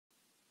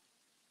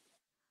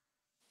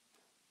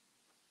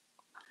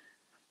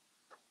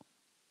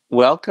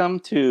Welcome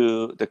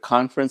to the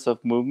Conference of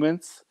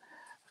Movements,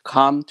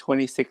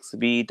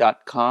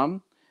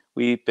 com26v.com.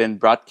 We've been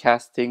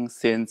broadcasting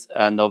since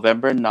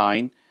November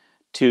 9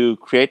 to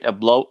create a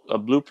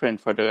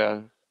blueprint for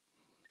the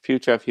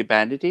future of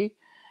humanity.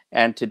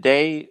 And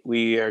today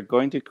we are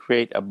going to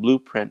create a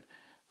blueprint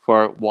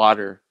for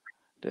water.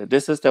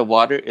 This is the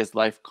Water is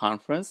Life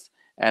Conference,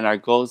 and our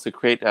goal is to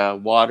create a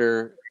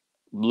water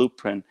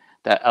blueprint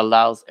that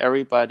allows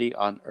everybody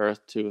on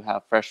Earth to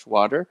have fresh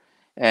water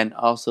and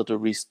also to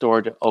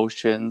restore the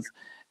oceans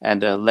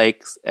and the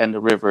lakes and the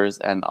rivers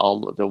and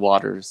all of the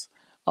waters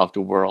of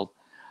the world.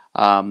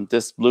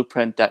 This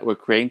blueprint that we're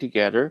creating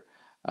together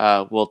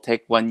will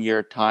take 1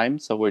 year time,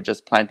 so we're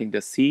just planting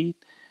the seed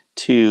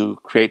to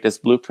create this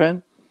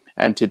blueprint.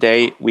 And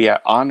today we are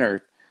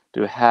honored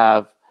to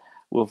have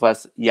with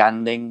us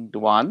Yanling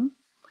Duan.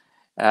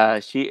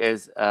 She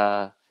is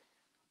a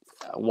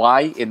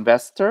Y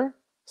investor,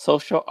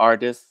 social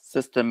artist,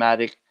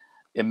 systematic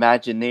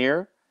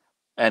Imagineer,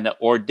 and an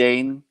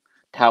ordained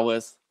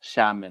Taoist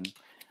shaman.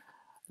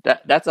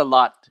 That's a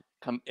lot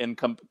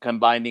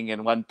combining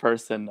in one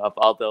person of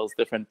all those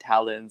different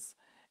talents.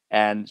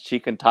 And she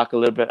can talk a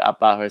little bit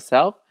about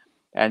herself.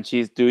 And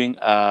she's doing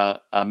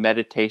a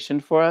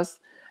meditation for us.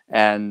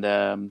 And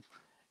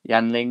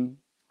Yanling,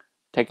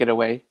 take it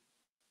away.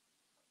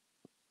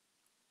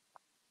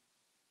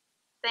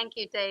 Thank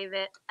you,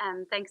 David,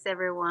 and thanks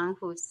everyone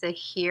who's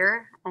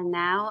here and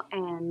now.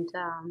 And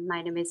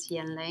my name is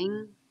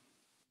Yanling.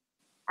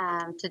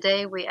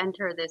 Today we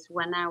enter this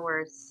 1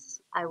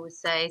 hour's, I would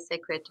say,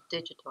 sacred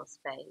digital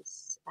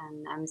space,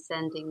 and I'm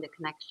sending the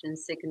connection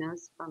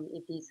signals from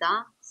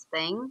Ibiza,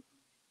 Spain,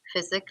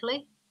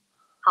 physically.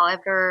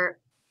 However,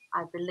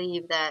 I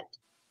believe that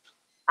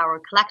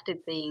our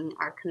collective being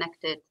are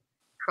connected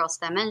cross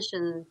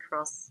dimensions,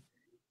 cross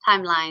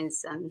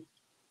timelines, and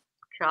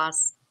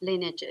cross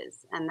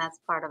lineages, and that's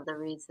part of the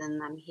reason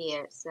I'm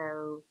here.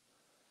 So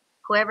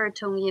whoever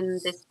tune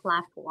in this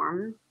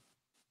platform,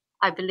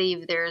 I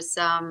believe there's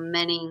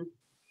many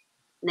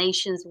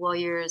nations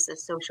warriors,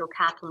 social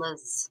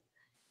catalysts,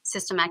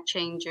 systematic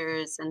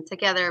changers, and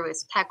together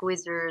with tech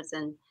wizards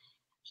and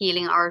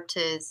healing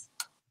artists,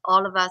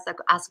 all of us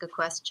ask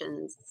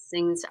questions.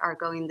 Things are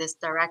going this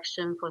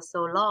direction for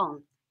so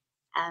long,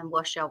 and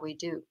what shall we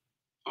do?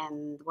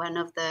 And one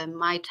of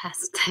my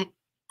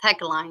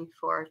tagline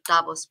for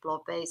double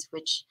explore base,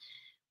 which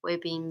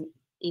we've been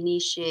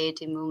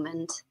initiating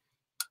movement,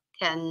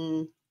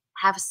 can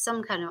have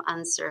some kind of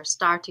answer,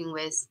 starting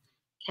with,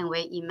 can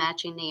we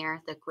imagine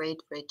the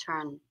great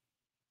return?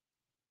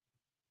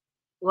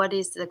 What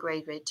is the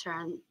great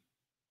return?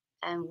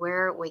 And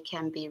where we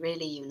can be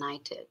really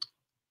united.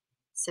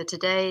 So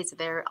today is a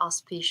very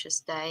auspicious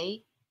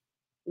day.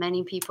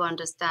 Many people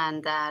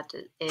understand that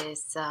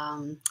is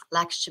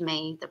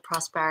Lakshmi, the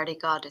prosperity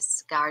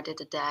goddess,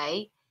 guarded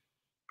day,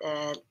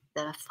 the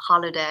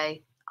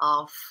holiday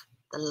of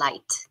the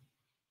light.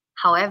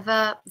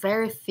 However,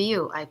 very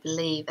few, I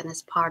believe, and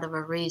it's part of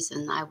a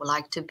reason I would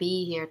like to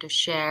be here to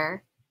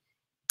share.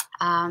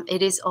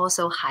 It is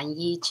also Han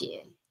Yi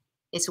Jie.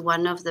 It's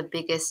one of the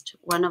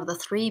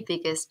 3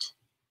 biggest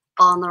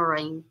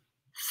honoring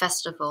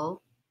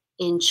festival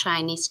in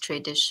Chinese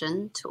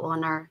tradition to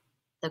honor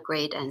the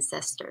great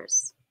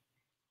ancestors.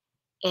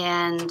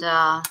 And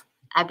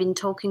I've been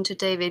talking to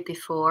David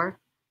before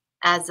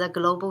as a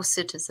global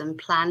citizen,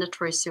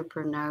 planetary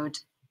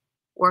supernode,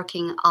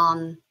 working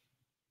on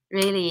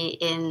really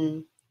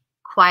in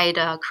quite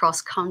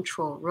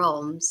cross-cultural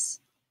realms.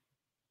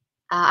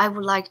 I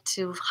would like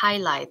to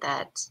highlight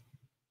that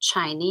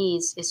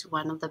Chinese is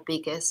one of the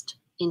biggest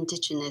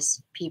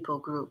indigenous people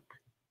group.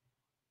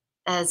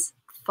 As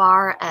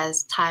far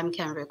as time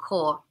can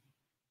recall,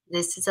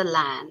 this is a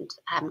land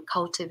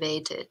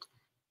cultivated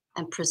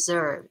and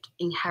preserved,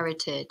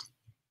 inherited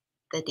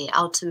the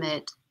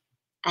ultimate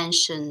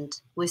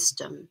ancient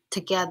wisdom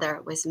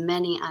together with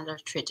many other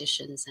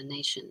traditions and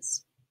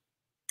nations.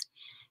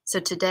 So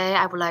today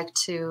I would like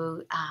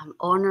to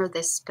honor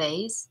this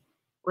space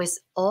with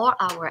all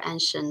our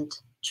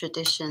ancient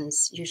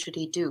traditions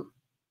usually do,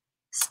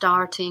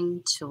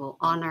 starting to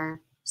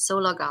honor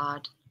solar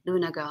god,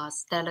 lunar gods,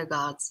 stellar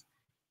gods,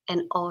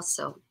 and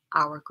also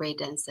our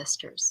great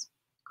ancestors.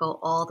 Go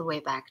all the way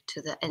back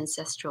to the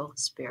ancestral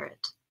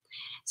spirit.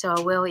 So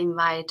I will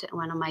invite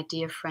one of my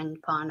dear friend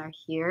partner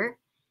here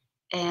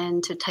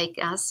and to take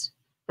us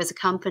with the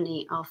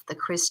company of the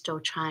crystal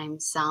chime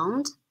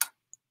sound.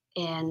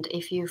 And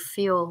if you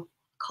feel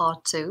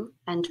called to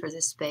enter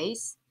the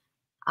space,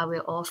 I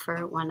will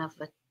offer one of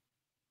the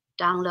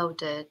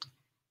downloaded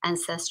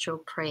ancestral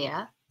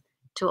prayer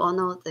to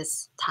honor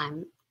this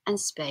time and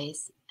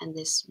space and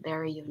this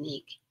very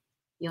unique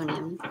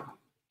union.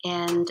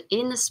 And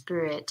in the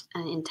spirit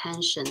and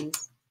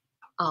intentions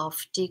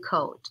of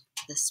decode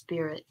the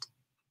spirit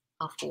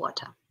of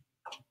water.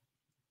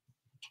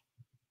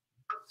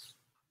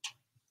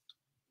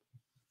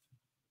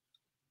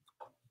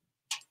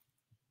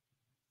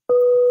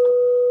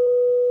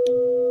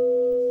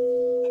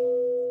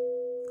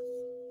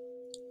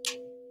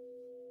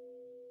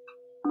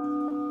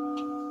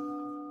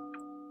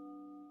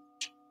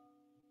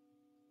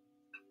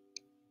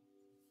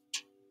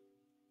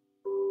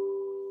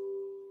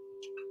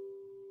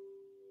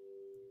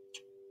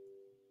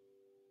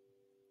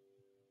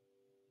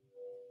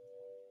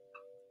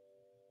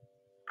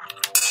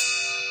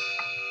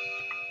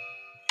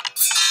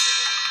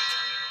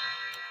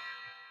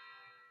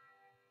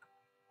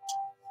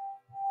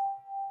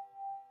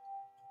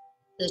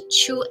 the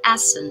true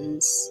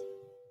essence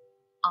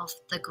of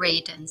the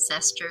great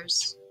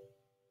ancestors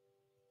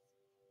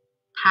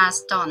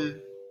passed on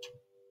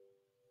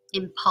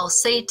in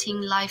pulsating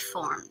life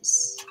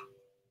forms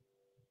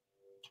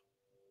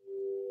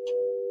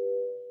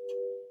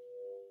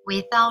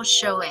without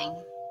showing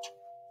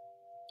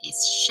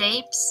its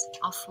shapes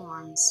or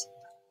forms,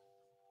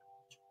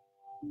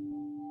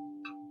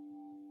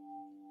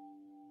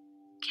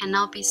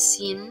 cannot be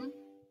seen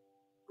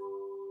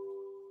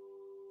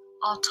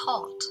or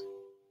taught,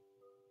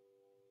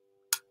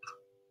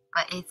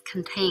 but it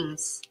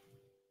contains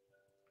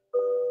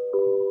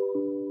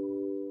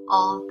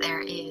all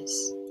there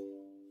is.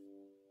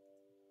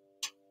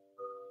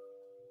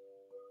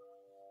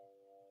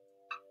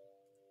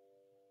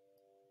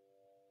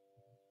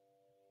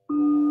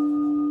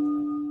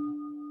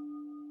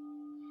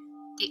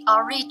 The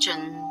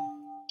origin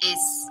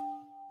is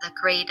the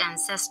great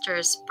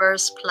ancestor's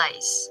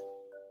birthplace.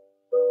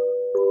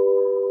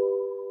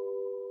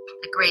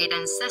 The great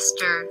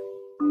ancestor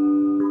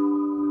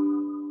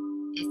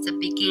is the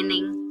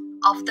beginning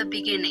of the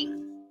beginning.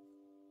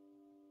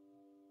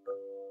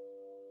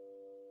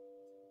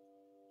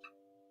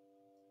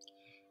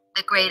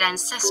 The great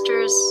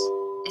ancestors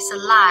is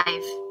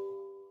alive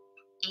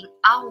in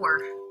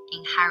our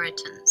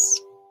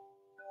inheritance.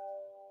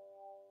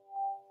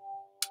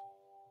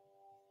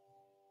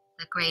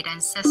 The great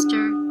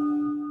ancestor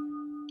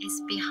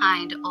is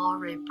behind all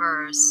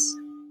rebirths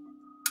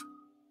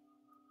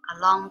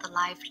along the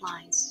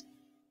lifelines.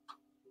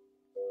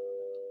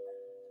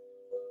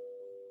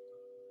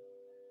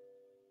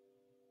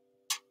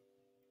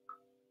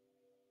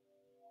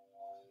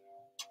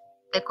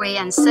 The great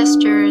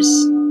ancestors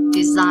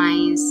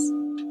designs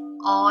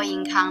all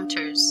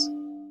encounters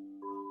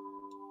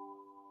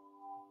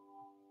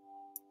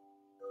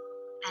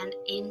and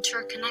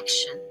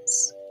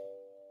interconnections.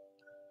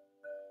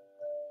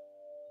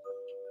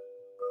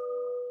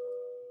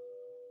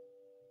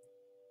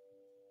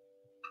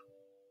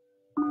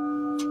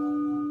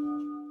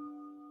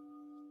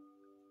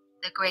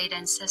 The great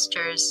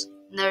ancestors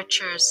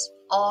nurtures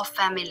all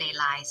family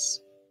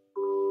lives.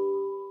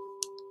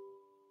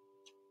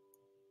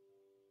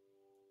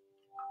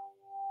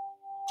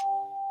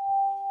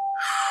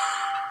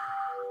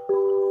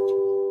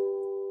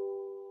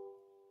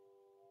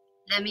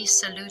 Let me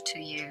salute to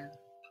you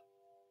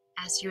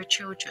as your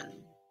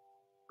children.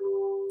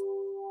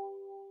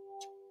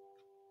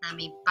 Let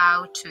me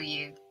bow to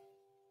you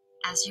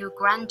as your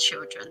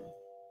grandchildren.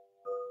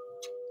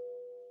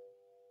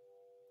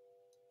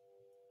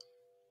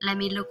 Let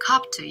me look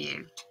up to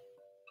you,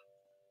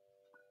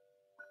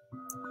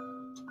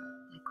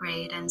 the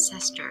great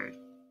ancestor.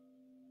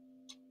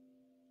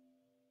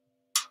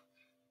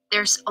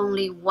 There's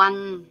only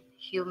one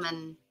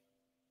human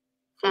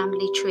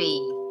family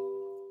tree.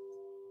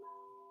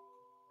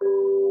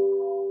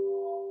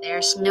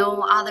 There's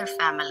no other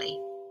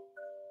family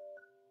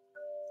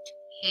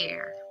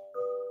here.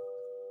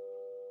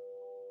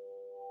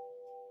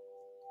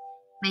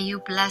 May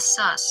you bless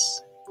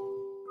us,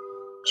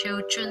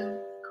 children,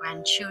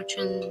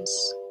 grandchildren,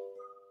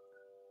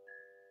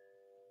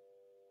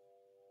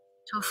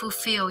 to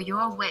fulfill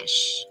your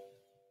wish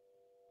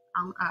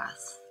on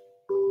earth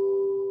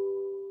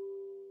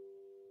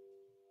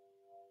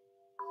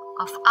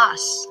of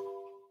us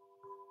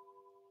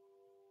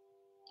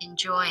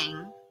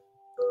enjoying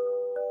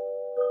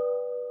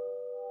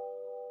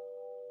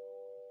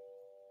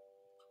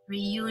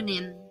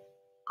reunion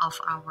of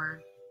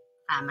our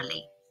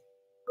family.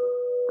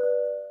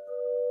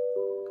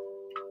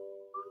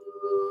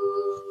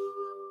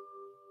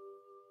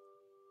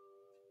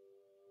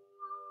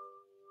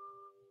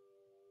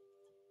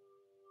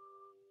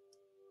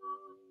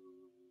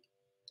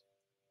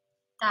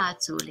大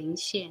祖灵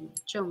现，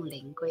众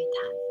灵归坛。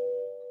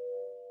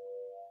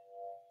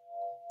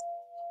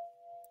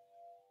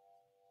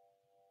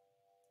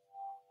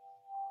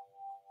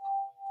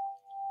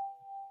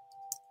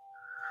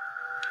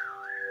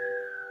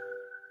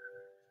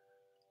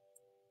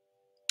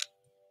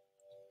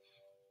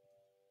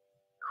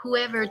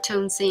Whoever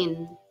tunes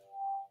in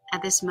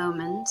at this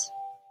moment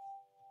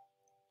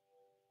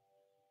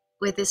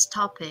with this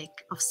topic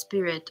of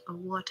spirit of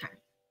water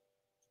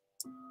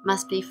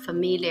must be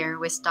familiar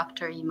with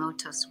Dr.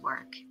 Emoto's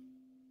work.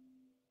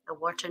 The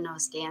water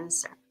knows the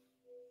answer.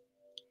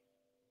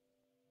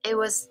 It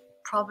was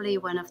probably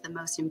one of the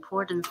most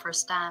important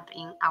first steps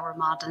in our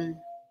modern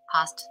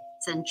past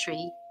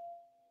century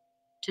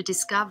to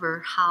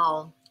discover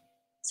how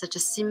such a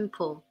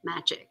simple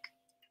magic,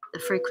 the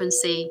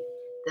frequency,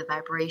 the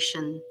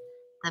vibration,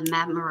 the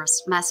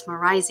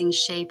mesmerizing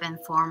shape and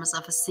forms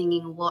of a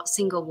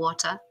single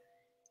water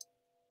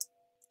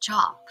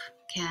drop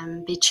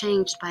can be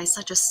changed by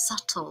such a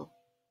subtle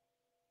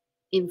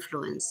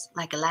influence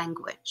like a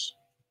language.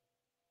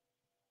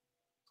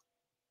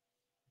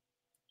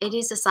 It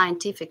is a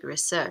scientific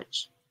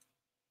research,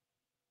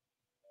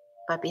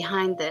 but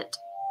behind it,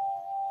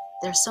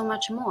 there's so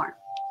much more.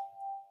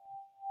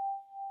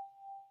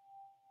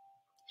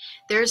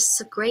 There's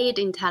great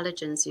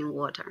intelligence in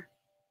water.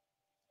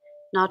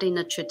 not in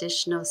a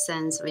traditional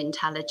sense of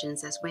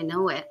intelligence as we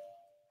know it,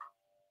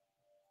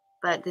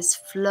 but this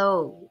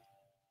flow,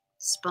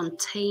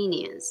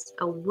 spontaneous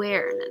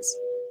awareness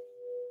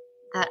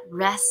that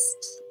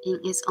rests in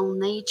its own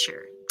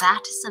nature.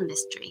 That is a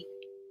mystery.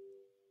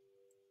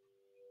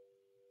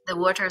 The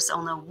waters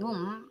on the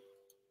womb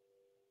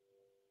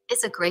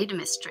is a great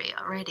mystery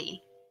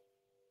already.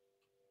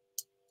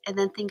 And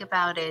then think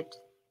about it,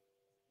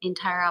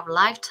 entire of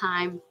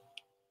lifetime,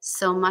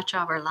 so much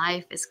of our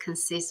life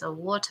consists of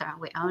water.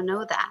 We all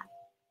know that.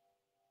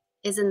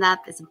 Isn't that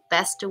the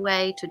best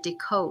way to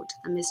decode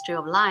the mystery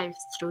of life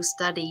through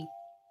study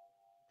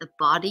the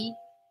body,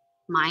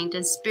 mind,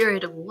 and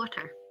spirit of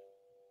water?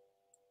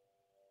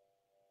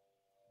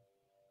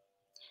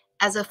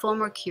 As a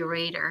former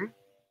curator,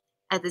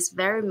 at this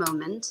very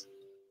moment,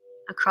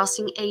 across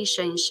in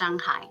Asia in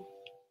Shanghai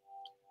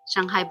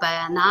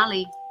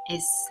Biennale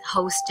is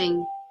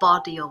hosting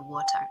Body of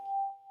Water,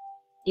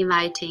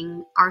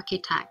 inviting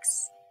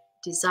architects,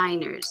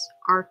 designers,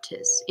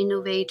 artists,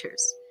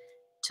 innovators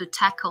to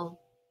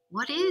tackle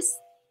what is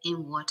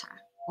in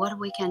water, what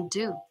we can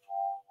do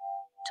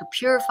to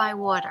purify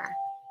water,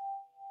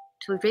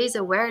 to raise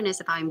awareness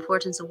about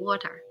importance of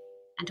water,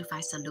 and to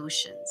find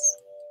solutions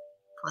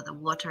for the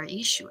water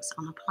issues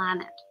on the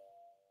planet.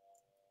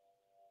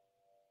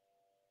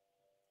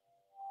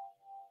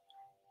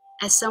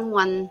 As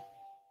someone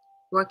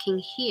working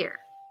here,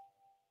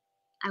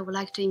 I would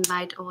like to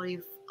invite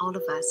all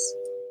of us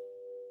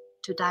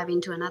to dive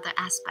into another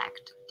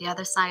aspect, the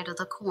other side of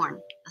the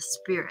coin, the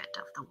spirit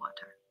of the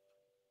water.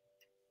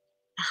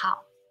 How?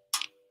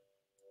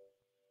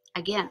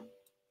 Again,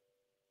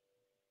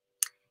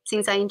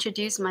 since I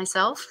introduced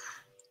myself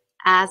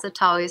as a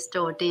Taoist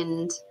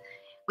ordained,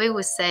 we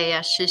would say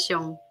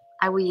Shishong,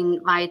 I will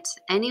invite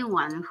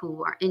anyone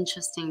who are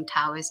interested in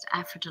Taoist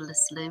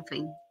effortless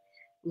living,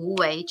 Wu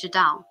Wei Zhi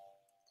Dao,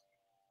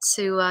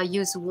 to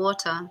use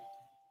water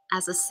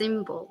as a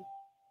symbol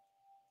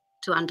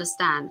to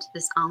understand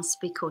this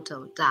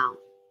unspeakable Tao.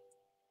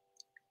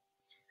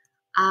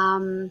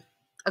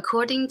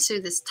 According to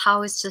this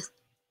Taoist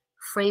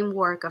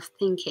framework of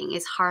thinking,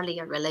 it's hardly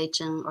a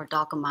religion or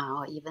dogma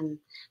or even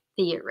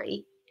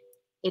theory.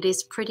 It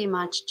is pretty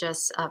much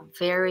just a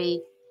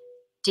very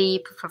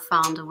deep,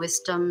 profound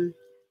wisdom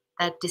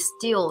that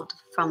distilled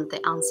from the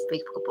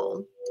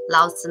unspeakable.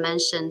 Lao Tzu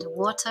mentioned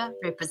water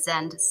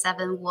represents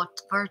 7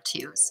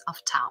 virtues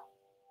of Tao.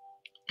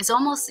 It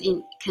almost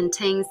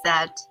contains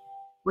that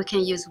we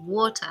can use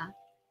water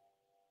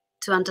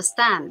to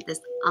understand this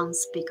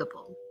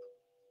unspeakable.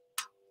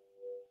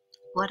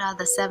 What are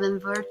the 7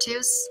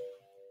 virtues?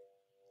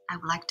 I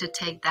would like to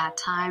take that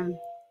time,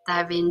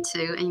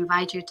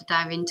 invite you to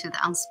dive into the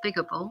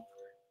unspeakable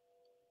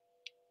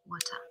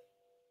water.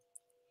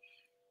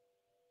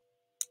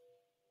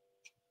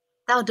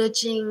 Tao Te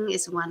Ching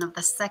is one of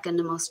the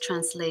second most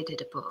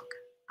translated book,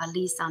 but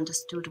least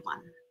understood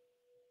one.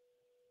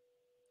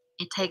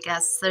 It takes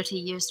us 30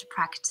 years to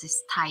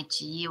practice Tai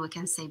Chi. We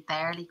can say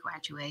barely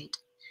graduate.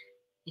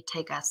 It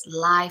takes us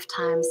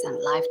lifetimes and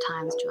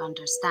lifetimes to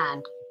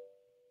understand.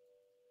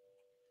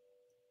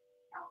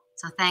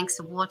 So thanks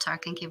to water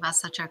can give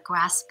us such a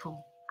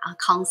graspable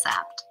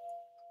concept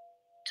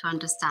to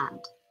understand.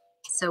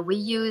 So we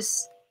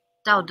use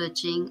Tao Te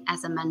Ching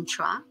as a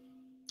mantra.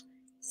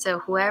 So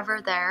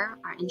whoever there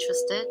are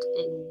interested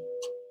in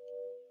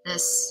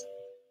this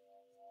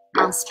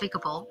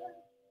unspeakable,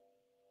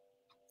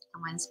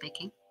 when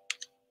speaking,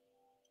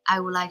 I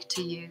would like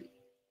you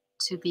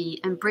to be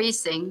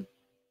embracing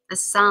the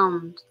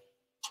sound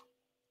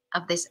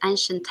of this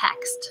ancient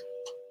text,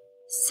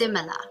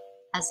 similar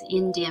as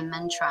Indian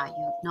mantra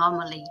you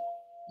normally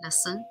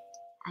listen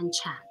and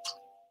chant.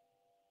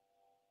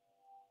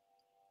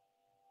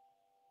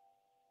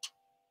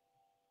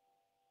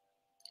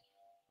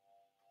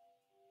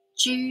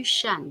 居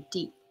善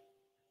地，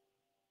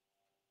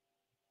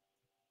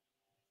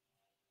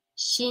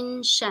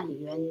心善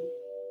缘，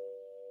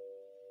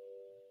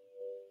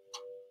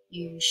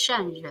与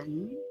善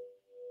人，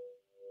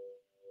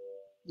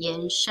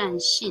言善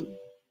信，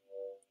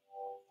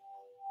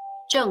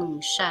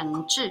正善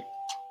治，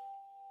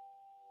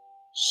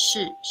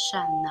事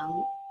善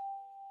能，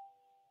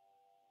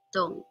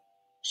动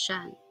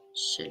善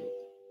时。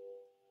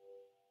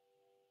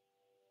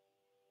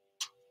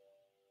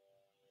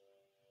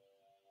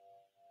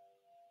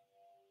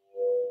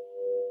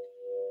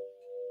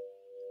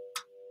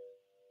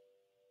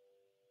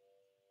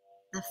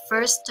The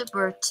first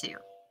virtue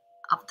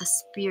of the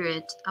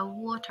spirit of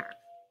water,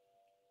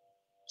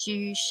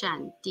 居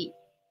善地.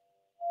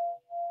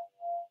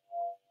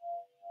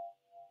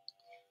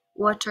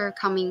 Water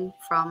coming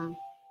from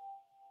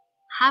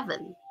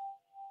heaven,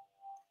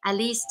 at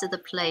least the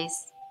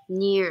place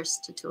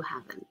nearest to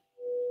heaven,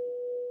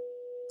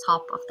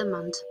 top of the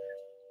mountain,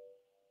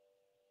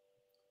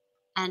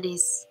 and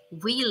is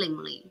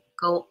willingly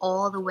go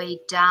all the way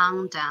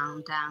down,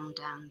 down, down,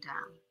 down,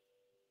 down.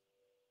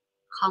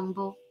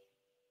 Humble,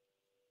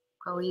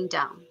 going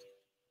down,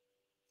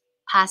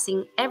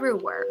 passing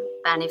everywhere,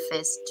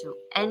 benefits to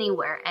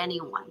anywhere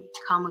anyone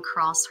come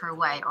across her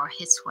way or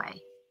his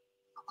way.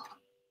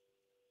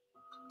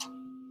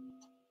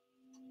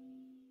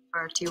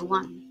 Virtue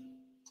 1,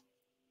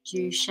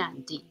 居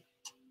善地.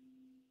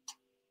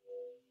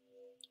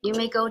 You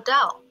may go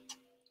down,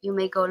 you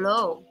may go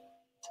low,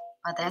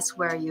 but that's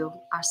where you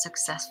are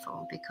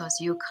successful because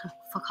you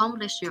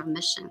accomplish your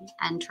mission,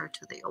 enter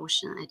to the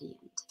ocean at the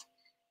end.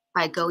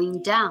 By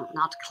going down,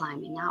 not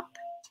climbing up.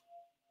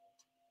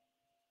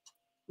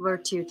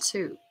 Virtue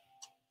 2,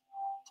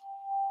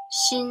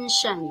 心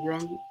甚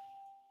渊.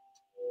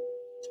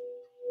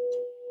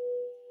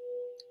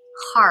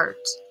 Heart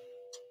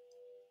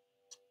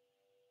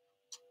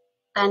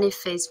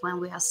benefits when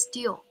we are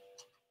still,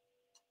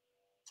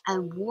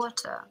 and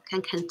water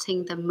can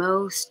contain the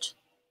most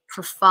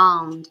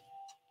profound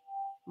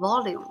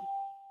volume.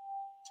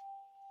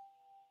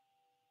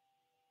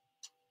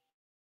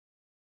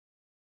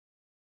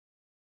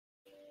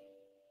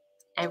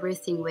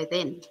 Everything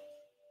within.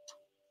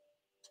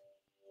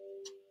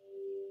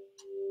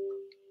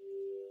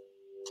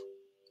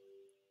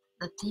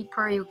 The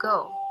deeper you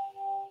go,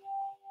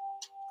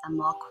 the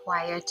more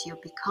quiet you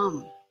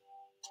become.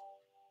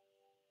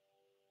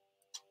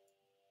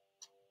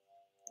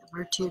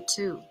 Virtue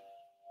 2,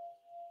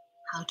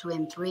 how to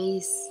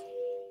embrace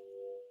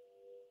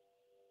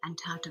and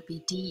how to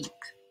be deep.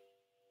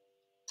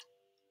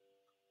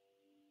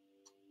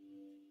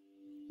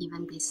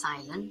 Even be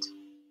silent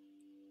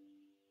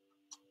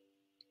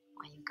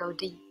when you go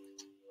deep.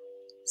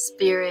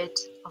 Spirit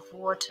of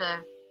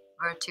water,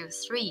 virtue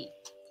 3,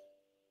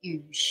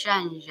 与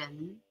善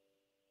人.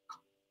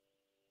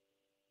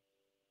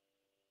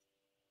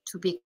 To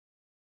be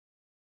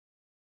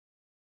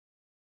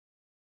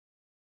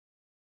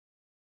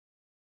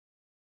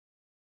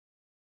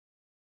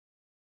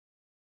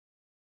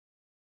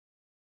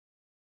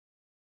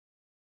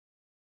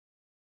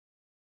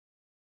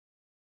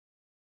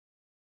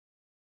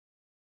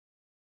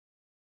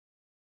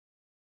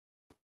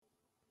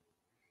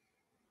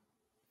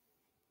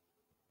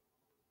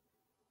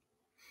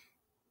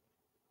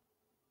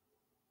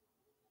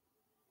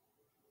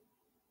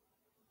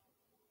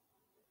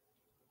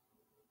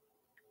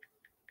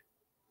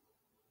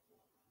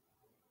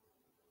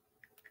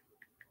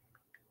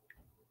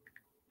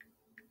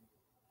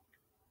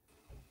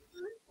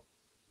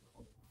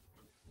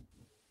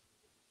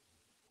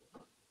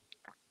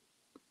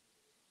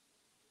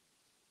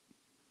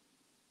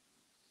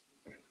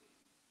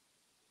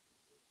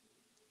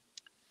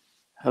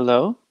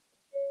Hello?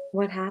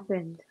 What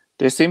happened?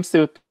 There seems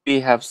to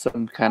have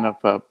some kind of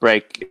a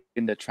break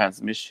in the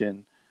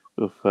transmission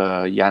with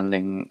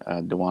Yanling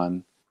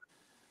Duan.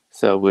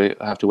 So we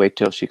have to wait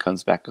till she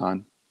comes back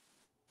on.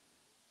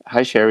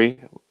 Hi, Sherry.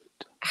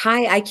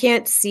 Hi, I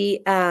can't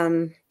see.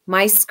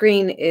 My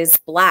screen is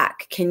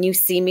black. Can you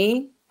see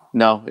me?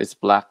 No, it's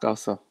black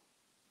also.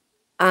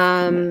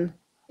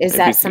 Is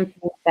that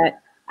something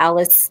that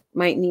Alice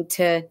might need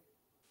to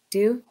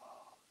do?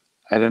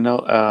 I don't know.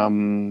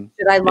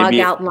 Should I log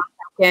out and log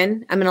back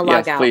in? I'm going to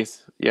log yes, out.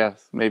 Please.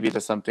 Yes, maybe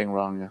there's something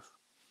wrong. Yes.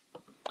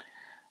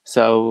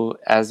 So,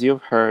 as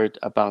you've heard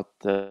about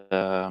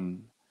the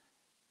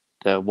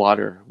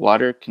water,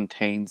 water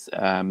contains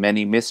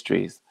many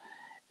mysteries,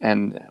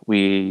 and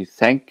we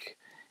thank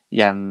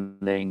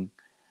Yanling,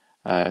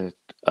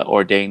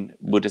 ordained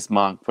Buddhist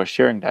monk, for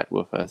sharing that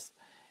with us.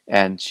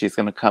 And she's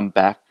going to come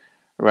back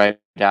right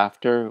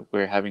after.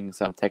 We're having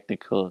some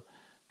technical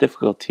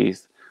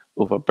difficulties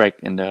with a break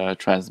in the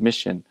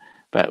transmission,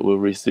 but we'll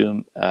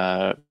resume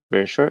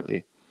very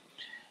shortly.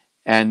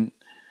 And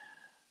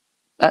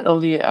not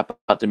only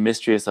about the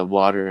mysteries of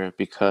water,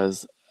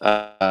 because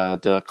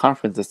the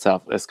conference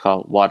itself is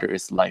called Water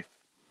is Life.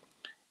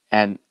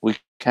 And we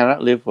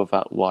cannot live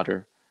without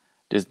water.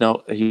 There's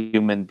no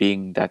human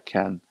being that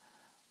can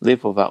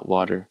live without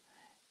water.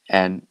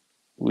 And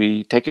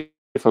we take it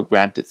for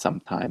granted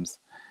sometimes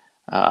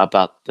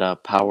about the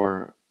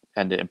power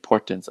and the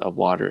importance of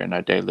water in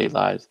our daily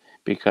lives,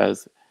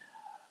 because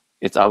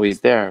it's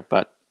always there.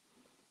 But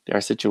there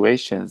are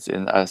situations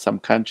in some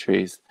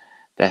countries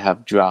that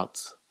have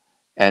droughts.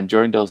 And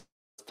during those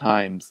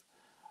times,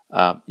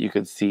 you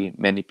can see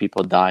many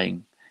people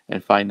dying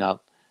and find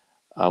out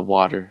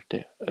water,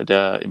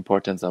 the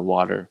importance of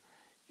water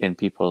in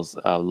people's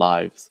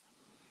lives.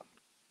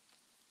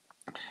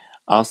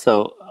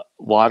 Also,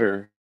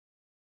 water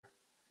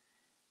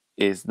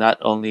is not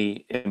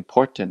only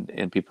important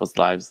in people's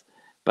lives,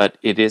 but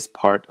it is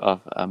part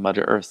of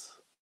Mother Earth.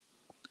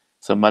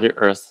 So Mother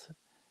Earth,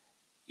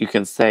 you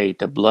can say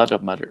the blood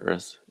of Mother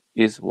Earth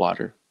is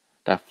water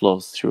that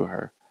flows through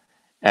her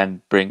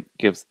and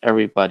gives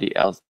everybody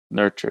else,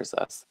 nurtures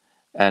us,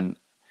 and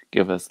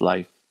give us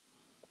life.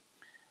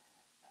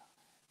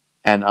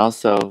 And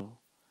also,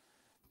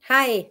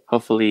 hi.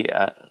 Hopefully,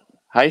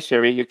 hi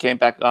Sherry, you came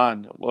back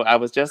on. Well, I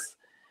was just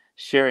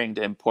sharing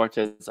the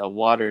importance of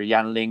water.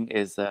 Yanling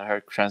is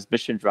her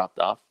transmission dropped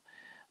off,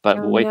 but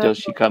we'll wait till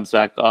she comes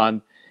back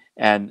on.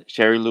 And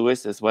Sherry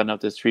Lewis is one of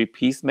the three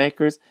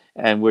peacemakers,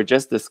 and we're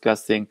just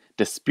discussing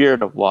the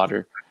spirit of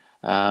water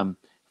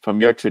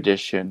from your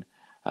tradition.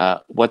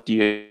 What do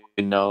you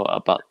know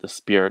about the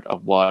spirit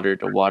of water,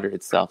 the water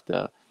itself,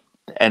 the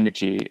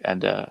energy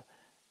and the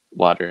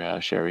water,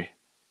 Sherry?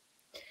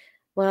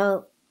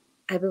 Well,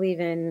 I believe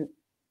in,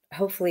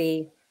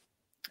 hopefully,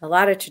 a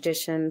lot of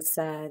traditions.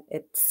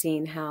 It's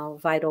seen how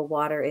vital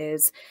water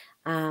is.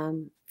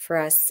 For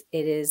us,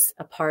 it is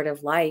a part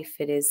of life.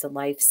 It is a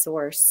life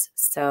source.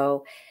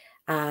 So,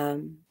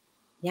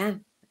 yeah.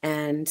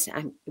 And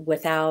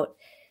without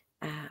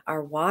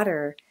our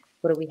water,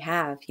 what do we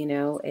have? You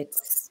know,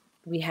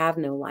 we have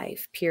no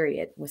life,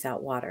 period,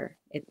 without water,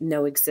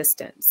 no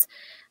existence.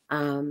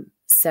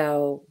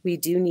 So we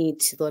do need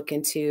to look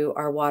into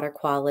our water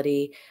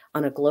quality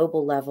on a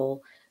global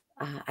level.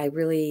 I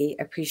really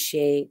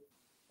appreciate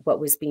what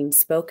was being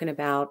spoken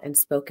about and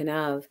spoken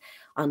of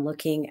on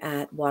looking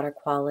at water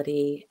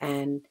quality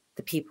and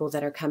the people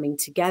that are coming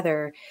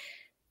together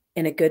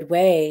in a good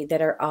way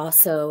that are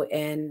also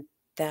in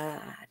the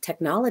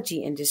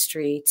technology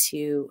industry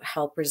to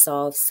help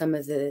resolve some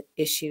of the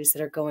issues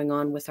that are going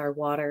on with our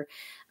water.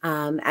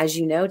 As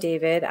you know,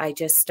 David, I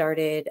just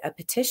started a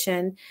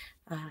petition,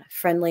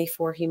 Friendly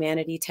for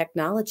Humanity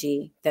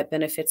Technology, that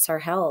benefits our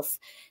health.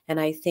 And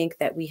I think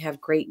that we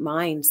have great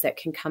minds that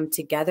can come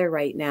together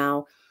right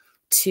now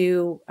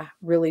to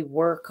really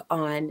work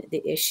on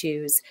the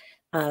issues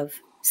of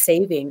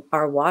saving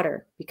our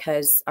water,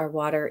 because our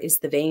water is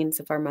the veins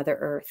of our Mother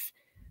Earth.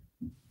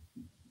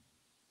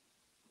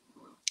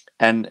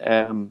 And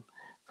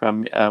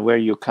from where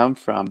you come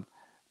from,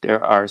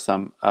 there are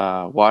some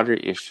water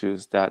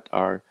issues that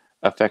are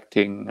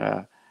affecting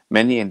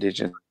many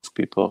indigenous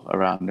people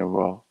around the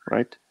world,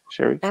 right,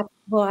 Sherry?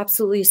 Well,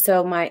 absolutely.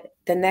 So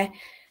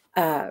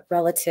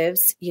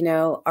relatives, you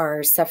know,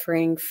 are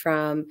suffering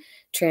from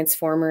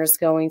transformers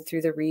going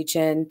through the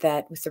region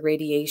that with the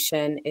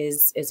radiation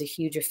is a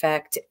huge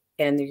effect,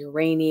 and the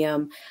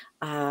uranium.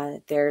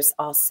 There's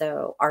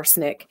also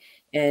arsenic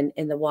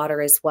in the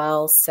water as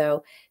well.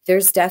 So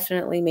there's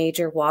definitely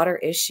major water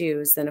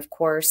issues. And of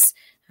course,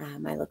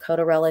 my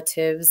Lakota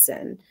relatives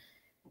and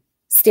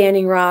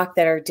Standing Rock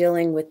that are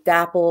dealing with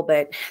DAPL,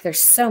 but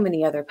there's so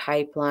many other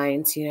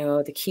pipelines, you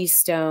know, the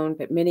Keystone,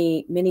 but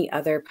many, many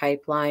other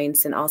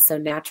pipelines, and also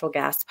natural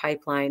gas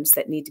pipelines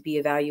that need to be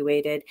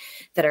evaluated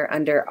that are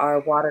under our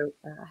water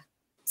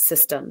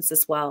systems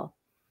as well.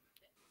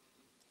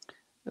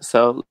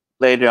 So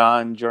later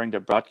on during the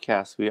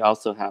broadcast, we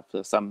also have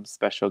some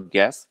special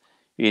guests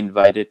we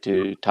invited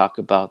to talk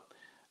about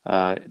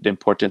the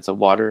importance of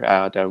water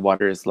at our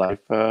Water is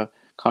Life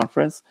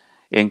conference.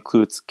 It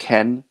includes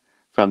Ken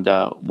from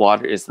the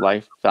Water is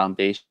Life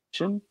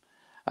Foundation.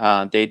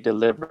 They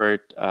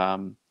delivered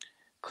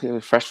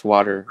fresh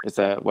water. Is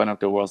one of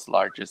the world's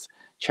largest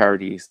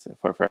charities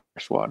for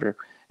fresh water,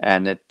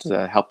 and it's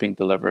helping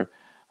deliver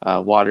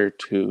water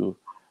to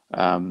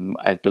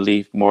I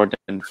believe more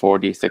than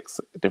 46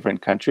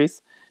 different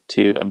countries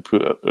to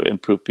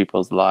improve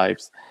people's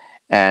lives.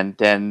 And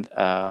then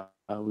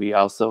we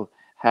also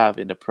have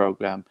in the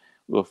program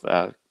with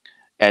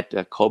Ed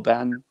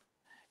Coban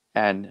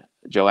and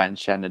Joanne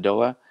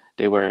Shenandoah.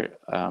 They were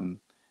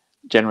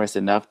generous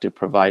enough to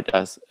provide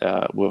us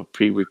with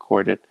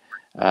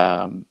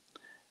um,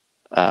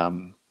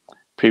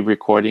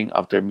 pre-recording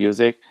of their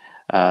music.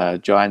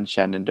 Joanne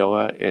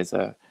Shenandoah is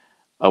a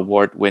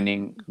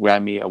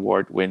Grammy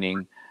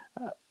award-winning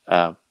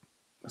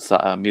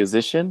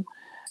musician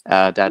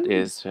that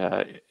is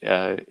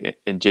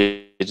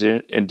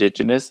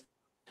indigenous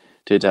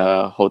to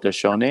the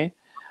Haudenosaunee,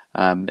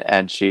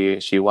 and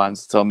she won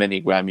so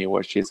many Grammy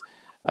awards. She's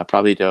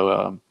probably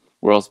the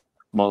world's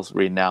most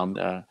renowned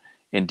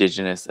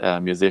indigenous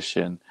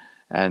musician,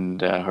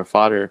 and her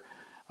father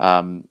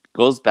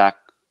goes back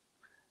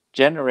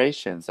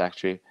generations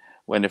actually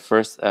when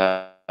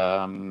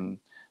the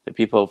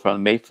people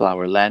from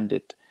Mayflower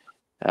landed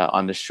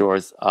on the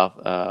shores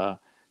of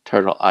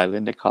Turtle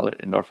Island, they call it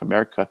in North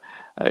America.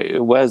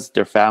 It was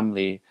their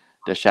family,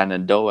 the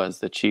Shenandoahs,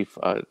 the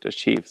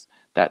chiefs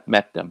that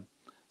met them.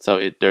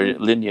 So their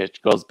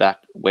lineage goes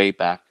back way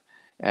back,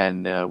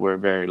 and we're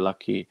very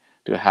lucky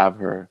to have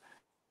her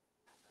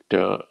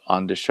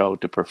on the show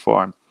to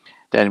perform.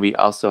 Then we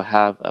also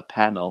have a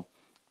panel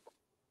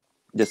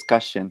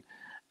discussion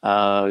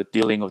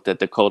dealing with the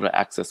Dakota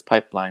Access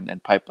Pipeline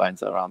and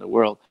pipelines around the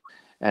world.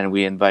 And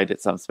we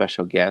invited some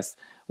special guests,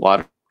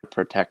 water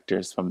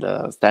protectors from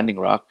the Standing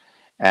Rock,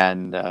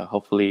 and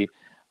hopefully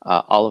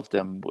all of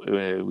them,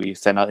 we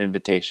sent out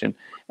invitation,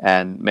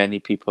 and many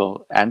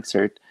people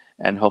answered,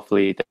 and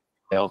hopefully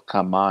they'll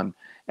come on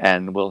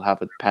and we'll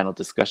have a panel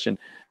discussion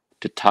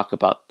to talk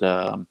about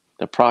the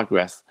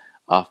progress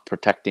of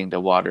protecting the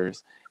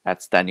waters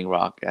at Standing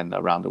Rock and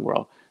around the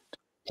world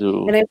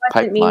through And I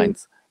wasn't meaning.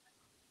 pipelines.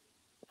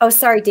 Oh,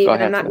 sorry, Go David.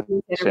 I'm ahead, not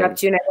meaning to Sherry.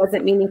 interrupt you, and I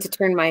wasn't meaning to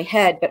turn my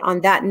head. But on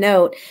that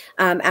note,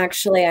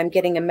 actually, I'm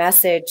getting a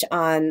message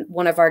on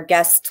one of our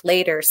guests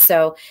later.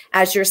 So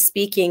as you're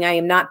speaking, I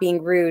am not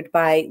being rude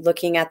by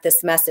looking at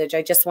this message.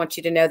 I just want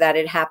you to know that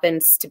it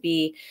happens to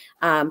be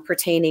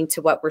pertaining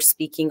to what we're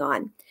speaking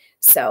on.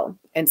 So,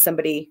 and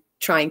somebody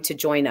trying to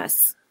join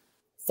us.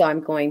 So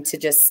I'm going to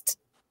just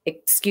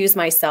excuse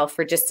myself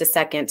for just a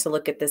second to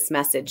look at this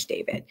message,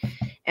 David.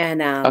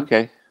 And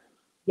Okay.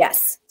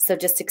 yes. So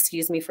just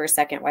excuse me for a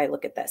second while I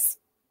look at this.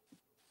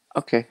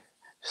 Okay.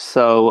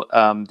 So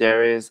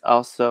there is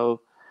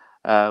also,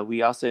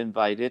 we also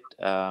invited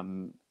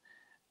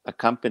a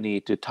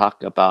company to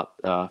talk about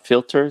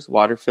filters,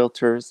 water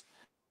filters.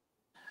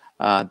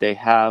 They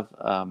have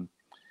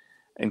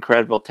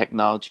incredible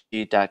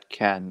technology that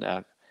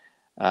can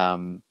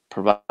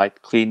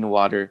provide clean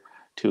water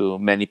to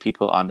many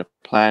people on the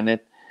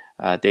planet.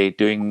 There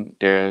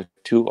are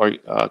two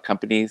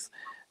companies,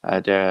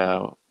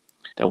 the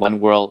One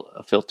World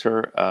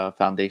Filter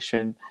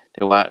Foundation.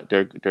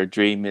 Their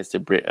dream is to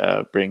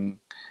bring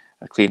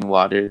clean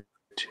water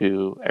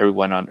to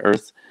everyone on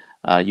Earth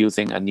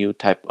using a new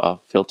type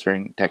of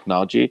filtering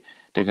technology.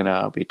 They're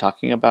gonna be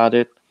talking about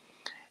it,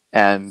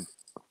 and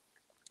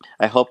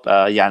I hope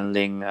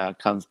Yanling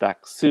comes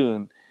back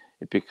soon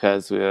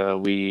because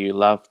we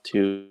love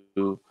to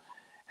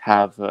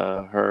have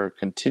her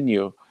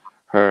continue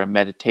her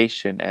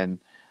meditation and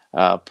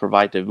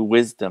provide the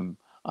wisdom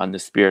on the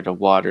spirit of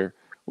water,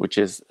 which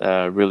is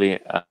really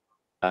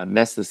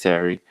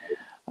necessary.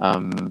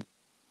 Um,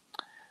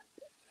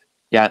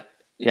 yeah,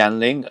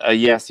 Yanling,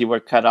 yes, you were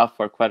cut off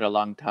for quite a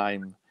long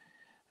time.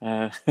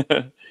 Uh,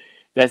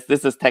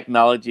 this is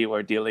technology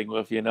we're dealing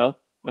with, you know,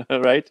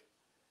 right?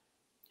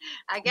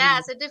 I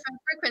guess a different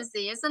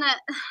frequency, isn't it?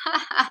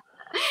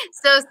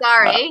 So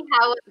sorry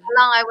how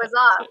long I was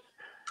off.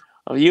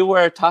 You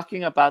were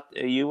talking about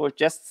you were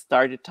just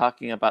started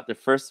talking about the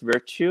first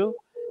virtue,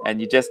 and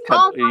you just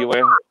cut. Oh, You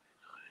were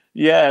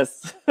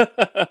yes.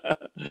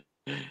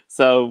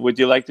 So, would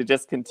you like to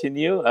just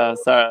continue,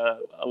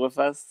 with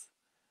us?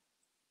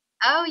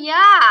 oh yeah.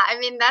 I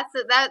mean,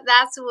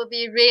 that's will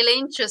be really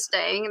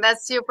interesting.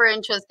 That's super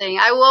interesting.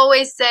 I will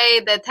always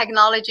say that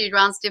technology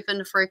runs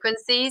different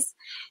frequencies,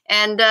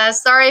 and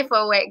sorry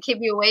for keep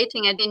you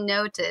waiting. I didn't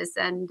notice.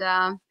 And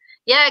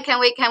yeah, can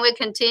we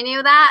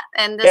continue that?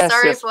 And Yes,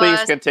 sorry yes. for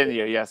Please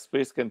continue. Yes,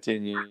 please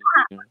continue.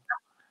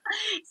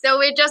 so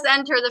we just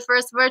enter the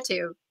first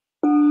virtue.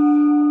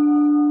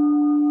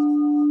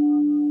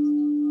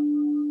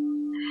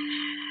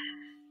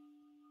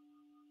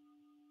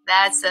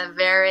 That's a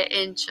very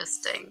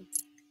interesting.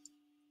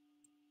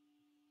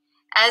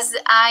 As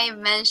I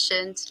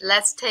mentioned,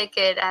 let's take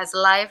it as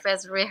life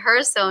as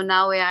rehearsal.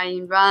 Now we are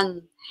in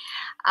run.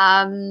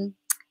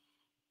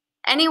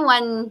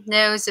 Anyone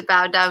knows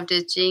about Tao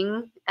Te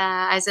Ching?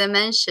 As I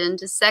mentioned,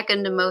 the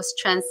second most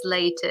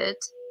translated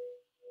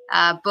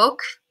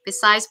book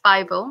besides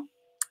Bible.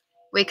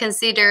 We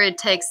consider it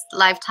takes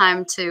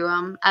lifetime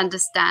to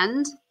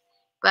understand,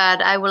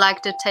 but I would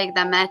like to take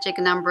the magic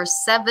number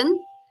 7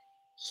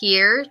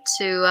 here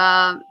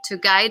to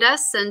guide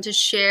us and to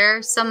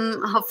share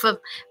some of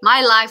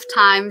my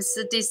lifetime's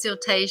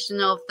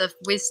dissertation of the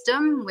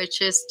wisdom,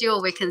 which is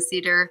still we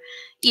consider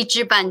一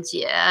知半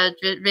解,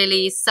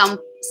 really some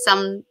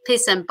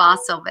piece and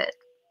parts of it.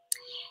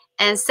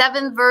 And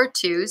 7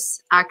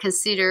 virtues are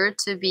considered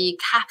to be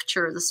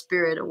capture the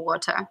spirit of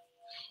water.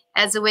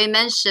 As we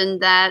mentioned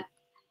that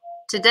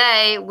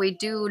today we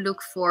do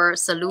look for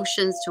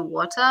solutions to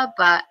water,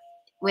 but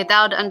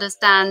without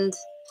understand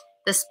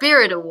the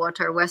spirit of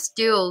water, we're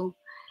still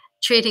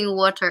treating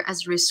water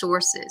as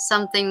resources,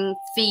 something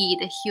feed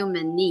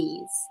human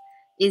needs,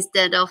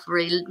 instead of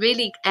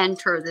really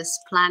enter this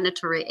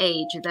planetary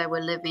age that we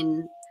live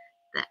in,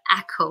 the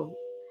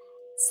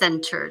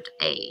echo-centered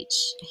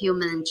age.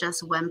 Human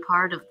just one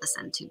part of the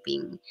sentient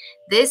being.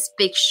 This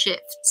big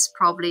shift's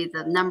probably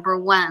the number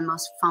one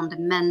most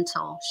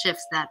fundamental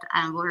shifts that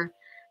our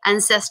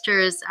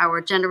ancestors, our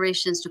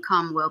generations to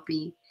come will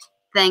be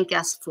thank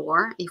us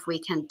for if we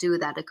can do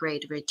that a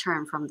great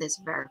return from this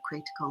very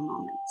critical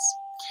moments.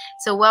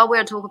 So while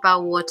we're talking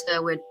about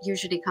water, we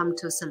usually come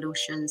to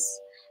solutions,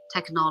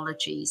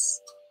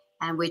 technologies,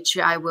 and which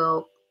I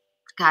will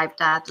guide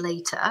that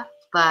later.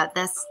 But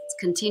let's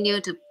continue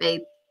to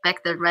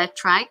back the red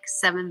track,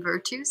 7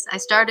 virtues. I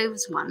started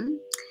with 1,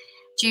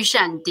 居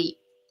善地.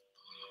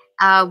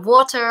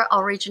 Water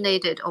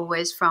originated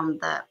always from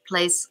the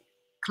place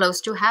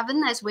close to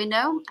heaven, as we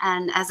know,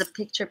 and as a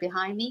picture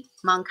behind me,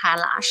 Mount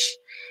Kailash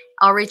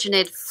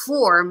originate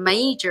 4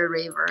 major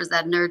rivers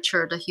that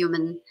nurture the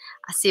human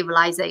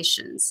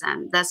civilizations,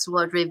 and that's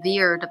what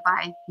revered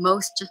by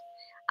most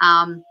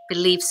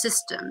belief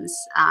systems,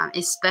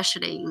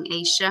 especially in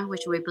Asia,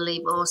 which we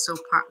believe also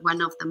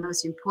one of the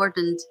most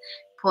important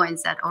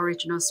points that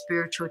original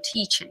spiritual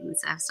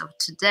teachings as of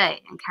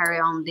today, and carry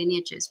on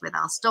lineages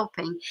without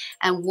stopping.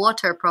 And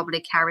water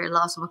probably carry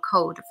lots of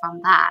code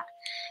from that.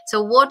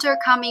 So water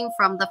coming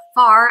from the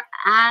far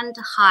and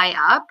high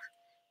up,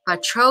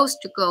 but chose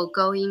to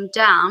going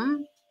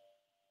down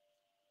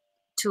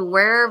to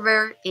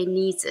wherever it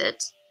needs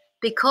it.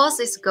 Because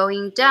it's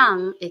going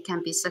down, it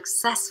can be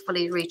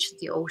successfully reach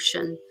the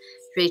ocean,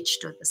 reach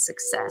to the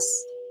success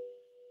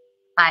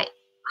by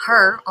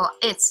her or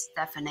its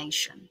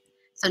definition.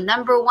 So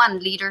number 1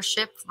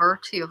 leadership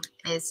virtue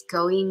is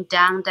going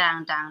down,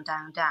 down, down,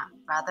 down, down,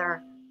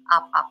 rather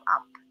up, up,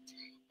 up.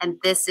 And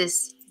this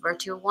is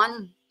virtue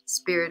 1,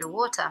 spirit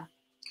water.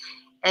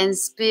 And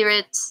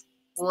spirit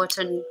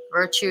water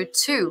virtue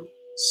 2,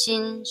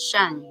 心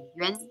善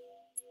缘.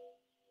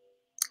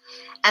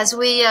 As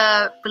we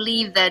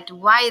believe that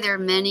why there are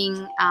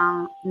many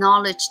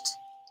knowledge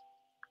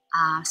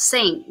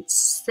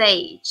saints,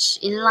 sage,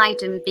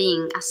 enlightened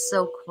beings are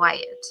so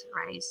quiet,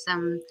 right?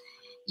 Some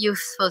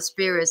youthful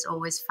spirits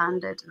always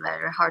found it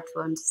very hard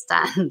to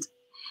understand.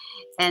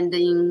 And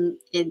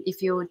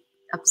if you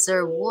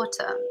observe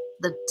water,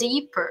 the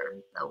deeper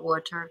the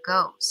water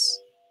goes,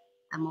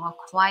 the more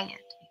quiet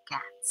it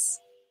gets.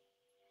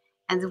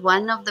 And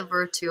one of the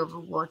virtue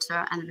of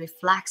water and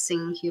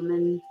reflecting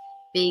human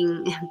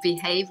being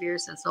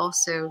behaviors is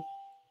also,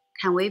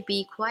 can we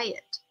be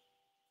quiet?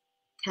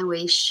 Can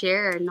we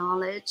share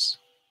knowledge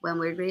when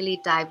we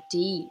really dive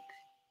deep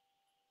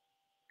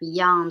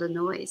beyond the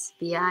noise,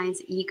 beyond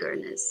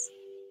eagerness?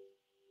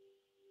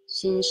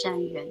 心善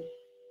缘.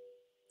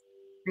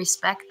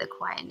 Respect the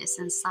quietness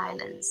and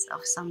silence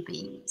of some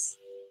beings,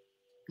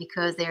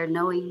 because their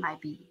knowing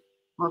might be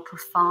more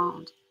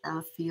profound than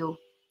a few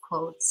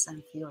quotes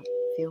and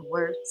few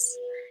words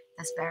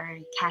that's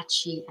very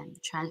catchy and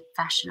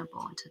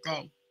fashionable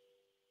today.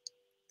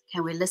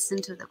 Can we listen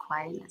to the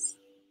quietness?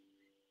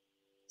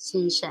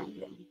 心善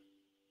缘.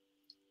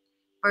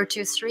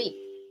 Virtue 3,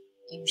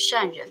 与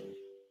善人.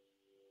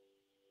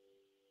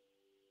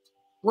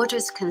 What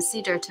is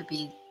considered to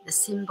be the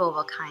symbol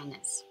of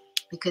kindness?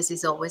 Because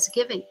it's always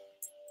giving,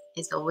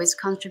 it's always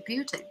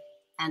contributing,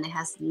 and it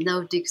has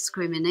no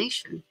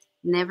discrimination,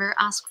 never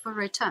ask for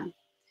return.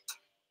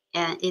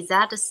 And is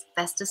that's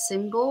the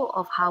symbol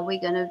of how we're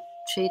going to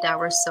treat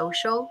our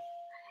social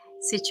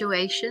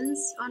situations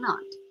or not?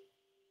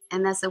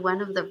 And that's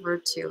one of the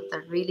virtues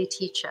that really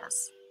teach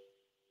us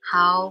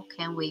how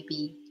can we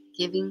be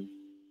giving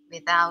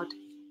without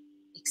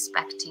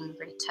expecting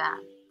return.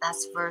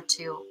 That's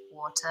virtue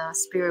water,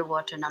 spirit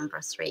water number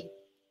 3.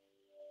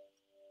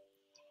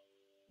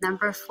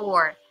 Number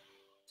 4,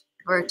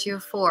 virtue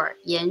 4,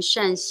 言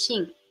善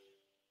信.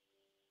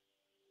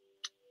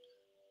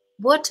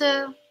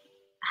 Water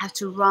have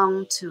to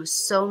run to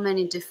so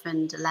many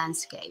different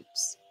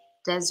landscapes,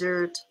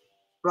 desert,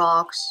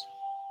 rocks,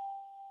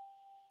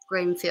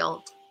 green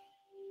field.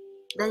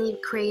 Then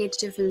it creates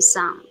different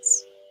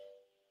sounds.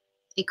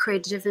 It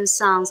creates different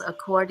sounds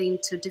according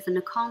to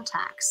different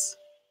contexts,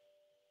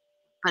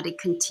 but it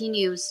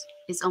continues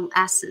its own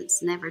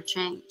essence, never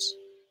change.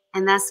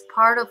 And that's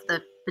part of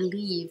the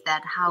belief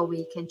that how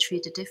we can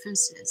treat the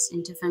differences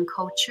in different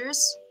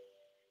cultures.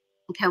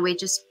 And can we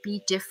just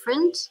be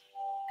different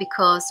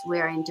because we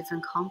are in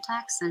different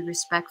contexts and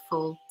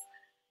respectfully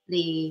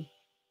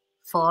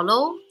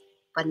follow,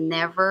 but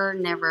never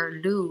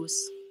lose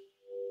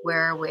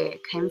where we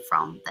came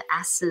from, the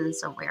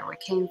essence of where we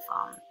came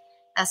from.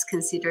 That's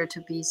considered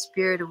to be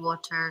spirit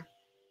water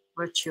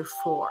virtue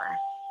 4,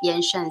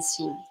 言善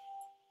信.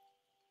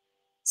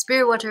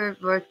 Spirit water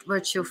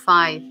virtue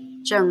 5,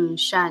 正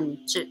善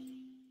治.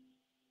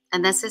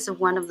 And this is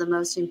one of the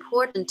most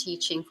important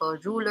teaching for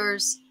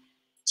rulers,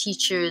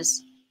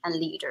 teachers, and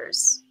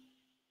leaders.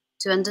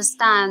 To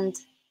understand,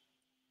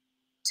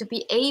 to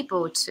be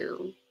able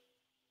to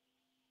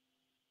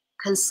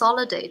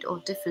consolidate all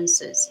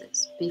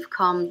differences,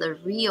 become the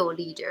real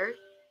leader,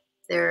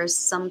 there's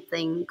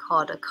something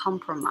called a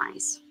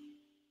compromise.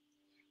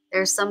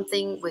 There's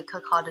something we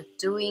could call the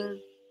doing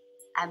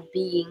and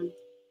being,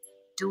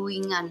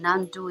 doing and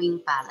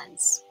non-doing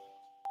balance.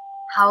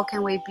 How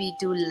can we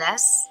do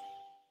less,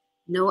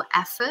 no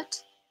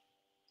effort,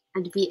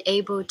 and be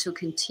able to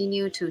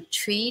continue to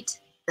treat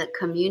the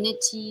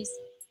communities,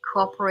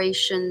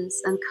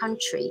 corporations, and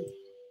country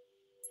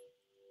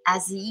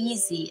as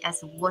easy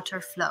as water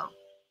flow?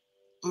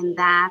 And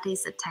that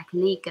is a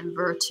technique and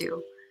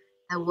virtue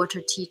that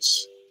water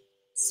teach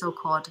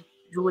so-called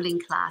ruling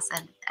class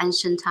at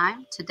ancient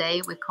time.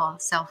 Today we call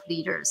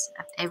self-leaders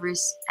of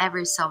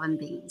every sovereign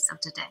beings of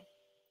today.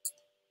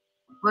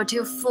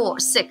 Virtue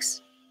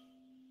 6,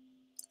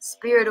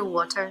 spirit of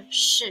water,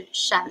 是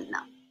善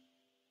能.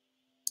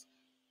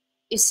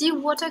 You see,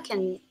 water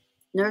can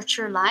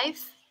nurture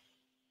life.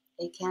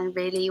 It can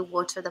really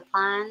water the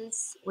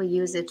plants. We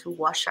use it to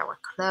wash our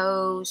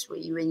clothes. We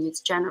even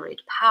use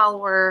generate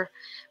power.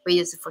 We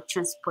use it for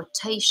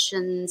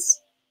transportations.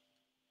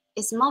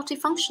 It's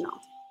multifunctional.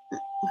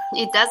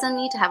 It doesn't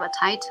need to have a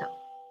title.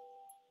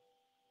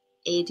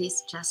 It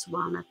is just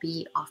wanna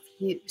be of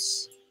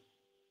use.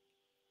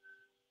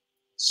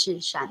 是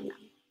善能.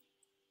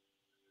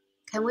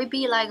 Can we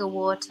be like a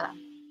water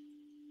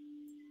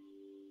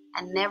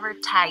and never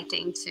tagged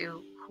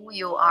into who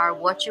you are,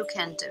 what you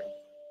can do,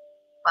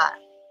 but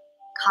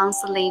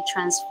constantly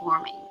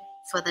transforming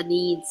for the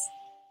needs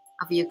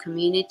of your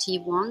community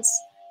wants,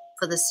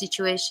 for the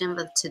situation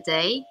of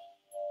today,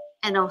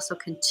 and also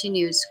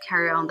continues to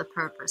carry on the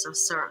purpose of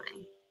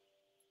serving?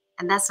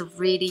 And that's a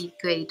really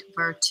great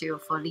virtue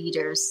for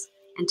leaders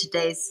and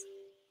today's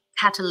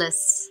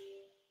catalysts,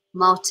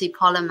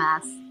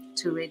 multi-polymaths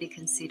to really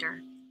consider.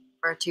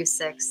 Virtue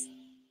 6.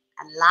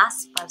 And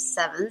last but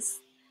 7th,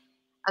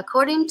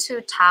 according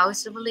to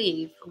Taoist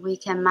belief, we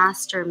can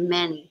master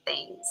many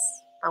things,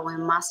 but we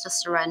must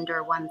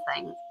surrender one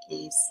thing,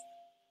 is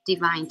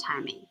divine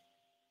timing.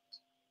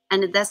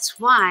 And that's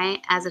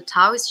why, as a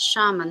Taoist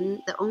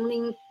shaman, the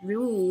only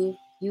rule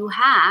you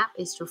have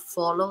is to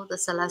follow the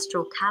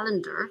celestial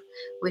calendar,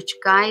 which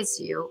guides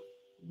you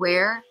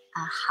where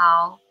and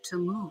how to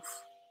move.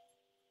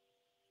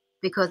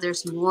 Because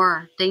there's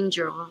more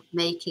danger of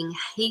making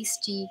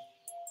hasty,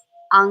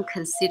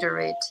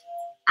 unconsiderate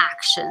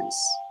actions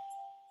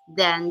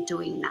than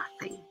doing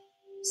nothing.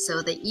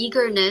 So the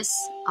eagerness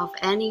of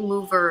any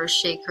mover or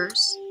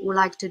shakers would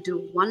like to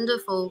do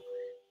wonderful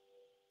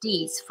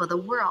deeds for the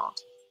world,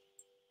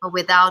 but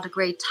without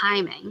great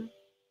timing,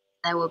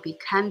 that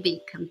can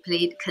be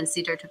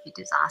considered to be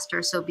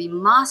disaster. So be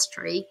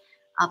mastery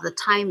of the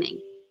timing,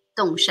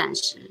 动善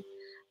时.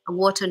 A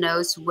water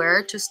knows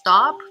where to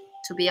stop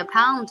to be a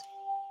pound,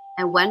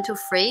 and when to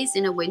freeze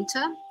in the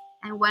winter,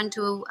 and when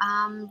to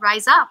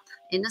rise up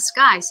in the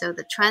sky. So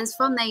the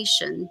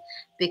transformation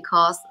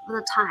because of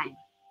the time,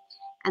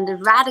 and the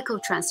radical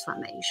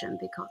transformation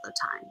because of the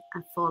time,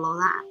 and follow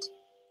that.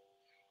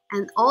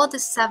 And all the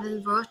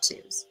 7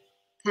 virtues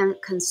can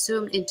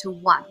consume into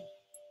one,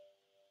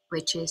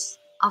 which is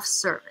of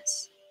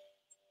service.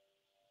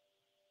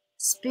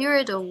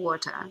 Spirit of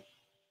water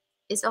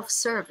is of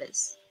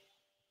service.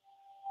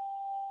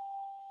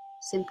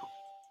 Simple.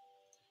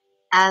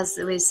 As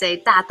we say,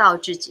 大道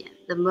至简,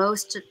 the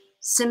most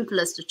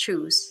simplest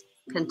truth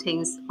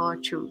contains all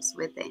truths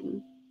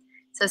within.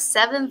 So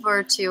 7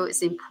 virtue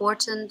is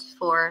important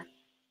for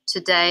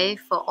today,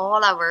 for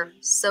all our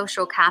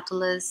social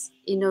catalysts,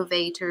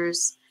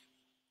 innovators,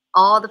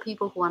 all the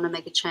people who want to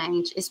make a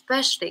change,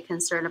 especially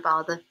concerned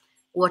about the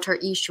water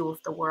issue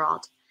of the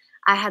world.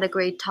 I had a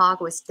great talk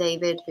with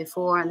David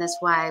before, and that's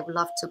why I would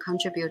love to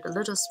contribute a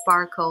little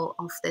sparkle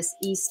of this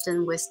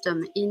Eastern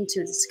wisdom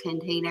into this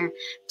container,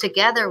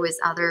 together with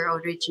other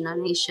original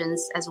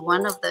nations as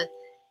one of the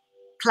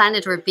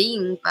planetary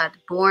being, but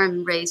born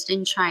and raised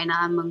in China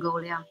and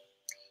Mongolia.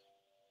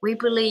 We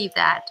believe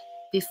that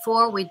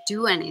before we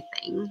do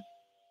anything,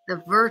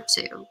 the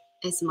virtue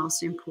is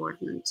most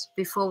important.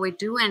 Before we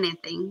do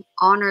anything,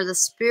 honor the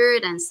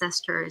spirit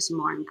ancestor is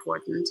more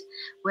important.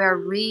 We are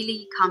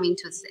really coming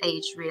to this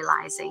age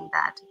realizing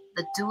that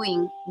the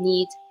doing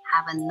need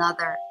have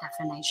another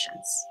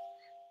definitions.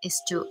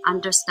 Is to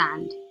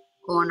understand,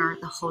 honor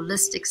the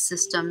holistic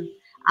system,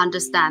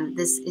 understand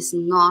this is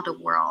not a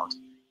world,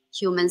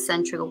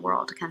 human-centric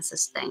world can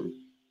sustain.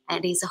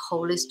 It is a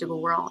holistic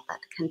world that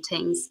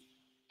contains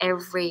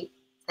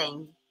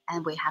everything,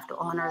 and we have to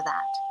honor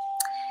that.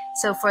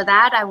 So for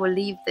that, I will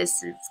leave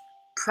this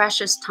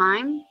precious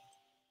time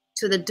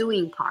to the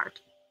doing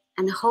part.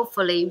 And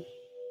hopefully,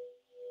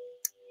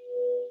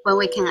 when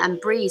we can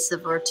embrace the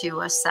virtue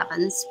of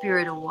 7,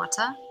 spirit of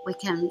water, we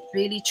can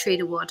really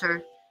treat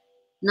water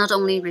not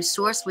only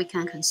resource we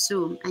can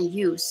consume and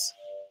use,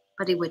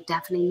 but it would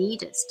definitely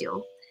need it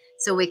still.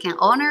 So we can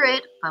honor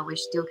it, but we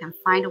still can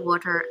find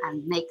water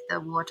and make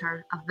the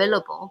water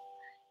available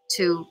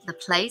to the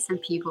place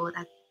and people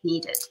that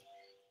need it.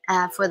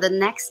 For the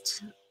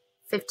next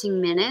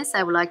 15 minutes,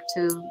 I would like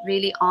to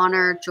really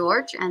honor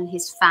George and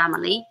his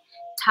family,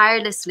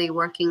 tirelessly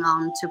working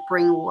on to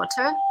bring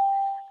water,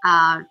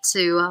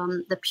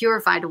 to the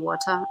purified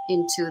water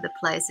into the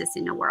places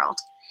in the world.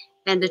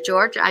 And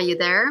George, are you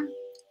there?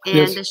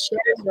 And Yes.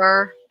 share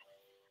your,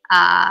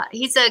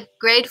 he's a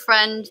great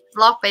friend,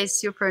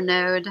 block-based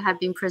supernode, have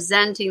been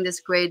presenting this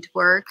great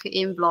work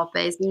in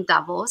block-based in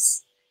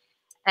Davos,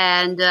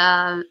 and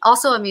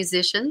also a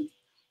musician.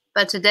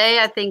 But today,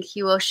 I think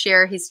he will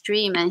share his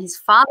dream and his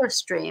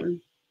father's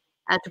dream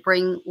to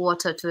bring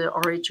water to the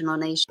original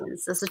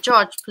nations. So,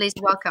 George, please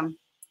welcome.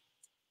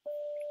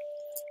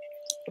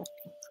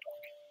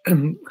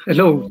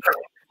 Hello,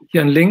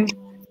 Yanling.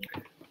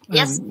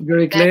 Yes. I'm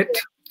very glad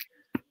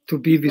to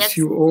be with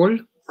you all,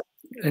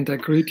 and I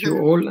greet you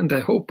all, and I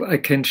hope I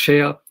can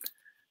share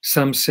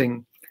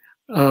something.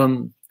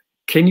 Can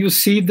you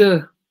see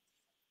the...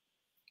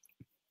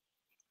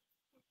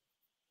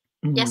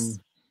 Yes.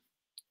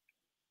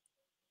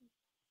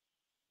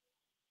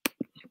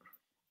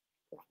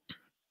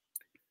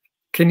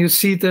 Can you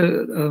see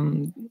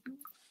the...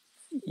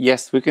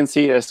 Yes, we can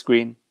see a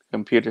screen,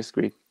 computer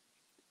screen.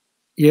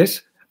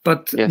 Yes,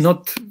 but Yes.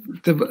 not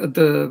the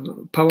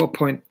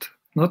PowerPoint,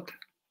 not?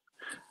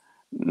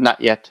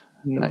 Not yet.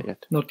 No, not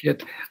yet. Not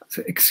yet.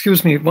 So,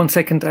 excuse me, 1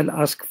 second, I'll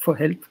ask for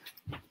help.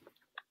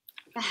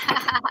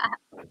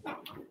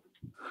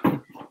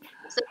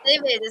 So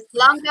David, this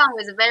Longgang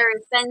is a very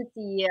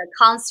fancy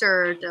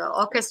concert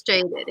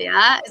orchestrated,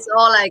 yeah? It's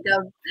all like a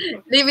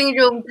living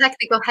room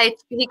technical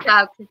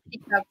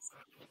hiccups.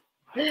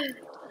 Very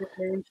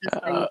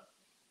interesting.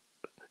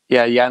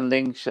 Yeah,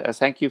 Yanling,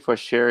 thank you for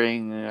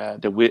sharing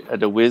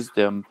the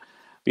wisdom,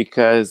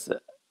 because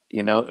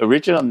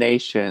original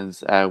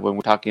nations. When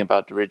we're talking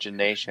about original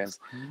nations,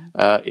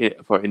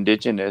 for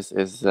indigenous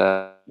is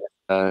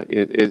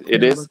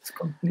it is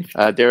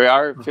there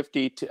are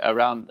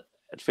around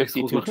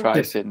 52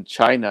 tribes in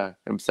China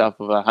himself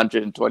of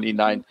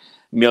 129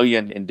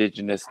 million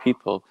indigenous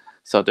people.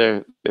 So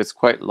it's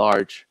quite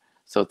large.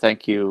 So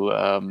thank you.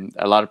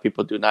 A lot of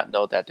people do not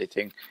know that. They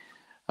think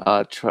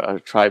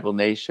tribal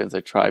nations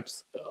or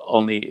tribes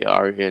only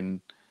are in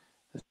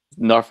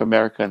North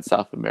America and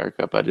South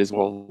America, but it is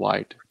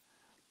worldwide.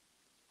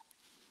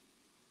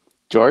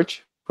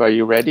 George, are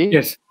you ready?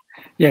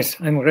 Yes,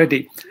 I'm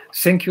ready.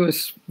 Thank you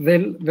as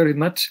well very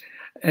much.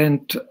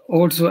 And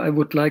also I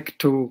would like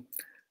to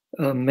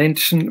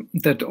mention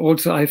that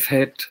also I've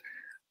had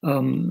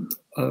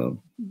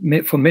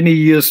for many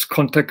years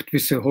contact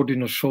with the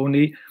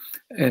Haudenosaunee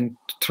and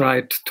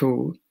tried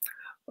to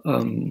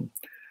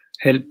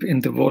help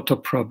in the water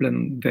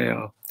problem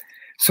there.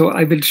 So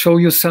I will show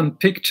you some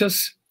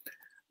pictures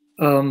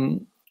about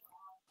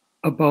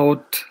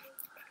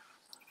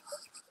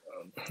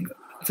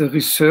the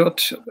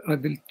research. I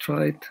will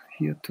try it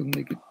here to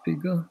make it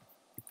bigger.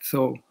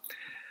 So,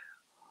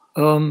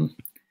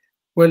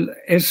 well,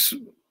 as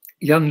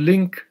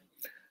Yanling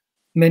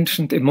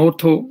mentioned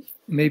Emoto,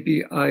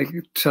 maybe I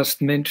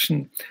just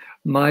mention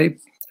my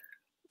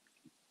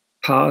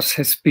path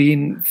has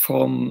been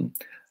from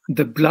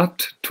the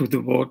blood to the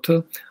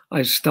water.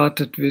 I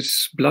started with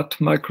blood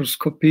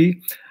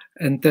microscopy,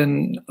 and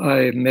then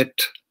I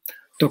met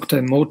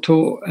Dr.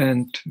 Emoto,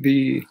 and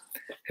we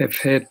have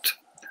had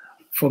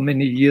for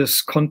many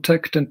years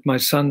contact. And my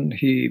son,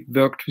 he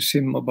worked with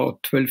him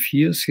about 12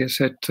 years. He has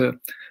had a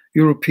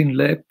European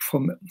lab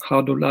from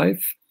Hardo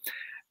Life.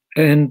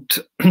 And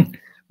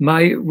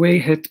my way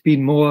had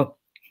been more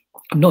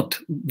not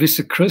with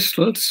the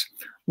crystals.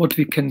 What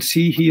we can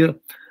see here,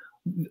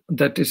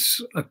 that is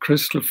a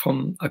crystal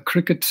from a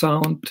cricket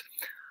sound.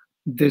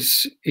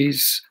 This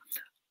is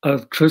a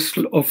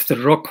crystal of the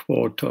rock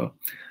water.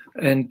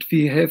 And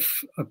we have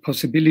a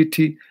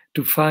possibility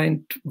to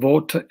find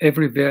water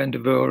everywhere in the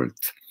world.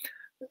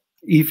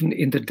 Even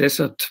in the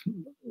desert,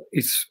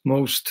 it's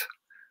most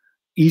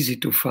easy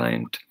to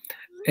find.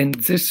 And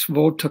this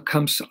water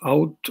comes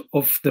out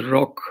of the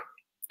rock.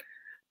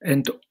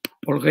 And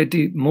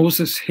already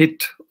Moses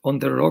hit on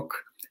the rock,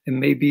 and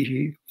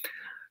maybe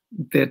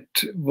that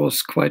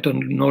was quite a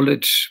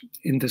knowledge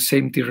in the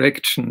same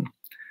direction.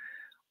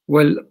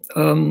 Well,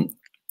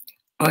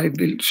 I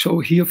will show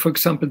here, for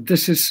example,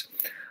 this is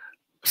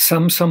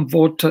some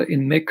water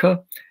in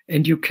Mecca,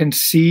 and you can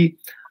see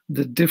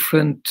the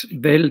different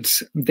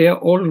wells. They're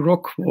all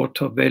rock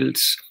water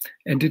wells,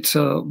 and it's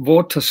a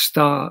water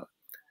star.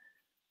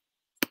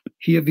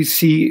 Here we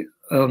see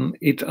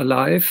it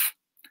alive,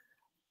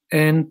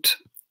 and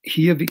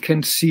here we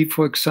can see,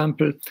 for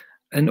example,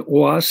 an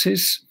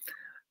oasis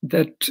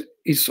that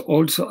is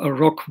also a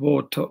rock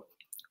water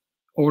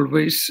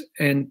always,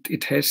 and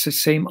it has the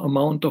same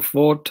amount of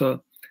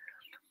water.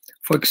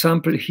 For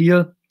example,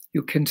 here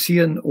you can see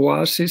an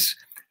oasis,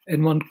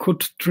 and one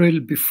could drill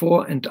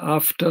before and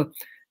after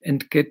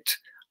and get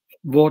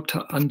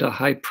water under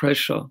high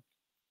pressure.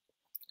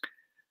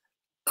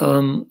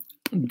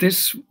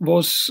 This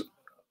was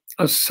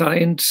a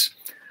science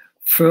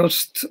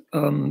first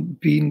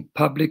being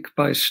published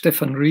by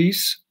Stefan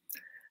Ries,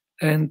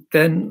 and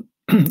then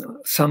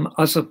some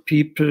other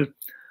people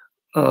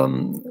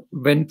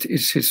went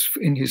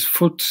in his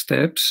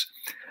footsteps,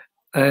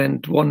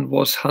 and one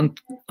was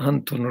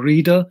Anton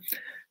Rieder,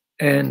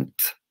 and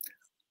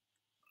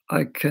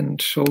I can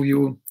show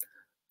you,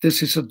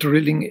 this is a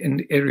drilling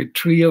in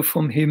Eritrea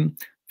from him,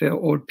 where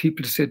all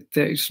people said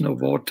there is no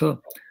water.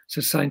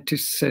 The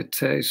scientists said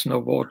there is no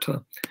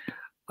water.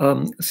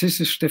 This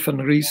is Stefan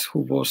Ries, who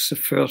was the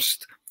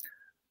first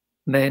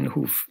man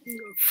who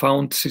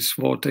found this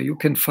water. You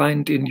can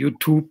find in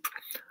YouTube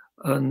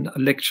a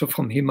lecture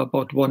from him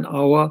about 1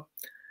 hour.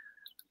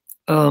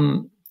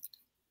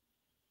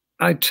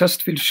 I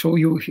just will show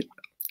you,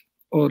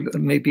 or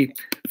maybe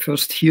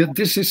first here,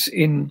 this is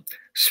in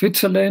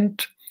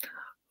Switzerland,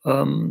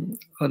 a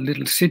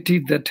little city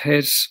that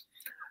has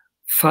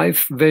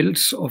 5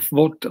 wells of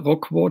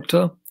rock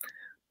water,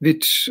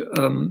 which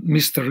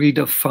Mr.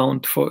 Rieder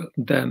found for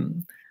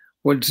them.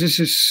 Well, this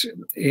is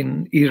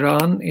in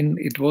Iran,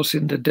 it was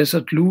in the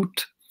desert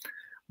Lut,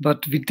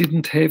 but we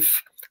didn't have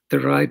the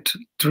right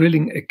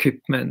drilling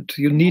equipment.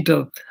 You need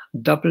a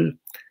double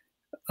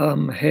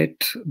head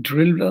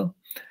driller,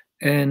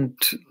 and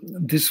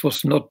this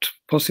was not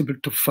possible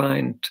to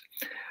find.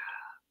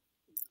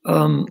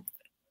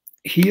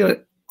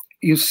 Here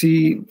you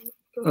see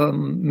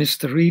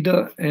Mr.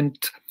 Rieder, and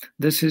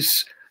this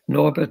is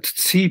Norbert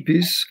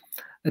Ziebis,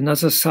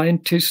 another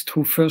scientist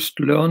who first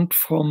learned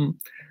from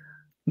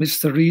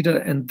Mr.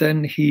 Rieder, and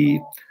then he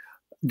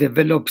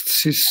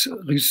developed this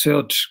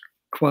research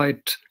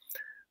quite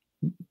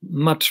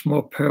much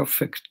more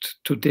perfect.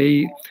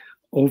 Today,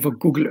 over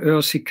Google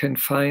Earth, he can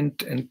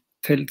find and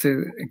tell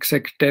the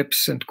exact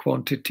depths and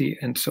quantity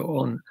and so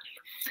on.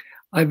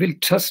 I will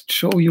just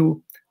show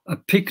you a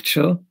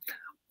picture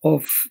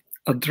of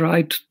a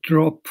dried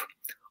drop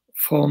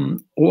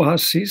from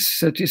Oasis,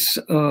 that is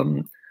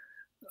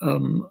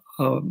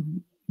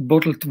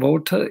bottled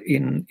water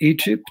in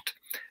Egypt,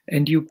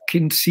 and you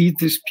can see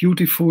this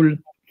beautiful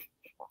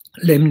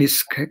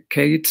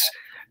lemniscates,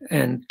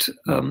 and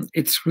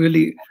it's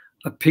really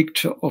a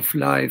picture of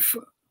life.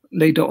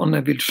 Later on, I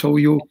will show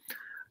you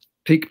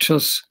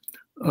pictures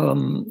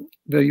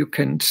where you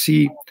can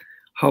see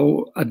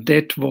how a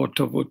dead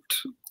water would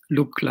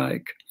look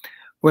like.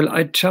 Well,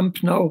 I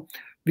jump now.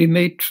 We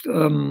made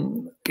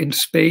in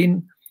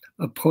Spain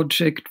a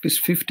project with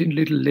 15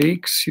 little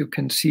lakes. You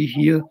can see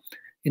here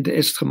in the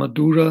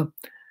Estremadura,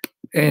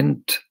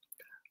 and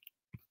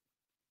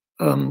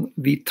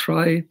we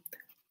try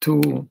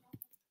to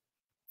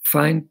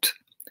find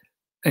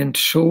and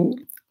show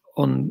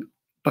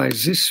by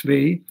this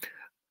way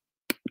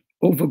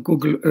over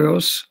Google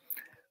Earth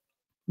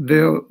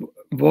where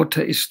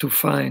water is to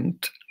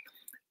find.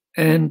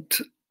 And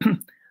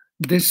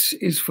this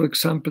is, for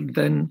example,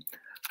 then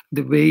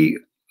the way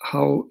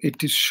how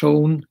it is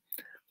shown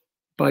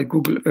by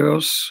Google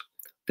Earth,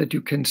 that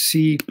you can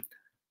see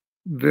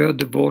where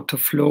the water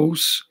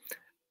flows.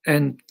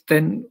 And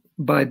then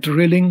by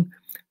drilling,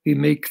 we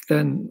make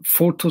then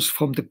photos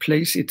from the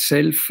place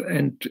itself,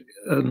 and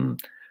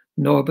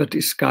Norbert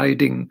is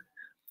guiding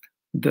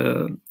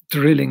the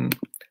drilling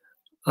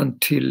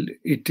until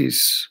it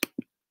is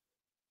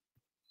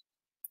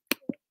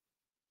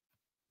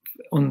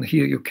on.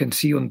 Here you can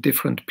see on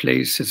different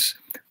places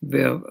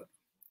where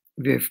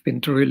we have been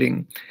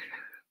drilling.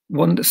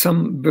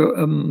 Some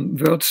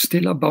words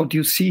still about,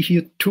 you see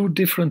here two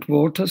different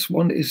waters.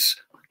 One is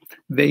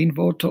vein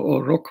water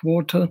or rock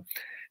water,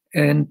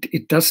 and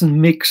it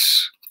doesn't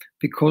mix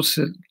because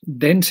the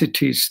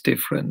density is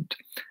different.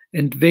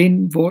 And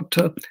vein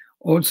water,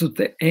 also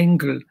the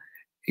angle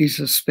is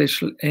a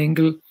special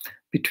angle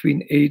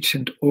between H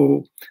and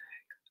O.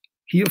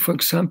 Here, for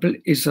example,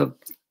 is a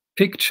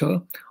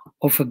picture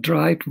of a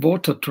dried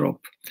water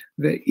drop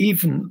where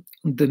even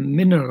the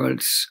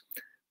minerals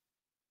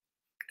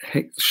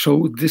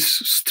show this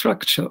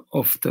structure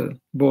of the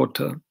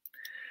water.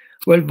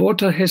 Well,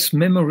 water has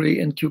memory,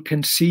 and you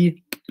can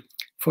see,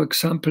 for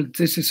example,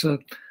 this is a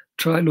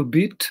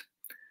trilobite.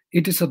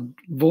 It is a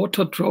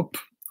water drop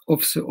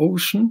of the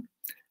ocean,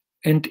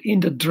 and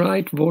in the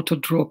dried water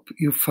drop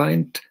you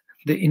find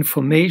the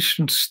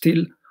information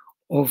still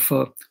of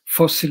a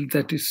fossil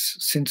that is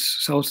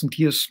since 1,000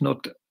 years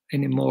not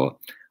anymore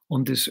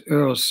on this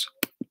earth.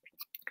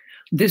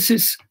 This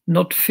is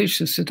not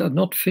fishes, it are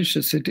not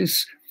fishes, it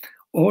is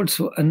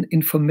also an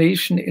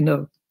information in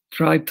a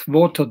dried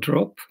water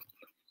drop.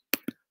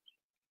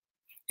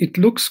 It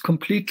looks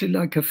completely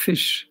like a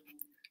fish,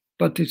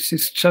 but it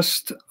is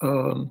just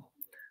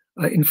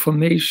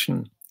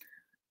information.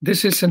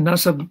 This is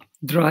another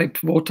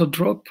dried water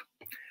drop,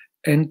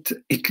 and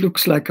it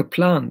looks like a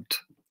plant,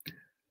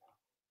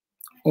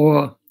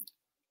 or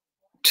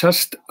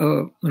just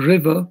a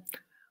river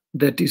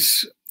that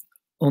is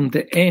on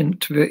the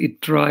end where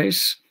it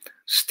dries,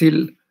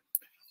 still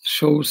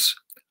shows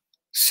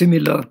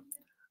similar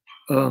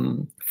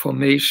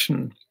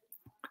formation.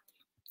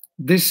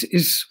 This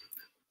is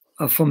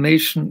a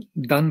formation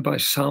done by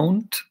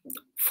sound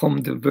from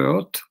the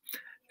word,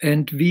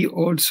 and we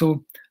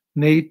also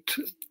made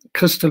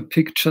crystal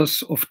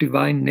pictures of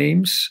divine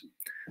names,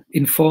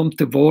 informed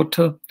the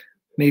water,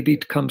 maybe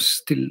it comes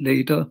still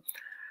later,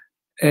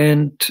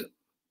 and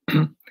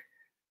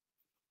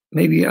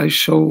maybe I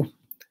show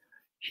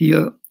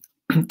here,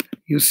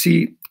 you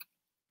see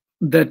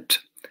that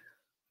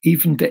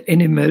even the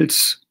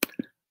animals,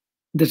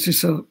 this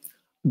is a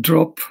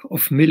drop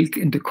of milk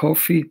in the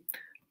coffee,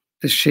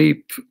 the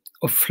shape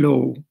of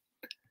flow.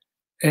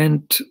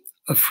 And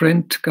a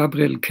friend,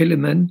 Gabriel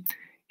Kellerman,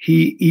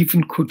 he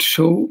even could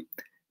show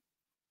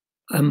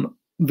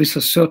with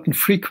a certain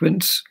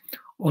frequency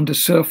on the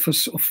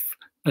surface of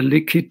a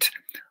liquid,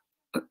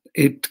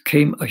 it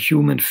came a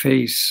human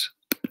face.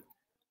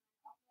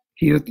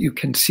 Here you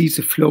can see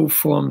the flow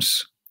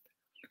forms.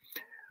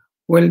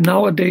 Well,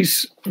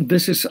 nowadays,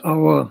 this is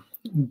our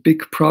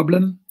big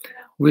problem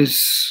with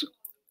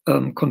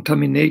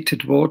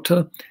contaminated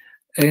water.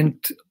 And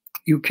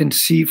you can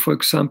see, for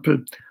example,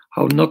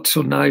 how not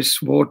so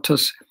nice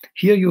waters.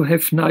 Here you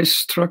have nice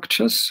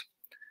structures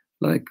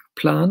like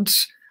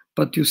plants,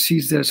 but you see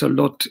there's a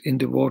lot in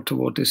the water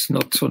what is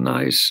not so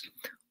nice,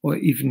 or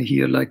even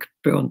here like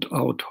burnt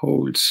out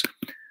holes.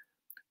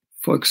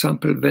 For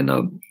example, when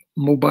a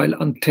mobile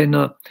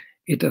antenna,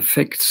 it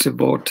affects the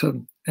water,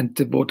 and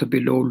the water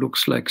below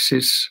looks like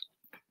this.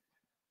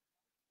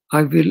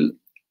 I will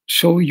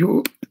show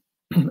you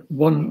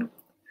one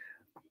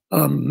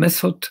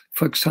method,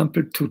 for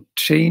example, to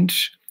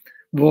change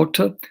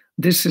water.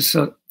 This is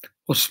a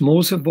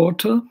osmosis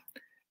water,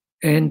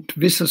 and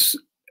with a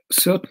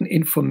certain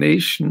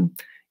information,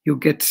 you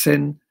get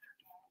then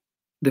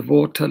the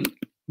water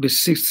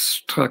with these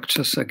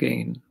structures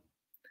again.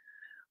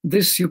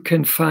 This you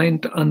can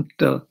find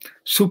under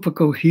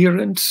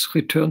Supercoherence,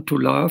 Return to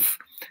Love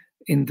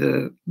in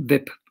the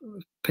web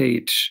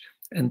page.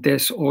 And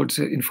there's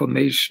also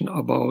information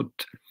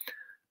about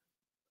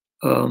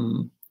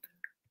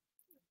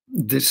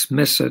this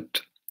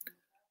method.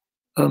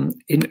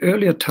 In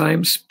earlier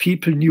times,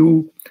 people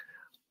knew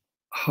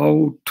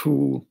how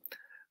to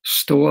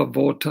store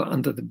water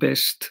under the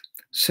best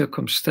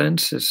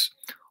circumstances,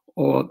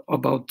 or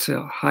about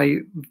the high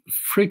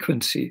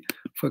frequency.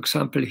 For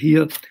example,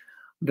 here,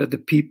 where the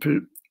people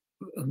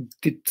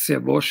did their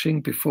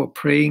washing before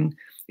praying,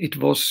 it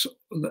was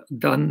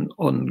done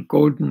on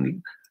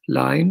golden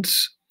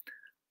lines.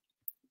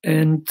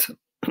 And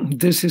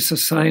this is a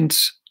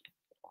science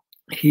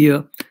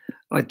here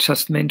I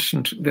just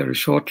mentioned very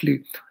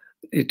shortly,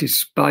 it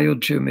is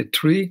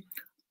biogeometry,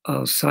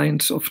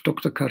 science of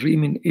Dr.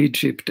 Karim in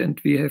Egypt, and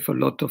we have a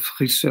lot of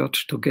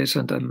research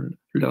together, and I'm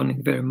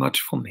learning very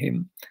much from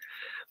him.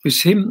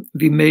 With him,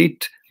 we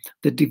made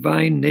the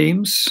divine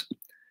names.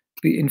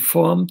 We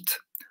informed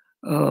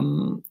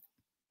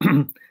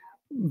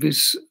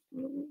with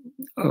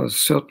a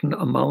certain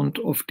amount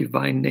of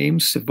divine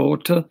names, the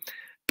water,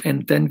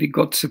 and then we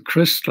got the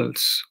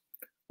crystals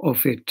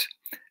of it.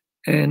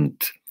 And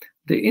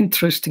the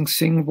interesting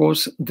thing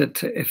was that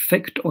the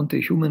effect on the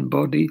human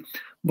body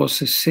was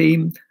the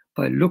same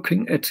by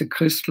looking at the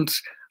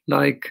crystals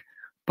like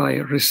by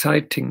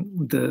reciting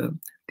the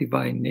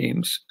divine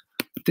names.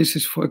 This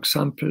is, for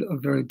example, a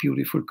very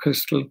beautiful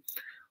crystal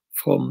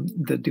from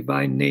the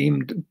divine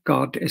name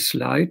God as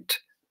light,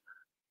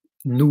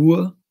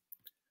 Nur.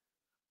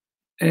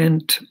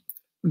 And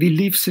we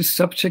leave this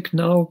subject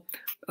now,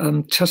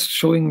 just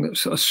showing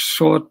a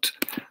short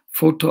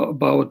photo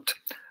about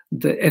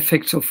the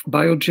effects of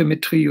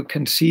biogeometry. You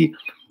can see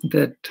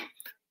that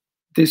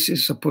this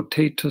is a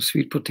potato,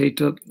 sweet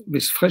potato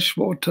with fresh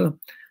water,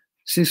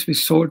 this with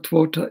salt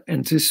water,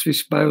 and this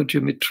with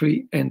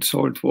biogeometry and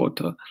salt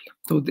water.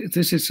 So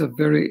this is a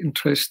very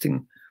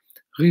interesting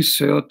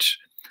research,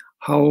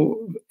 how,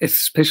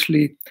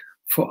 especially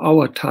for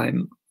our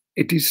time,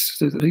 it is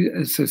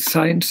the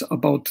science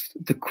about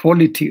the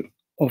quality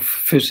of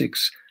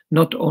physics,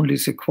 not only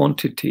the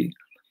quantity.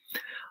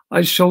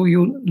 I show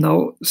you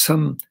now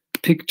some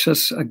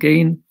pictures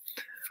again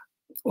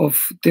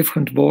of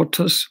different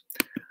waters.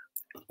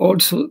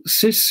 Also,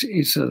 this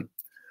is a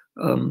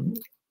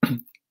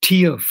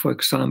tear, for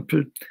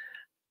example,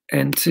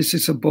 and this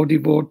is a body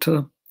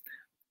water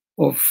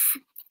of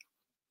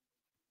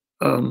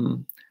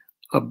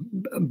a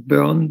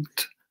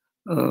burnt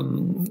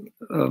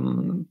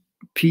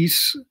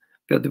piece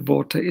where the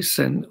water is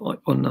then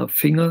on a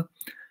finger.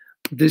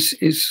 This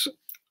is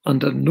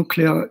under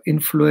nuclear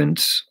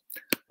influence.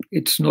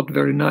 It's not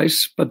very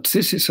nice, but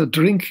this is a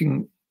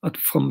drinking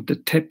from the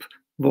tap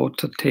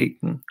water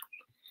taken.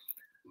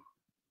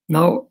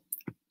 Now,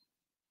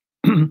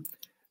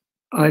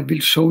 I will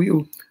show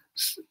you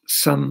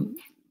some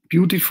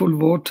beautiful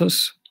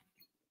waters.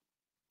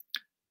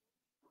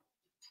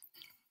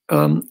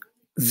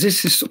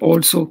 This is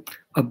also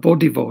a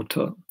body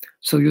water.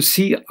 So you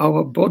see,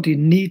 our body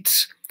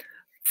needs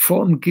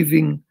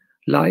form-giving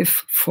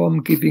life,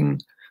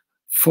 form-giving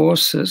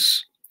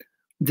forces.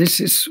 This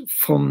is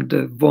from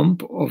the womb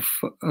of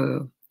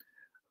a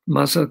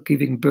mother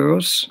giving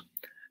birth.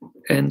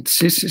 And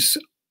this is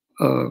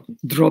a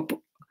drop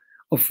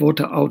of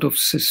water out of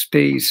the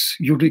space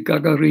Yuri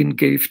Gagarin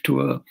gave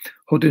to a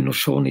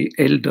Haudenosaunee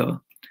elder.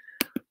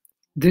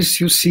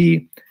 This, you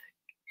see,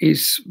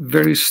 is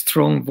very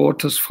strong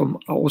waters from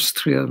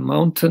Austrian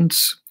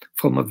mountains,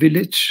 from a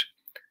village.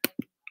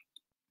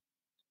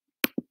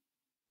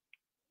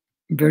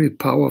 Very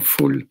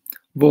powerful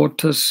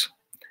waters.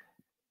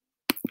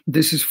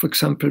 This is, for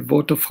example,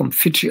 water from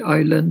Fiji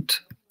Island.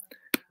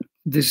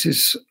 This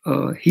is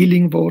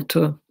healing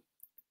water.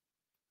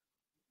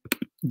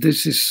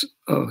 This is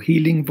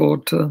healing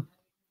water.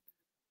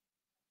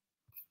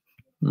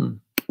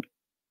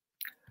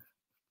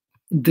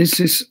 This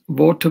is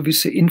water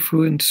with the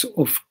influence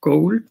of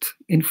gold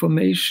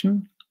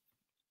information.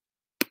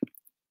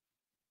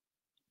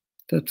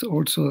 That's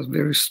also a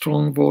very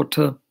strong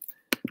water.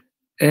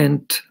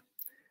 And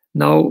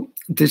now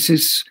this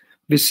is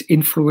with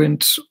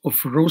influence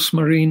of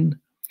rosemary.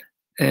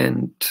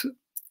 And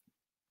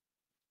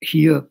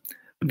here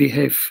we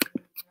have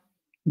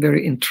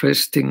very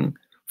interesting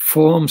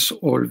forms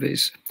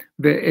always.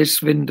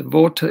 Whereas when the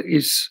water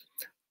is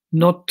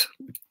not,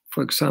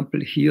 for example,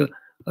 here,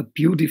 a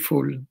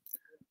beautiful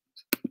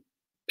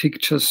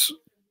pictures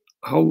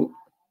how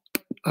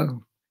a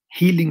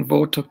healing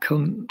water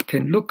can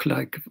look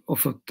like,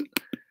 of a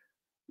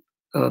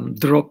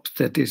drop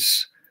that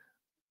is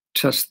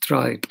just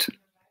right.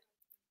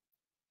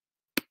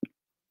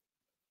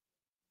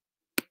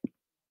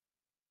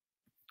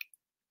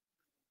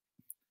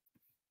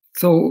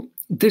 So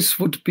this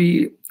would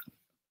be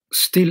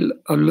still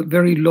a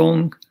very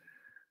long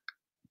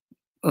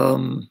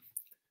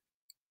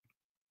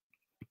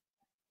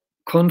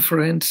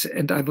conference,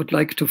 and I would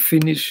like to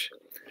finish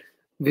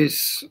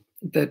with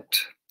that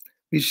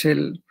we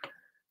shall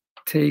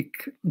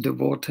take the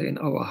water in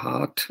our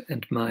heart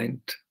and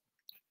mind.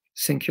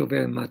 Thank you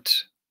very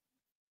much.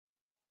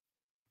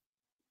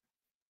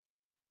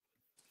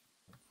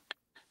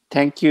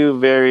 Thank you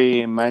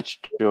very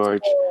much,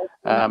 George.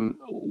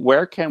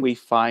 Where can we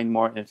find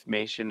more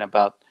information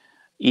about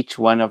each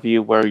one of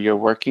you, where you're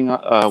working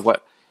on,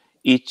 what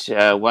each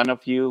one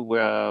of you,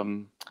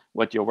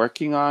 what you're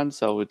working on,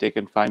 so they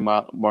can find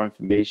more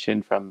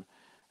information from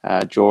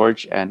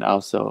George and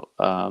also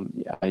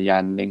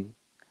Yanling?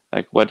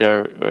 Like,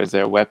 is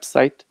there a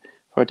website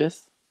for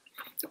this?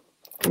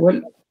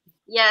 Well,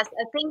 Yes,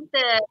 I think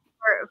the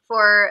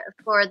for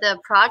the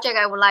project,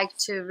 I would like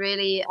to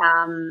really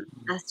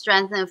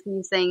strengthen a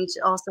few things.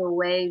 Also, a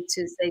way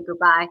to say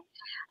goodbye.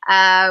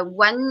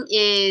 One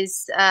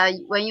is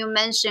when you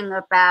mention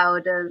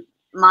about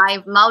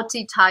my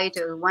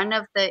multi-title. One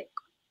of the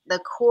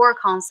core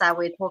concept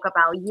we talk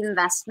about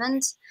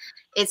investment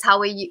is how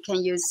we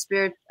can use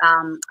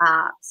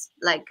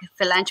like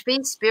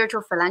philanthropy,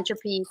 spiritual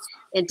philanthropy,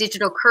 in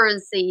digital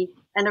currency,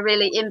 and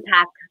really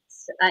impact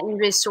in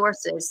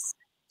resources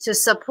to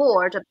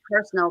support a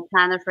personal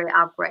planetary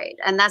upgrade.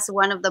 And that's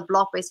one of the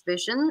block-based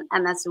vision,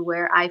 and that's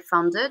where I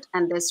founded,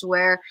 and that's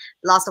where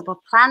lots of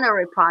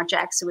planetary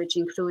projects, which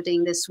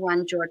including this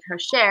one George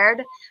has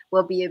shared,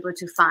 will be able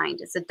to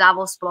find. It's a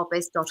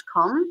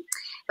davosblockbase.com.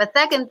 But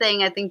second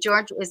thing, I think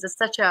George is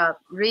such a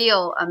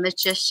real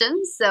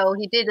magician, so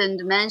he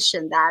didn't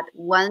mention that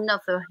one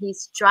of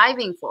his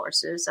driving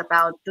forces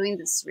about doing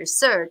this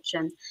research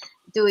and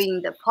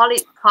doing the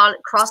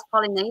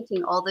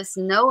cross-pollinating all these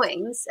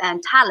knowings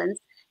and talents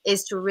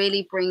is to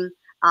really bring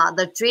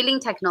the drilling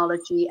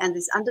technology and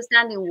this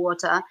understanding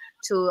water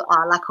to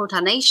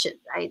Lakota Nation,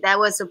 right? That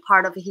was a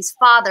part of his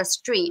father's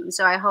dream.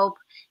 So I hope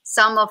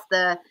some of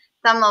the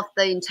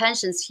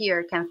intentions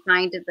here can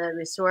find the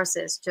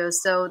resources too,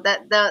 so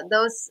that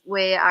those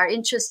we are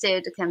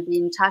interested can be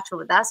in touch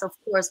with us, of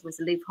course, with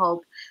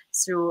LiveHOPE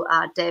through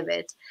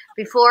David.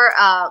 Before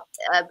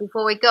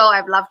we go,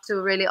 I'd love to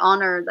really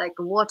honor, like,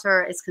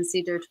 water is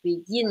considered to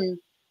be yin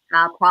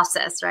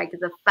process, right?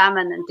 The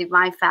feminine,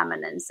 divine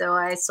feminine. So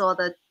I saw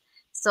the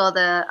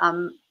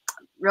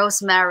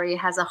rosemary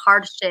has a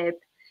heart shape,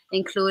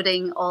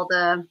 including all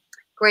the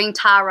green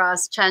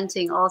taras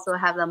chanting also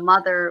have the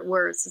mother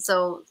words.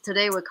 So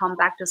today we come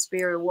back to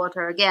spirit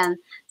water again.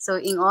 So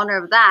in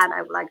honor of that,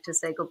 I would like to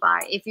say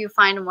goodbye. If you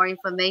find more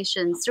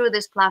information through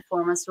this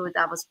platform and through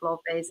Davos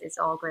Blockbase, it's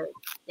all great.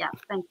 Yeah,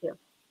 thank you.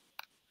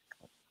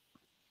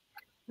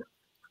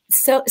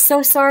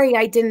 So sorry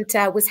I didn't,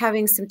 was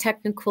having some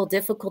technical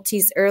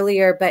difficulties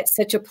earlier, but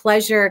such a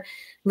pleasure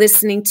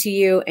listening to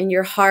you and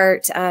your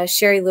heart.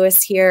 Sherry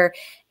Lewis here.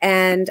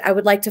 And I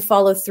would like to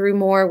follow through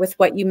more with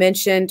what you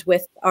mentioned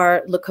with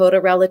our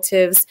Lakota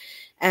relatives,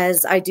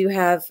 as I do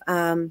have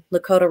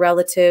Lakota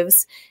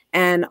relatives.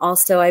 And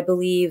also I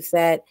believe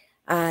that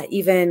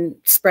even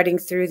spreading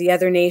through the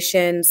other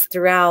nations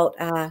throughout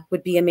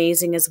would be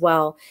amazing as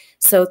well.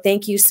 So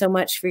thank you so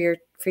much for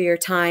your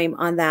time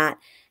on that.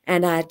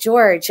 And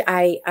George,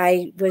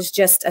 I was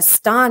just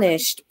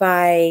astonished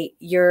by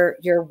your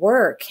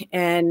work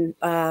and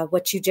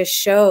what you just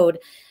showed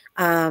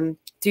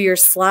through your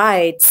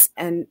slides,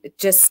 and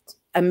just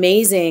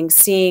amazing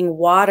seeing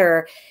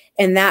water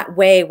in that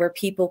way where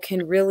people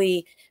can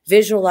really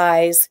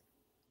visualize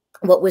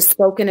what was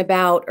spoken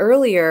about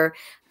earlier,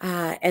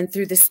 and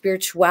through the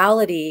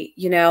spirituality,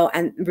 you know,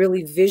 and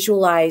really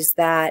visualize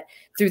that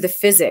through the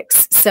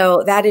physics.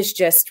 So that is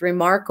just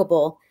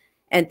remarkable.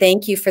 And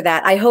thank you for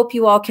that. I hope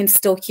you all can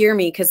still hear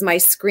me, because my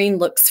screen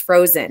looks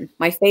frozen.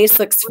 My face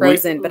looks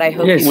frozen, but I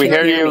hope yes, you we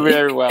can hear you me.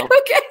 very well.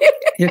 Okay.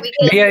 Yeah.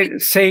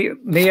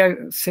 May I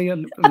say a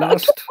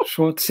last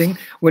short thing?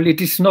 Well,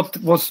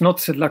 was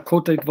not the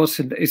Lakota,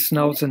 it's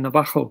now the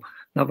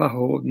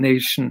Navajo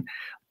nation.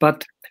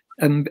 But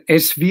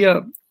as we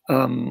are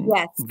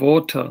Yes.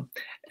 water,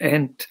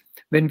 and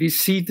when we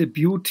see the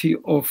beauty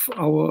of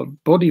our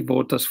body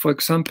waters, for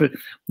example,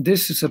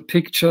 this is a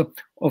picture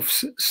of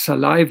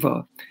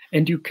saliva,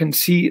 and you can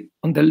see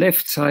on the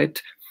left side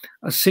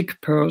a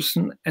sick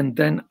person, and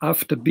then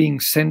after being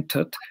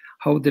centered,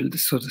 how the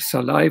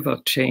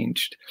saliva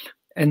changed.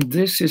 And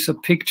this is a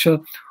picture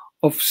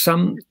of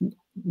some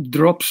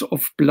drops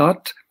of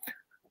blood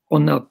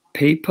on a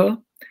paper,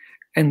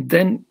 and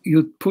then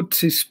you put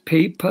this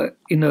paper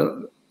in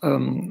a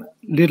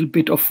little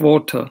bit of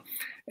water,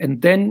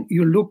 and then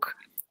you look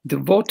the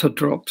water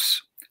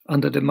drops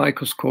under the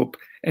microscope,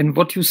 and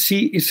what you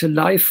see is a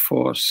life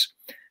force.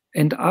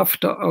 And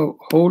after a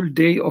whole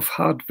day of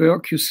hard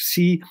work, you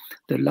see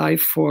the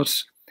life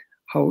force,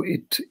 how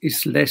it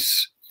is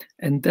less.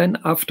 And then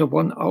after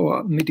 1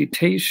 hour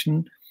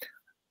meditation,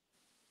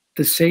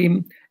 the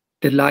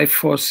life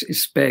force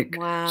is back.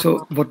 Wow.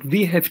 So what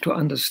we have to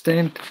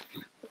understand,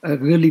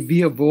 really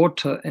we are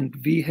water, and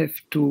we have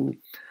to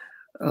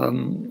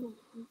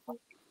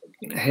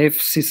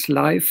have this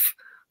life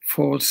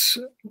force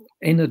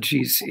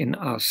energies in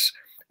us.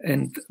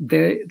 And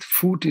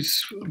food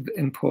is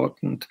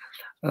important,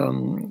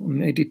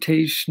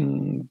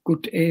 meditation,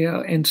 good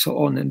air, and so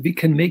on. And we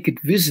can make it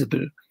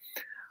visible.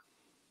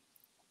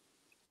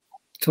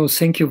 So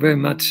thank you very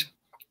much.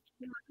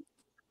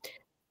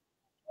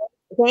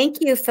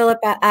 Thank you, Philip.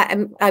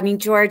 I mean,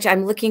 George,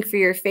 I'm looking for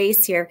your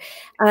face here.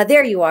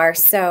 There you are.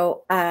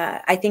 So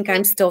I think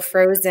I'm still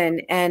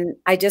frozen. And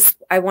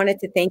I wanted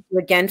to thank you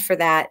again for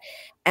that.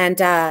 And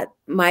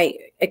my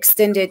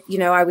extended, you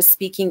know, I was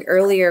speaking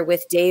earlier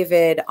with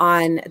David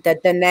on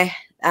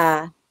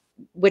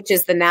which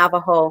is the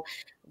Navajo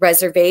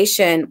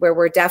reservation, where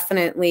we're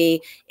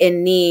definitely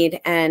in need.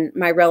 And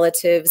my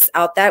relatives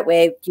out that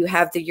way, you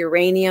have the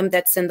uranium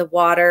that's in the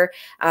water.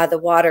 The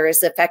water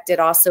is affected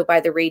also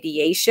by the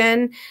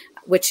radiation.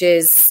 which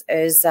is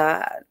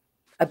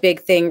a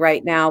big thing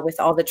right now with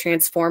all the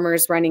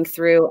transformers running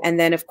through. And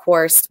then, of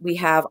course, we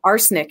have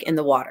arsenic in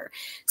the water.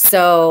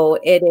 So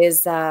it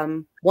is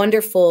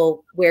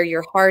wonderful where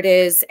your heart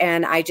is.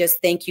 And I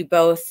just thank you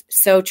both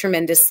so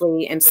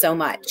tremendously and so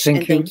much.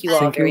 Thank you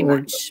all very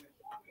much.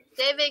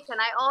 David, can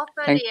I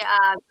offer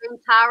bring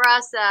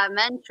Tara's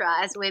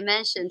mantra, as we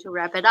mentioned, to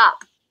wrap it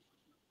up?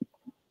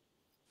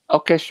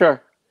 Okay,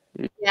 sure.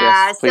 Yeah,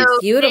 yes, please. so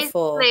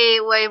Beautiful.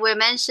 basically we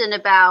mentioned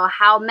about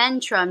how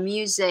mantra,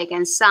 music,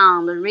 and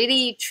sound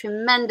really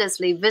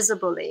tremendously,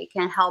 visibly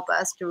can help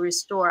us to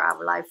restore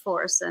our life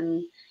force,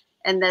 and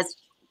that's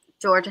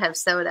George have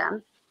sold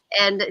them.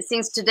 And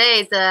since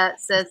today is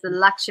the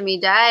Lakshmi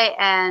Day,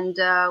 and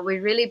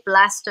we're really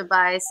blessed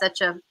by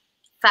such a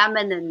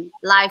feminine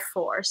life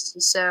force.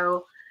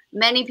 So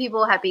many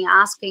people have been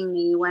asking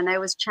me when I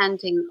was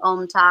chanting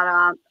Om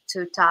Tara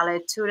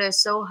Tutale Ture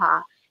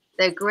Soha,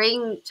 the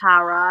green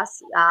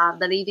taras,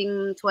 the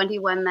leading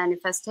 21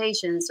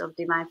 manifestations of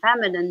divine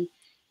feminine,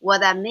 what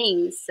that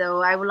means.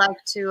 So I would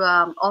like to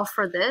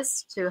offer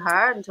this to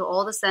her and to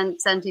all the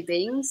sentient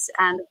beings,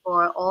 and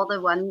for all the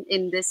one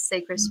in this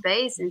sacred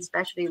space, and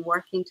especially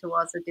working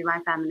towards the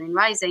divine feminine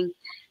rising,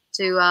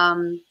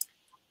 to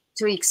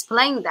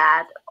explain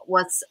that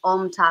what's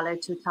Om Tale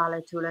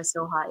Tutale Tula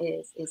Soha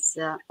is. It's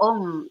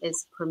Om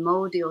is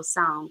primordial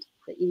sound,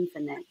 the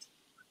infinite.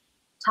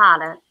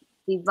 Tale,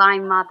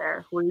 Divine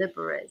Mother who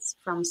liberates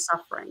from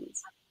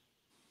sufferings.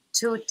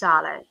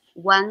 Tutale,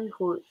 one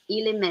who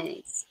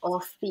eliminates all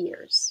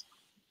fears.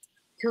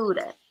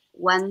 Ture,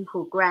 one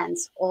who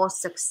grants all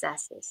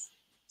successes.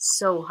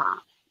 Soha,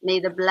 may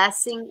the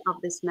blessing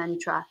of this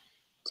mantra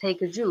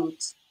take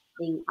root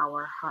in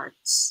our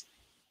hearts.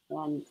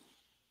 And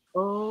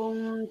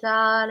Om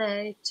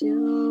Tale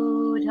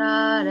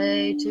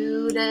Tutale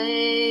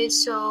Ture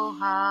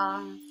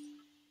Soha.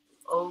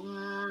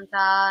 Om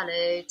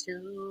Tale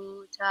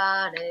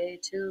Tutale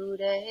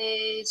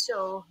Ture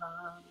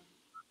Soha.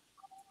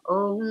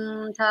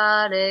 Om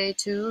Tale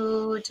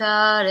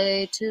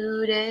Tutale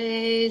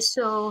Ture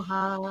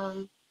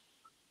Soha.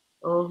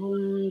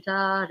 Om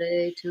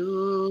Tale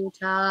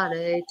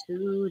Tutale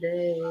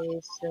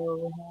Ture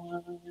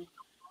Soha.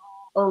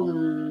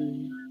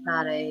 Om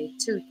Tale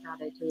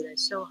Tutale Ture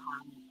Soha.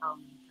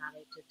 Om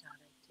Tale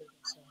Tutale Ture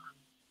Soha.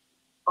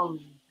 Om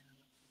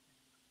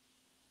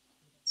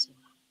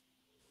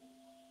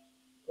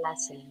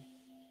blessing.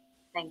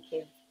 Thank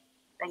you.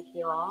 Thank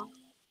you all.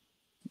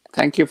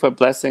 Thank you for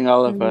blessing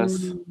all of us.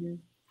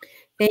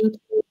 Thank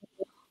you.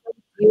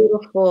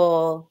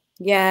 Beautiful.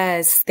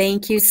 Yes.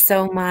 Thank you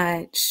so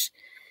much.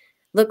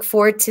 Look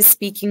forward to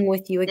speaking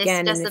with you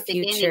again in the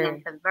future. This is just the beginning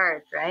of the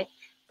birth, right?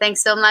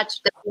 Thanks so much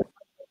for your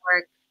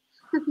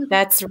work.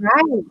 That's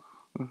right.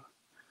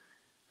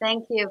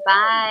 Thank you.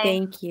 Bye.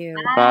 Thank you.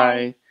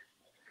 Bye.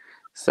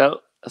 So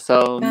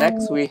Bye.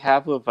 next we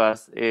have with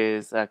us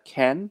is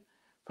Ken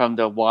from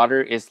the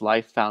Water is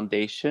Life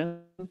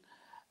Foundation.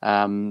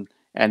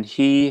 And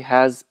he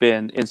has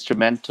been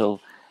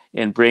instrumental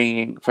in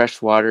bringing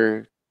fresh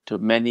water to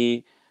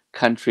many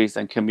countries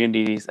and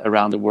communities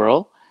around the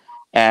world.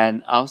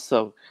 And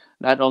also,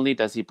 not only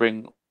does he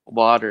bring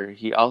water,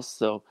 he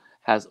also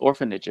has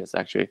orphanages,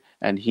 actually,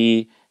 and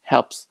he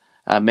helps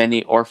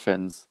many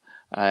orphans.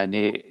 And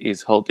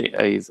he's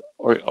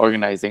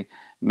organizing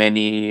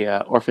many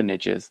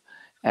orphanages.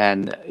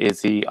 And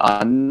is he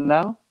on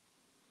now?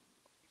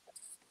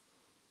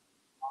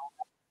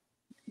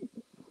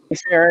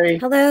 Sherry.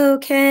 Hello,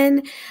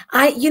 Ken.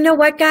 You know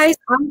what, guys?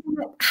 I'm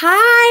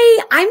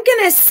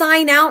gonna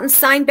sign out and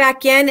sign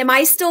back in. Am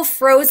I still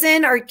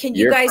frozen, or can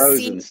you guys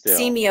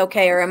see me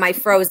okay, or am I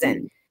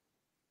frozen?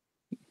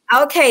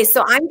 Okay,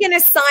 so I'm gonna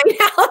sign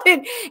out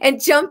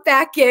and jump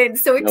back in.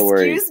 So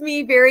excuse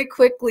me very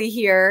quickly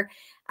here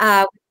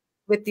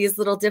with these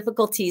little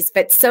difficulties,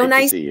 but so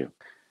nice to see you.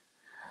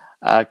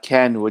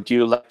 Ken, would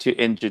you like to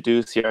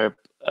introduce your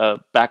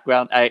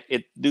background?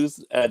 It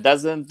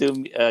doesn't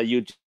do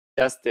you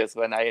justice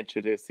when I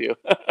introduce you.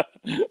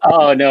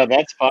 Oh no,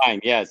 that's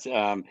fine. Yes,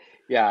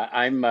 yeah.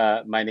 I'm.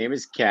 My name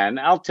is Ken.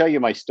 I'll tell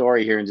you my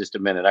story here in just a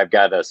minute. I've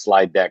got a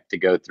slide deck to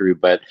go through,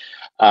 but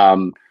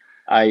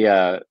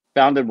I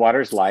founded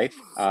Water's Life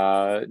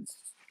about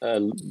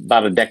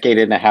a decade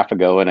and a half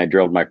ago, and I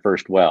drilled my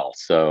first well.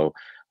 So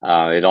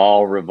it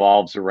all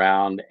revolves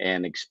around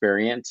an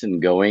experience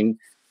and going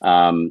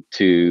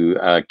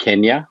to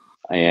Kenya,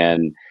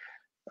 and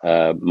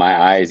my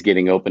eyes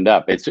getting opened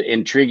up. It's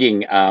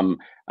intriguing.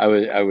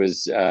 I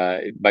was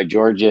by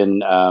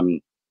Georgian.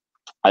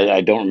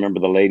 I don't remember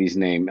the lady's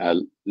name.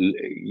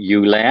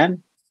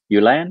 Yulan,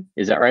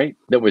 is that right?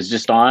 That was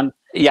just on.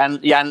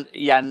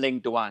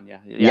 Yanling Duan, yeah.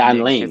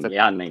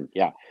 Yanling,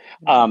 yeah.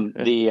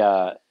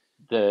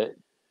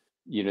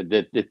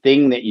 The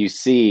thing that you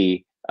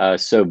see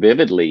so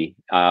vividly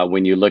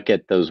when you look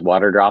at those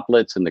water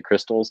droplets and the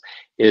crystals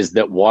is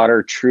that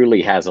water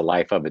truly has a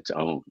life of its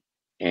own.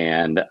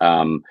 And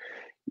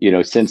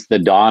since the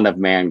dawn of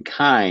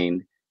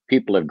mankind,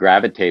 people have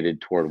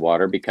gravitated toward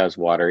water because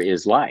water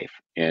is life.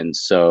 And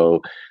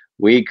so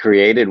we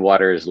created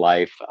Water is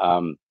Life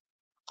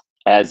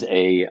as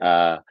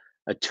a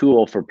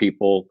tool for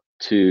people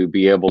to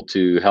be able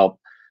to help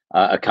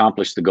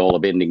accomplish the goal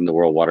of ending the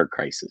world water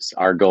crisis.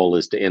 Our goal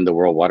is to end the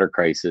world water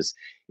crisis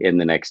in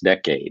the next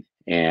decade.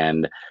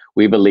 And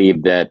we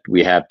believe that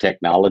we have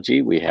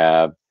technology, we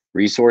have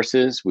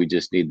resources, we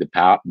just need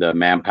the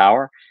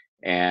manpower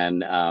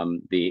and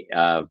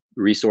the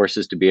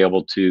resources to be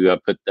able to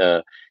put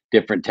the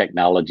different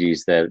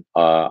technologies that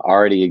are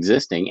already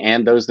existing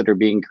and those that are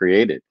being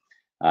created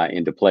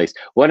into place.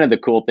 One of the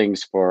cool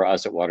things for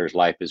us at Waters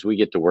Life is we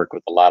get to work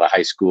with a lot of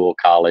high school,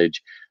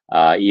 college,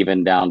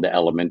 even down to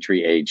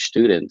elementary age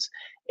students.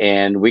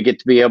 And we get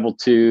to be able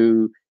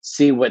to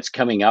see what's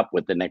coming up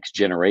with the next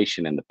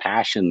generation and the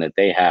passion that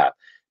they have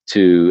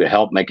to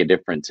help make a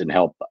difference and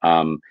help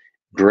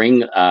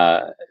bring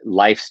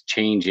life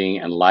changing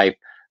and life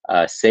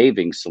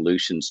saving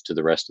solutions to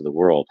the rest of the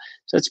world.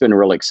 So it's been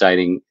real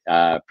exciting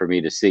for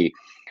me to see.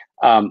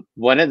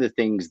 One of the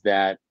things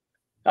that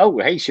Oh,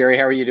 hey Sherry,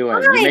 how are you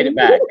doing? You made it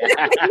back.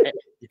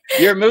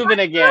 You're moving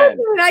again.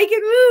 I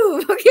can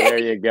move. Okay. There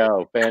you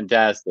go.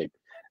 Fantastic.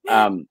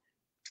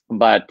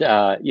 But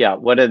yeah,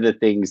 one of the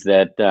things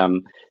that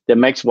that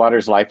makes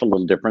Waters Life a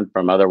little different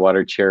from other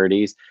water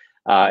charities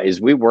is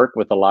we work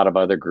with a lot of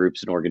other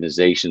groups and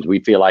organizations. We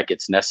feel like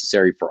it's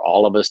necessary for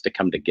all of us to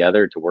come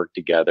together, to work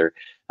together,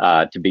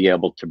 to be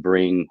able to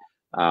bring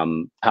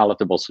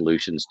palatable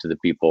solutions to the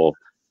people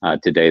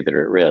today that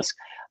are at risk.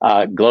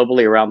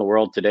 Globally around the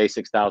world today,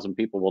 6,000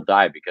 people will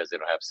die because they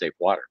don't have safe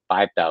water.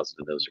 5,000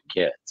 of those are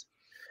kids.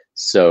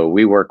 So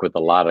we work with a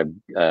lot of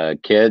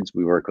kids.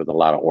 We work with a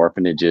lot of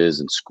orphanages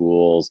and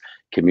schools,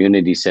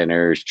 community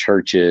centers,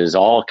 churches,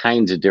 all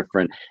kinds of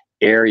different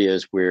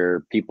areas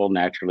where people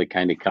naturally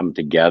kind of come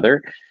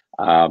together.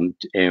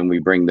 And we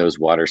bring those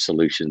water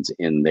solutions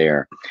in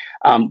there.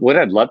 What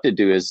I'd love to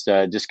do is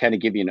just kind of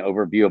give you an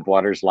overview of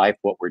Waters Life,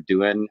 what we're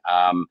doing.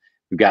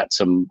 We've got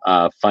some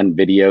fun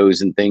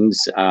videos and things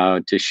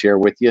to share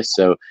with you.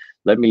 So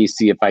let me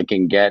see if I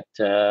can get,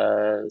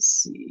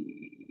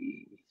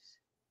 see.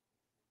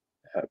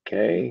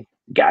 Okay,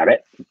 got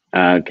it.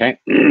 Okay.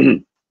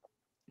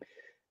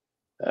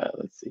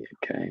 Let's see,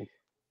 okay.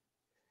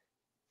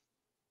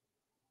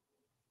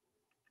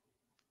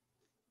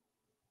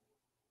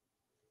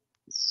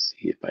 Let's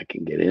see if I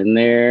can get in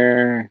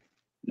there.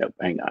 Nope,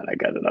 hang on, I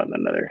got it on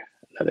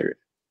another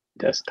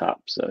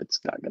desktop, so it's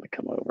not gonna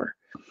come over.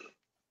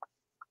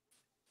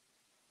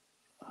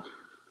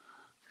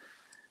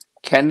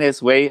 Ken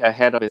is way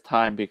ahead of his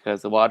time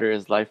because the Water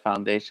is Life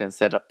Foundation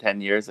set up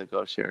 10 years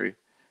ago, Sherry.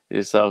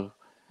 So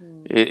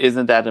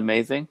isn't that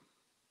amazing?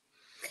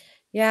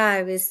 Yeah,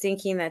 I was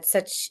thinking that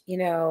such,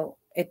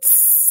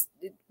 it's,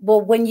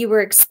 well, when you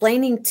were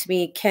explaining to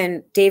me,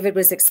 David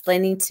was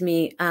explaining to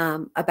me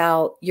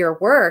about your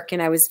work, and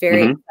I was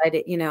very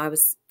excited, I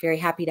was very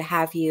happy to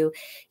have you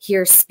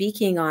here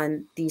speaking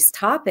on these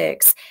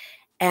topics.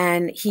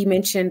 And he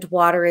mentioned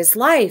Water is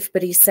Life,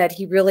 but he said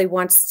he really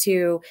wants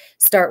to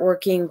start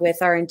working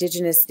with our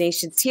Indigenous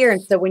nations here.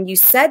 And so when you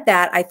said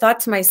that, I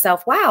thought to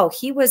myself, wow,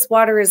 he was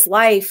Water is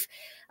Life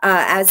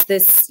as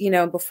this,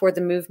 before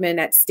the movement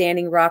at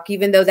Standing Rock,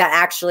 even though that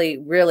actually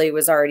really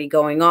was already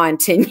going on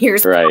 10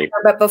 years prior,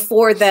 but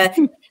before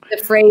the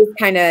phrase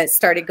kind of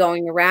started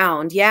going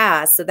around.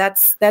 Yeah. So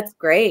that's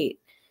great.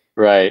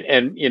 Right.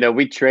 And,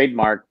 we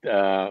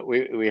trademarked,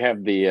 we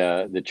have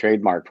the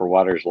trademark for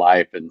Waters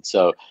Life. And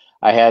so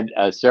I had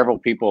several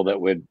people that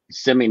would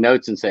send me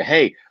notes and say,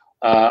 hey,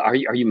 are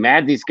you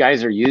mad these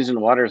guys are using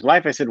Waters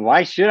Life? I said,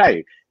 why should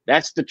I?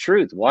 That's the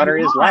truth. Water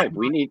is life.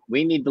 We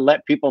need to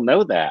let people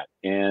know that.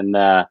 And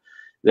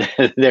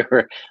they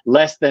were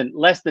less than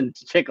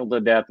tickled to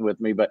death with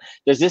me. But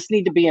does this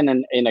need to be in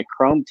a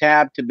Chrome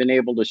tab to be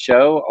able to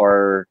show,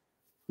 or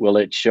will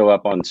it show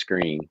up on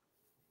screen?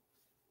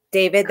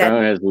 David,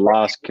 Chrome has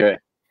lost.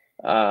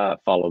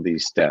 Follow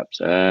these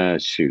steps.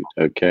 Shoot.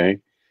 Okay.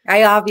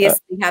 I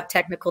obviously have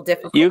technical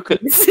difficulties. You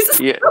could,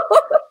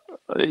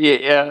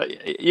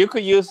 you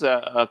could use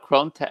a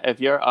Chrome tab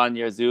if you're on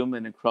your Zoom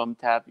in a Chrome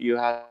tab. You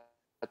have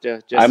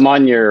to just. I'm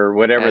on your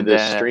whatever the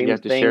stream you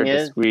have to thing share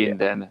is. The screen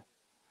then.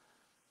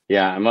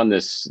 Yeah, I'm on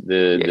this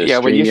the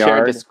when you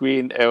share the StreamYard.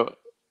 screen.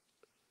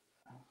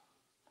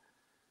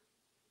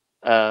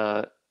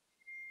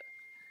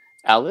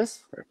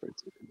 Alice.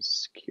 Preferences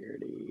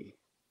security.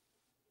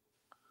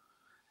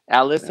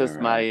 Alice is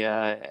my.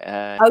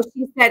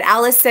 She said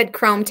Alice said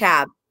Chrome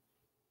tab.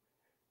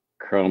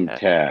 Chrome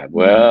tab.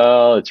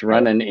 Well, it's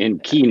running in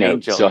Keynote,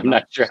 Angel, so I'm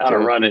not sure how to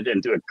run it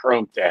into a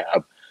Chrome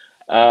tab.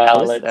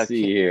 Alice, let's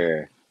see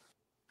here.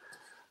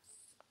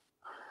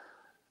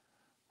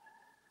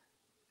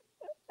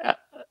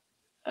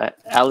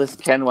 Alice,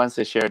 Ken wants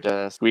to share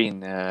the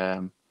screen.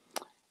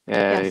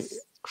 Yes,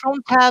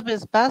 Chrome tab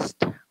is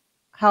best.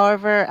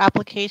 However,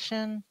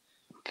 application.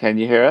 Can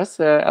you hear us,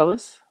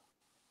 Alice?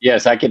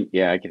 Yes, I can.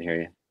 Yeah, I can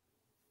hear you.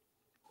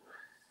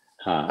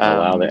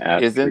 Allow the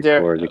app to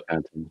record the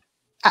content.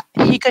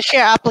 He could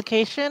share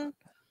application,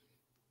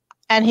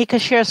 and he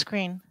could share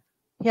screen.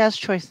 He has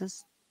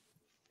choices.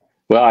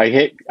 Well, I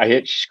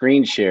hit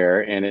screen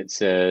share, and it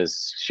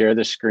says share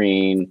the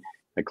screen,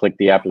 I click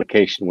the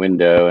application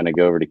window and I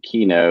go over to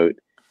Keynote,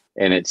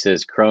 and it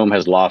says Chrome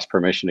has lost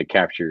permission to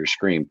capture your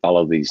screen.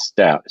 Follow these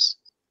steps.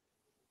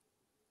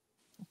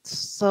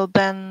 So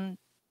then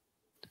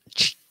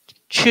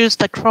choose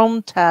the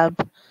Chrome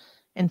tab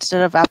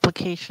instead of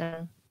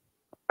application.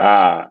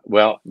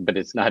 Well, but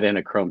it's not in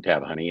a Chrome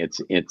tab, honey.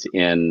 It's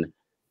in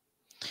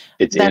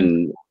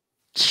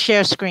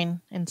share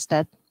screen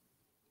instead.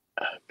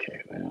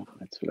 Okay, well,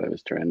 that's what I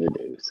was trying to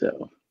do.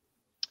 So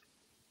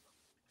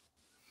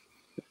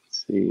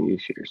let's see,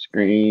 share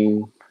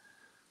screen.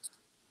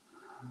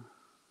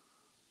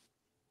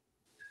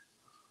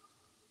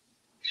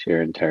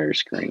 Share entire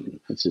screen.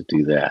 Let's just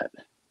do that.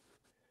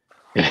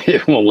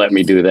 It won't let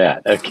me do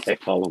that. Okay,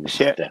 follow the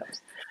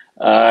steps.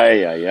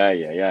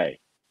 Ay.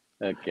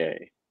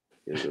 Okay.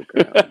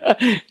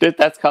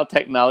 That's called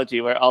technology.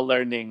 We're all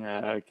learning,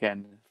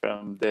 Ken,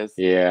 from this.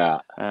 Yeah.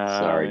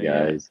 Sorry,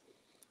 guys.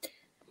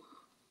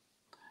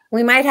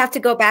 We might have to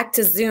go back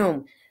to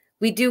Zoom.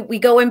 We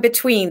go in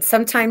between.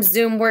 Sometimes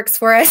Zoom works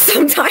for us.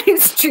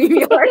 Sometimes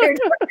StreamYard.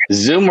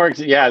 Zoom works.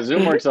 Yeah,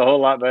 Zoom works a whole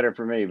lot better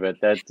for me. But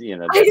that's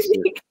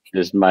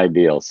just my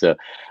deal. So,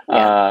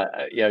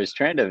 I was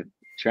trying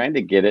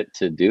to get it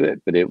to do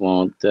it, but it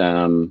won't.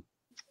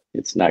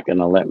 It's not going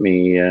to let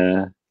me.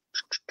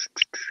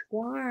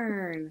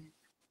 Darn.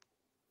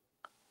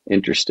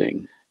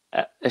 Interesting.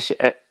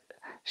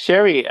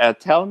 Sherry,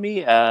 tell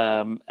me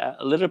a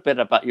little bit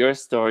about your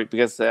story,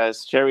 because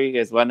Sherry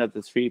is one of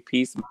the 3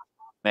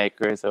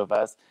 peacemakers of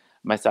us.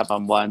 Myself,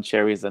 I'm one.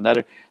 Sherry is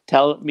another.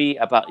 Tell me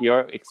about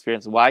your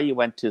experience, why you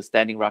went to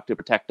Standing Rock to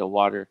protect the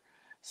water.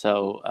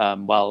 So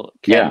while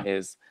Ken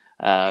is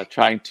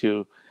trying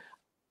to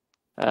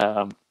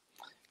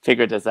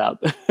figure this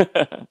out.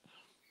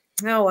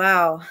 Oh,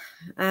 wow.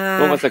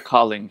 What was the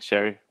calling,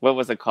 Sherry? What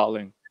was the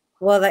calling?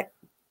 Well,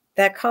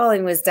 that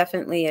calling was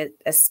definitely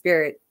a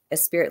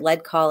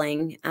spirit-led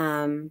calling.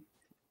 My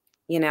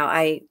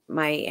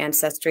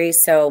ancestry.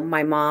 So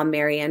my mom,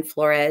 Mary Ann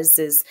Flores,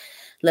 is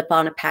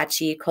Lipan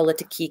Apache,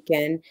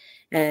 Kolatakikan,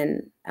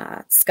 and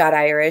Scott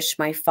Irish.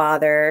 My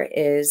father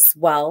is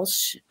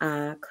Welsh,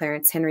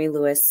 Clarence Henry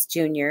Lewis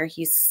Jr.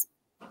 He's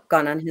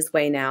gone on his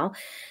way now.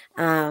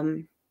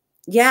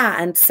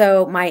 And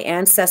so my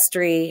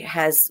ancestry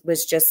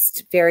was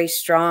just very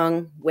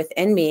strong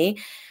within me.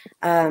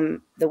 The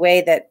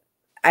way that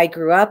I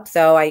grew up,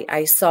 though,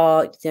 I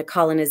saw the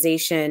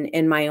colonization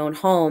in my own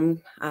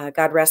home.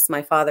 God rest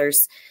my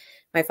father's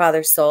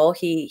soul.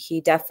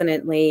 He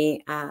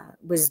definitely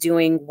was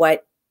doing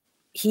what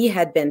he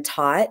had been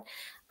taught,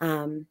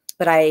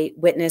 but I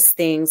witnessed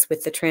things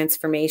with the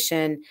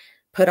transformation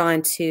put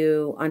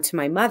onto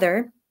my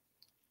mother.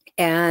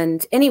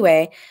 And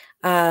anyway,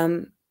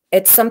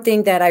 it's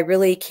something that I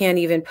really can't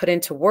even put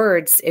into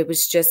words. It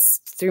was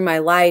just through my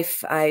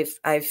life, I've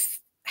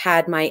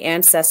had my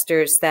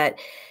ancestors that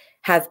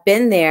have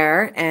been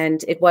there.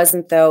 And it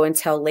wasn't, though,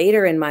 until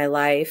later in my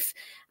life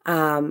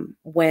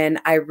when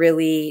I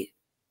really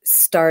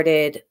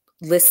started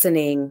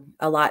listening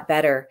a lot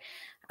better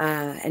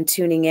and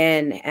tuning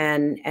in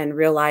and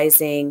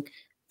realizing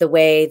the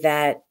way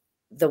that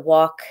the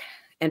walk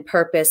and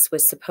purpose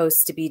was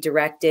supposed to be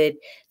directed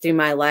through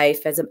my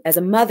life as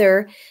a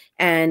mother,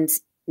 and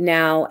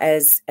now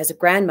as a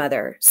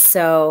grandmother.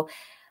 So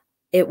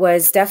it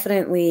was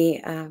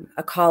definitely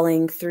a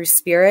calling through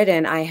spirit.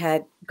 And I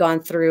had gone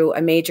through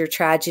a major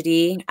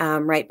tragedy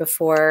right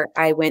before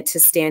I went to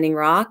Standing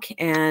Rock.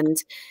 And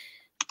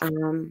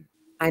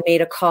I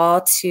made a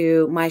call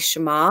to my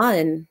Shema,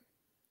 and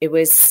it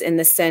was in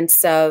the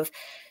sense of,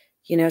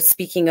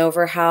 speaking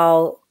over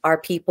how our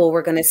people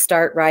were going to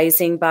start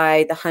rising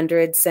by the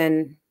hundreds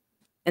and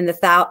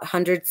the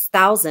hundreds,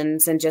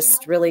 thousands, and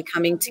just really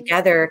coming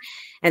together,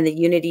 and the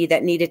unity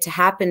that needed to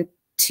happen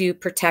to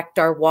protect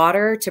our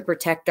water, to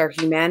protect our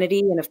humanity.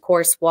 And of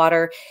course,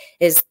 water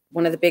is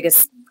one of the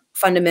biggest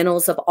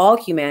fundamentals of all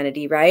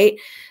humanity, right?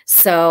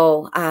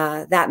 So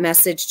that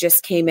message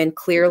just came in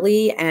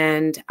clearly,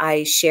 and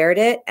I shared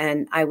it,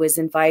 and I was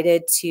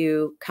invited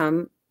to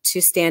come to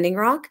Standing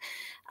Rock.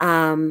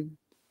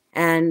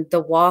 And the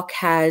walk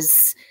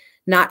has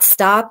not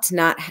stopped,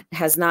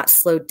 has not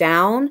slowed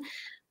down,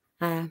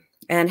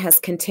 and has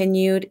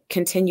continued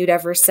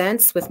ever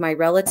since with my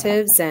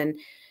relatives and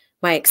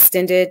my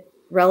extended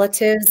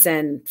relatives,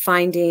 and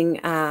finding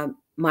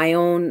my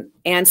own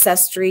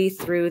ancestry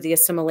through the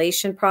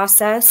assimilation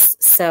process,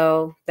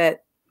 so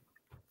that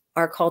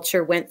our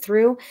culture went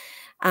through.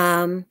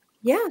 So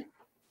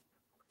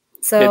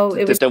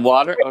it was the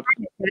water.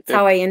 That's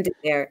how I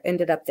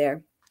ended up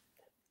there.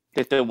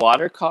 Did the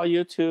water call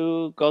you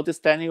to go to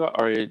Standing Rock,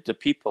 or the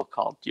people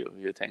called you,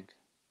 you think?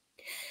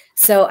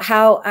 So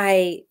how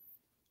I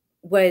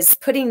was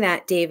putting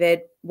that,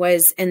 David,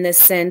 was in the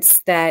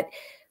sense that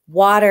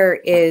water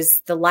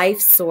is the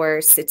life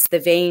source. It's the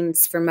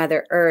veins for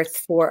Mother Earth,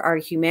 for our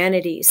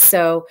humanity.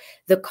 So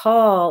the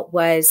call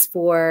was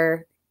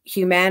for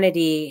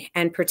humanity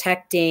and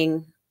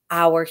protecting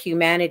our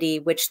humanity,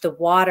 which the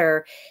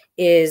water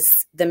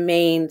is the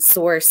main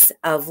source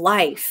of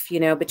life,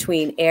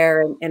 between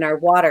air and our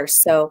water.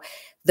 So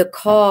the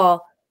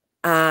call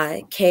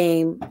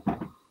came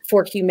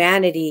for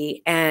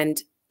humanity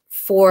and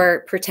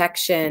for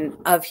protection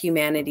of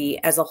humanity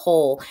as a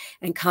whole,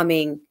 and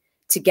coming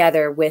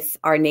together with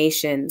our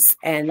nations.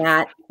 And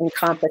that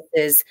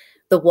encompasses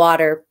the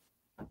water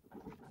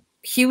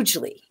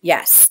hugely.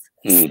 Yes.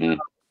 Mm-hmm.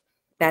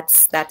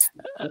 That's what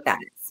that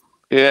is.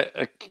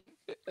 Yeah.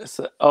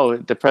 So,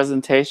 the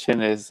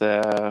presentation is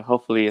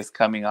hopefully is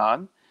coming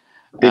on.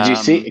 Did you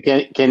see?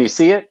 Can you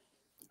see it?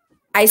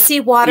 I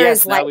see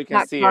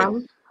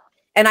waterislife.com,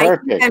 and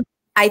Perfect.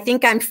 I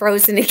think I'm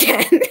frozen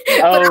again.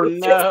 Oh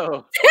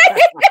no!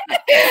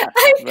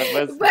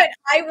 But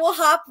I will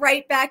hop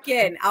right back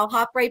in. I'll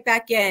hop right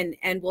back in,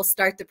 and we'll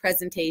start the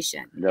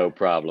presentation. No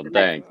problem.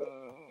 Thanks.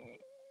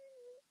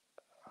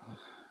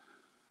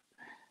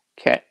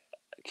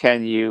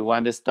 Can you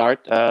want to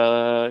start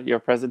your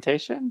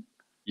presentation?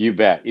 You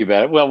bet. You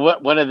bet.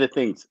 Well, one of the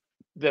things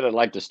that I'd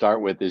like to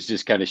start with is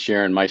just kind of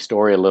sharing my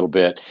story a little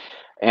bit.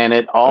 And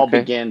it all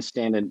began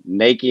standing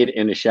naked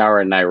in a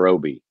shower in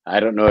Nairobi. I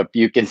don't know if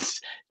you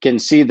can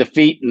see the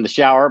feet in the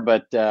shower,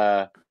 but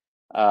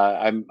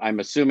I'm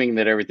assuming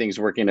that everything's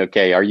working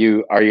okay. Are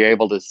you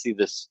able to see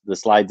the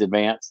slides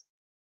advance?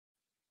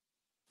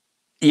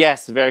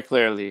 Yes, very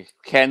clearly.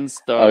 Ken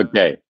start.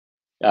 Okay.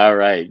 All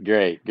right,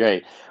 great.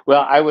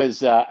 Well, I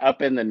was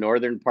up in the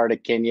northern part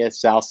of Kenya,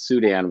 South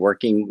Sudan,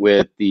 working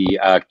with the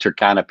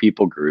Turkana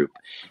people group,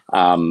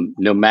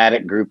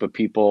 nomadic group of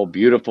people,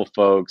 beautiful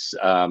folks,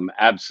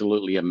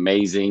 absolutely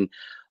amazing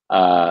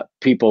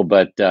people,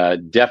 but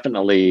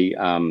definitely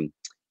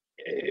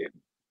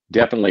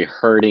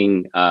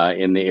hurting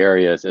in the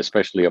areas,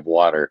 especially of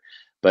water,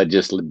 but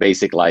just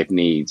basic life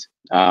needs.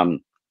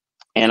 And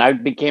I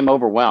became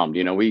overwhelmed.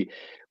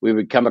 We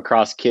would come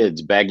across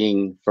kids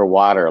begging for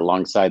water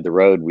alongside the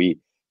road. We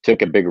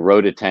took a big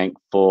rota tank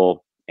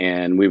full,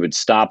 and we would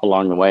stop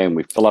along the way, and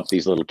we fill up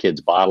these little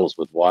kids' bottles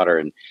with water.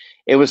 And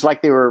it was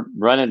like they were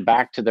running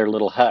back to their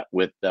little hut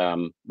with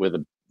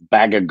a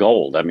bag of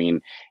gold. I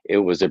mean, it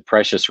was a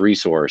precious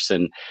resource.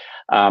 And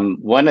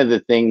one of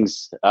the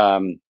things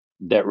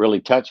that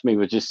really touched me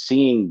was just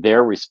seeing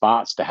their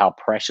response to how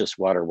precious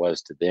water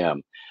was to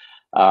them.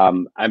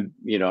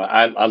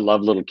 I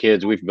love little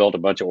kids. We've built a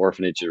bunch of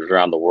orphanages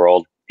around the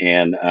world,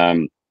 and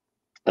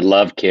I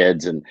love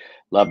kids and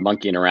love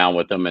monkeying around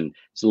with them. And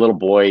it's a little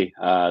boy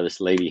this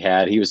lady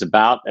had. He was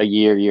about a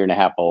year and a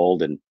half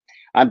old, and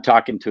I'm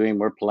talking to him.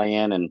 We're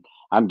playing, and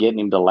I'm getting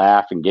him to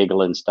laugh and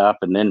giggle and stuff.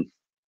 And then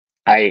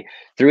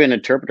through an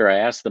interpreter, I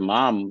asked the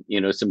mom,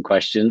 some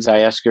questions. I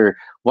asked her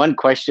one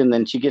question,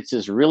 then she gets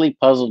this really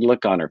puzzled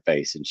look on her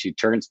face, and she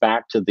turns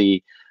back to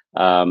the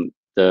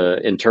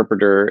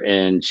interpreter,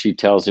 and she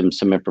tells him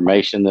some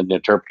information. The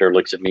interpreter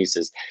looks at me and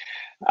says,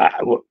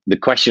 the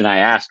question I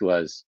asked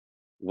was,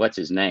 what's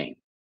his name?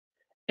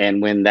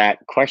 And when that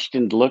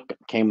questioned look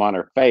came on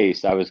her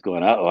face, I was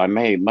going, oh, I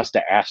must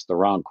have asked the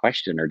wrong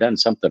question or done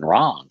something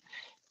wrong.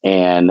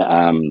 And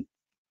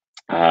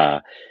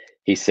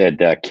he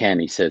said, Ken,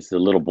 he says, the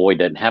little boy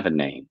doesn't have a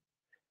name.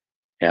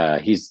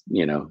 He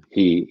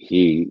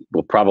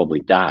will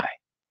probably die.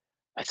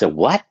 I said,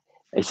 what?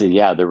 I said,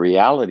 yeah, the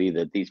reality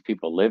that these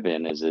people live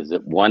in is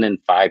that 1 in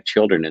 5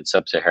 children in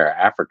sub-Saharan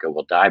Africa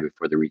will die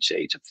before they reach the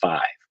age of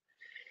 5.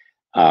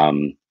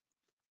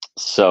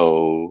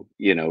 So,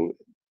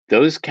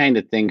 those kind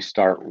of things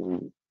start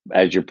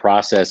as you're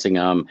processing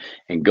them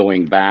and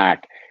going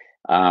back.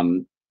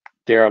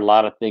 There are a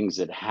lot of things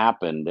that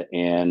happened,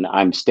 and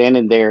I'm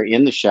standing there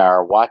in the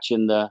shower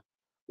watching the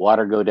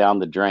water go down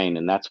the drain.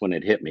 And that's when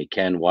it hit me.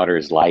 Ken, water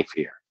is life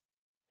here.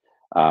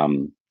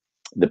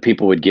 The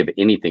people would give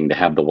anything to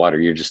have the water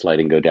you're just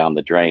letting go down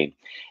the drain.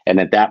 And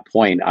at that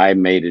point, I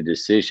made a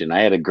decision.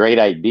 I had a great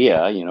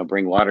idea,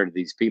 bring water to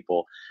these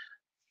people.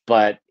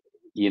 But,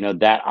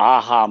 that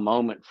aha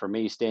moment for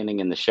me standing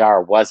in the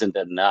shower wasn't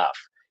enough.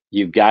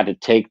 You've got to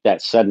take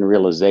that sudden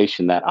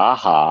realization, that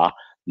aha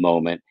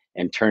moment,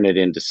 and turn it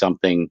into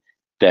something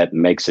that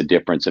makes a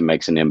difference and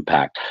makes an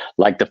impact.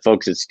 Like the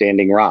folks at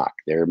Standing Rock,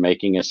 they're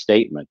making a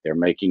statement, they're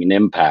making an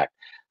impact.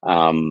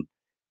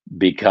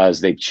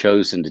 Because they've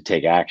chosen to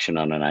take action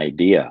on an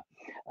idea.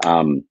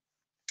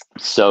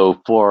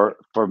 So for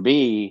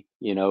me,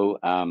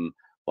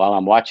 while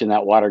I'm watching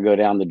that water go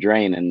down the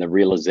drain and the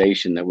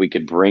realization that we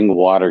could bring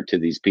water to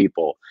these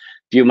people,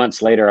 a few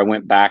months later, I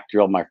went back,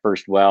 drilled my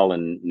first well,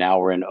 and now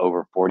we're in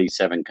over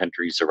 47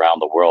 countries around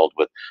the world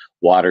with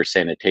water,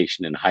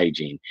 sanitation, and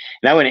hygiene.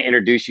 And I want to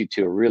introduce you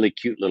to a really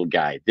cute little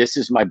guy. This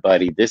is my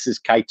buddy. This is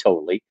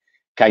Kaitoli.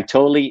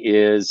 Kaitoli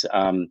is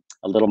a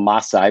little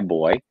Maasai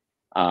boy.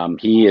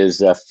 He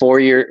is 4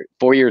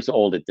 years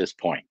old at this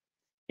point.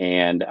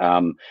 And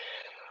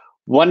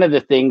one of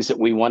the things that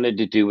we wanted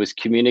to do was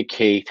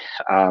communicate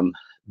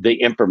the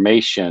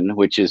information,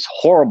 which is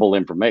horrible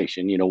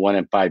information. 1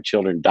 in 5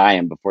 children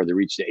dying before they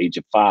reach the age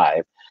of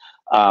 5,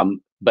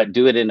 but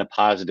do it in a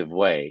positive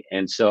way.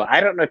 And so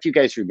I don't know if you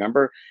guys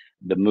remember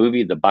the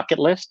movie The Bucket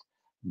List,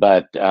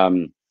 but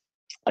it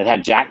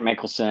had Jack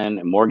Nicholson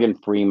and Morgan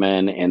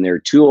Freeman, and there were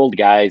 2 old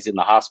guys in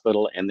the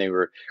hospital, and they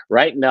were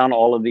writing down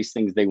all of these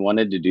things they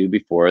wanted to do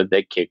before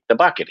they kicked the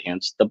bucket,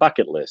 hence the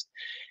bucket list.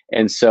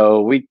 And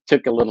so we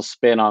took a little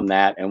spin on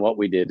that. And what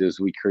we did is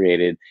we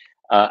created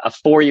a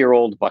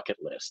 4-year-old bucket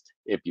list,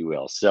 if you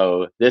will.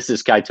 So this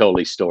is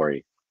Kaitoli's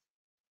story.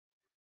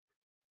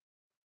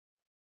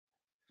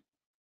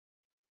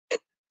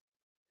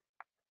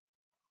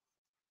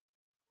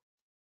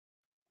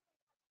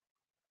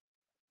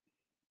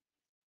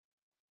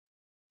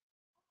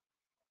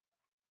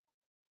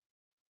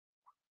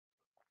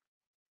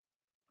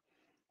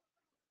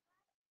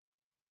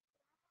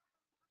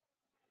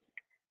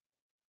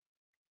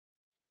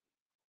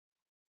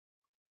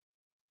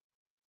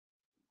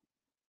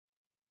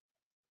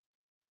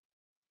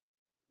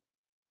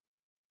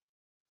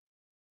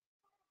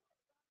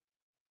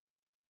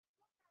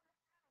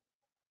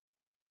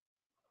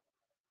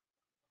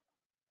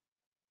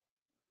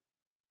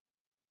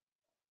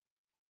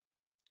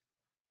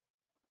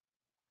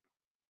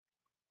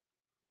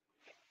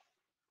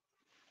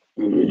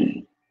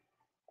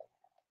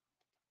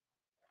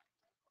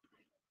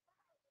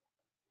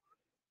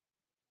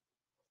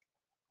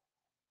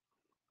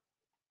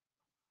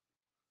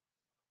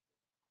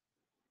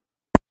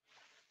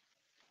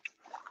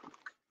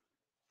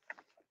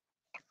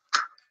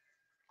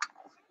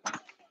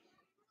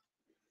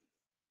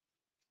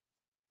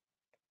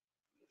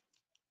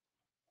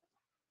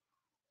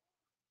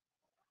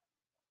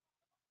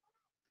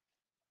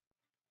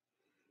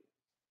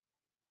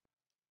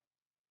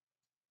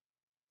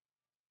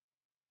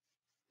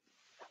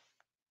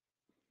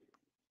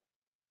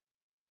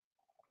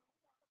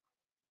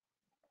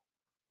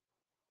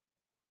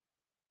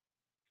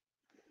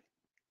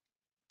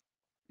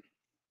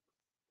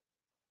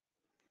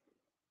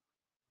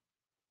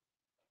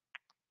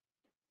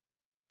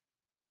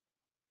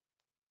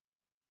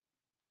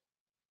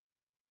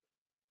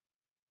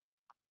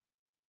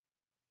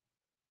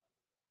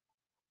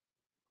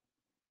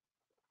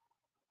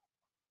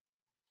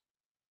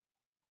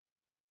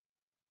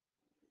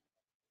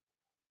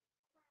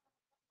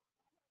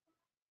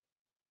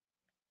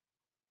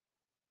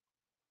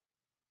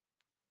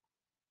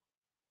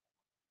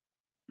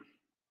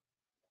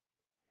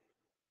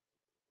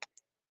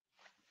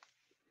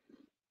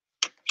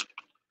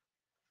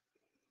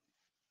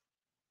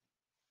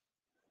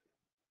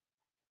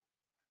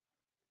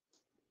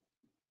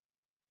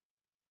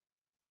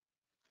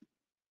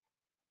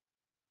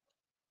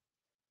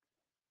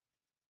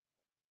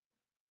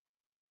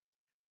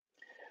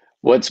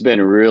 What's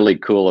been really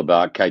cool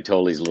about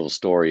Kaitoli's little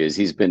story is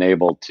he's been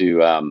able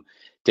to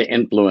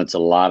influence a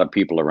lot of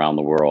people around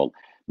the world.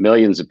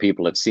 Millions of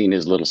people have seen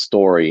his little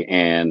story,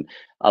 and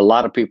a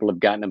lot of people have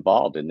gotten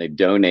involved and they've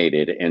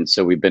donated. And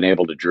so we've been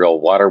able to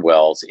drill water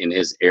wells in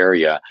his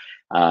area.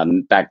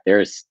 Back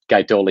there's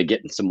Kaitoli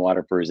getting some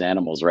water for his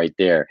animals right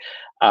there.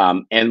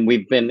 And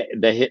we've been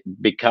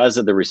because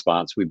of the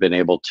response, we've been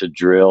able to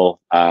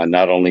drill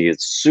not only a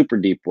super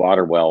deep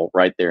water well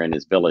right there in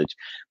his village,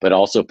 but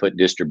also put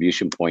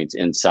distribution points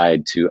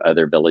inside to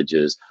other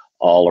villages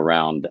all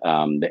around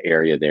the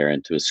area there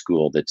and to a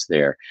school that's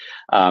there.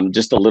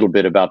 Just a little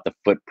bit about the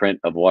footprint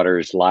of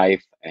Water's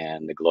life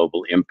and the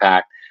global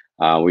impact.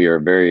 We are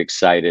very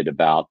excited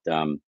about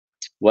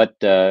what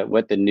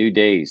the new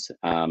days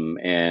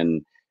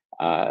and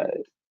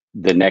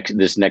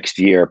this next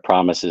year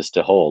promises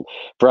to hold.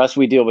 For us,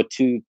 we deal with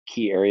two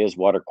key areas: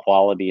 water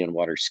quality and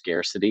water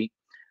scarcity.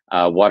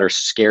 Water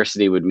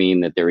scarcity would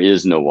mean that there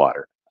is no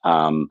water.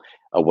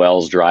 A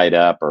well's dried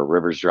up, or a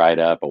river's dried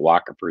up, a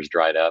aquifer's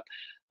dried up.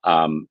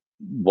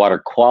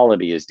 Water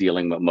quality is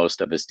dealing what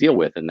most of us deal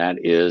with, and that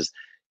is,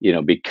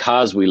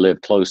 because we live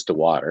close to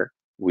water,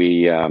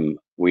 we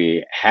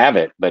have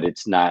it, but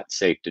it's not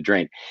safe to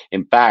drink.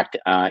 In fact,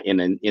 in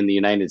the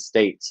United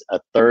States, a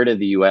third of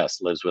the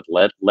U.S. lives with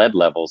lead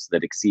levels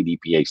that exceed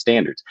EPA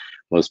standards.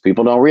 Most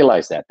people don't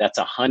realize that. That's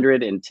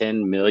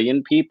 110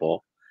 million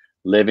people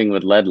living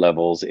with lead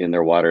levels in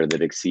their water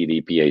that exceed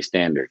EPA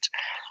standards.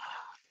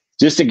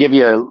 Just to give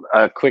you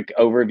a quick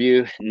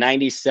overview,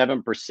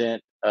 97%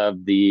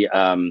 of the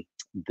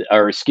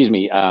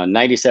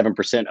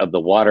 97% of the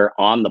water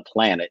on the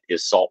planet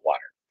is salt water.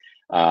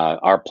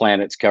 Our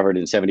planet's covered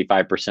in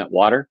 75%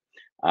 water.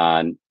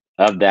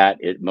 Of that,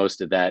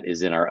 most of that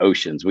is in our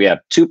oceans. We have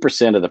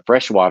 2% of the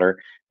fresh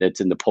water that's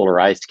in the polar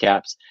ice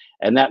caps,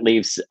 and that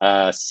leaves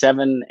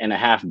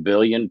 7.5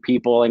 billion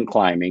people and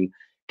climbing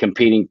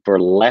competing for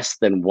less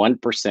than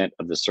 1%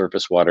 of the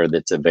surface water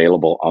that's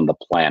available on the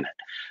planet.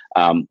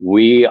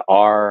 We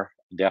are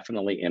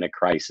definitely in a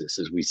crisis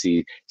as we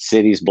see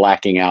cities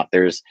blacking out.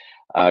 There's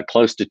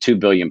close to 2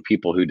 billion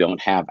people who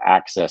don't have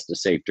access to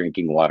safe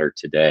drinking water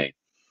today.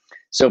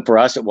 So for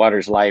us at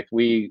Water's Life,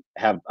 we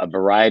have a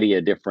variety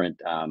of different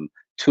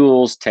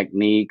tools,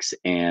 techniques,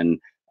 and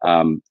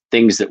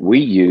things that we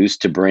use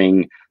to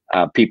bring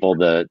people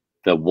the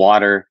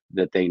water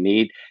that they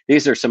need.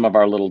 These are some of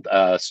our little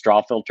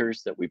straw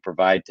filters that we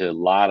provide to a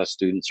lot of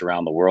students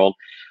around the world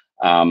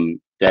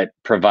that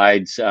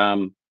provides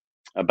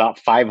about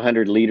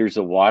 500 liters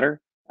of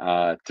water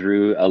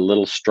through a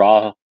little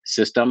straw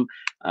system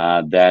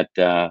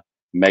that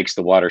makes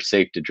the water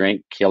safe to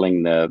drink,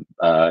 killing the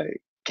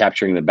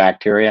capturing the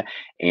bacteria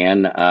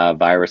and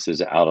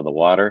viruses out of the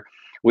water.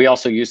 We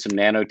also use some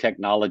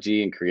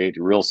nanotechnology and create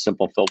real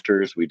simple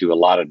filters. We do a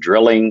lot of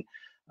drilling.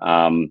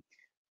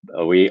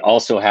 We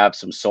also have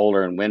some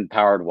solar and wind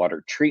powered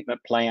water treatment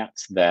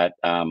plants that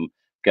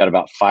got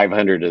about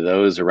 500 of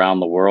those around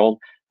the world,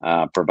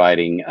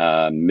 providing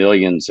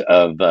millions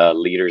of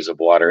liters of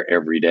water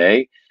every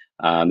day.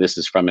 This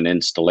is from an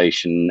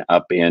installation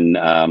up in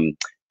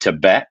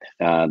Tibet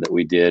that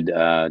we did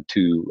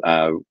 2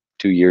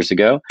 years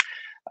ago.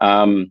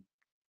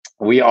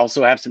 We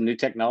also have some new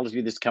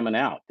technology that's coming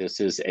out. This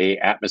is a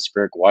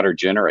atmospheric water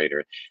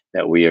generator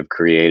that we have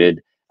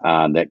created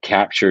that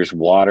captures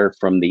water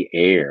from the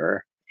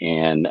air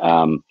and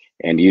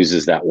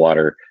uses that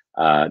water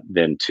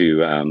then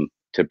to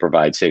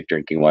provide safe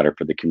drinking water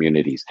for the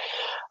communities.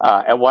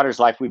 At Waters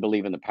Life, we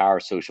believe in the power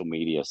of social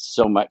media,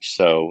 so much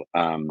so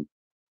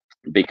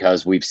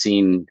because we've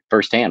seen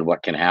firsthand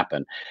what can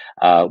happen.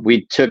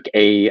 We took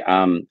a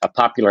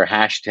popular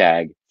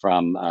hashtag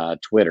from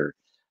Twitter.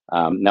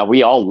 Now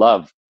we all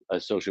love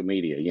social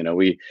media. You know,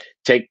 we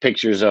take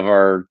pictures of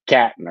our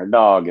cat and our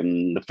dog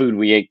and the food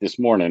we ate this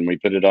morning. We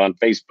put it on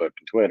Facebook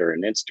and Twitter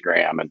and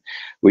Instagram, and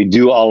we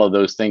do all of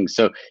those things.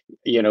 So,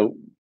 you know,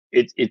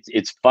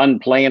 it's fun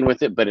playing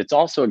with it, but it's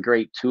also a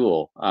great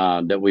tool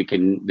that we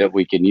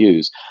can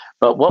use.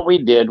 But what we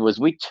did was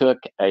we took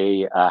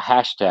a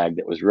hashtag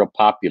that was real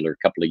popular a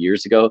couple of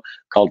years ago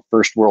called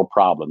First World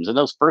Problems. And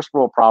those first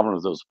world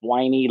problems, those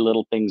whiny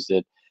little things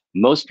that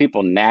most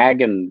people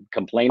nag and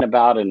complain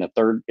about in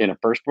a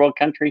first world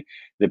country,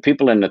 the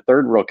people in the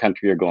third world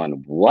country are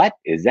going, what?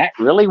 Is that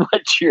really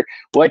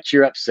what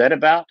you're upset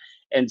about?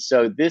 And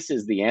so this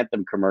is the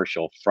anthem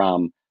commercial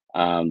from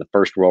the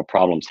First World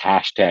Problems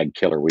hashtag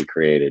killer we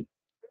created.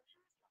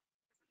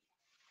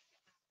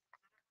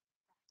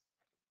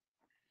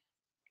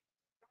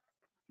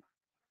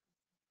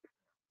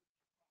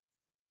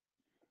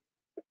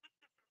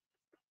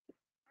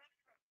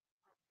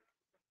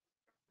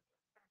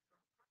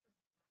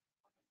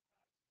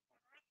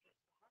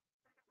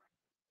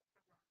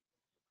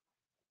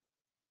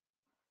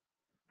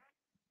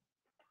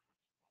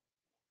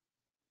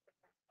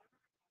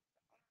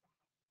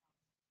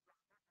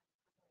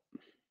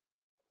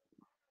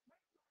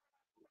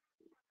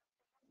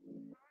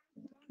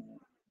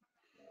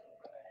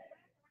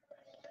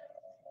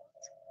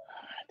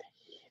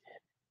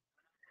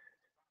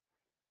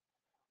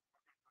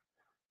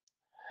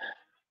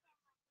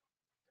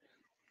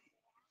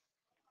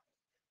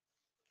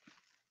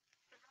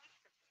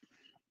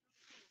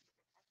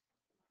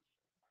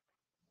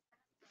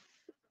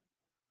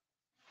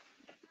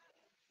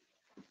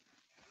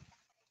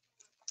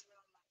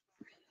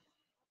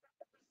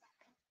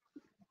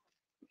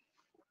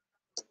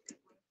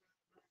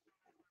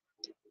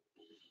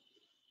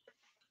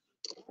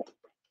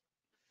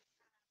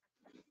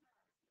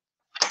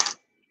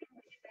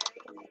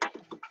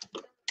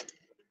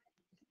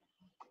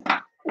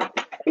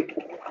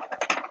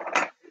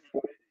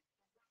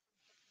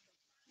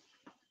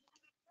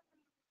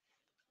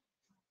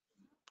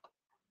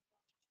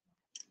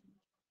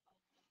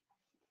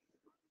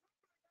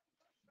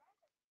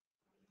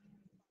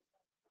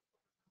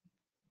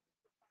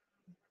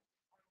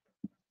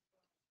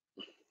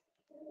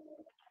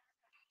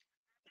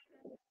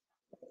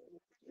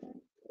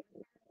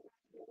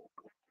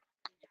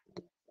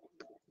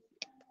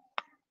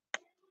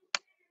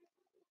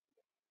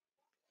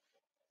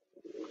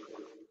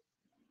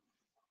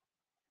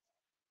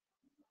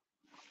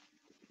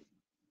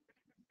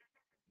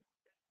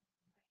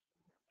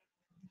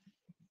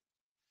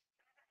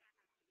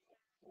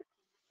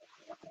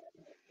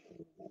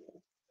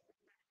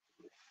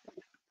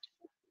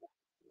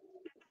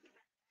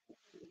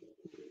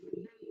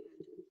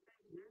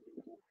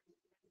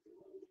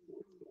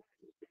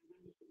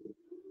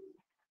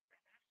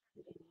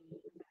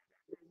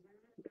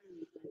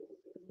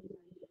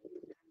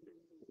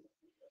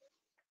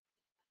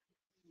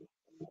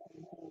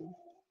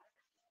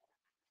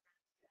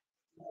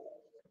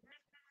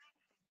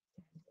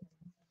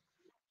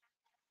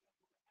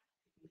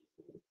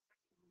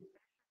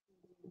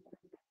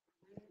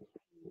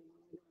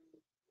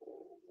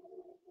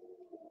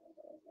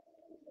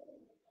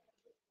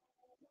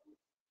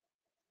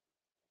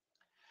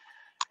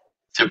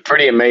 It's a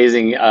pretty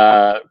amazing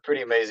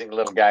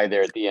little guy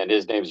there at the end.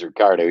 His name's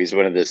Ricardo. He's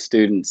one of the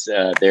students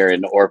there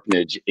in the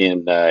orphanage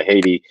in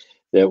Haiti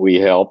that we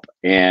help,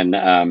 and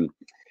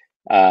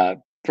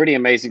pretty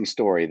amazing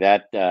story.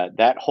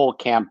 That whole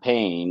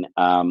campaign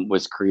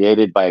was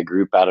created by a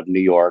group out of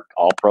New York,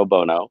 all pro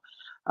bono.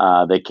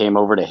 They came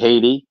over to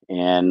Haiti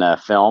and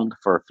filmed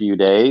for a few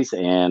days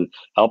and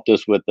helped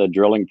us with the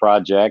drilling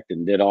project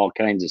and did all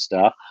kinds of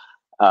stuff.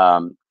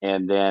 And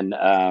then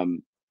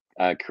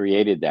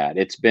created that.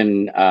 It's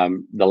been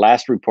the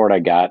last report I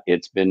got.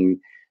 It's been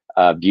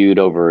viewed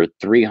over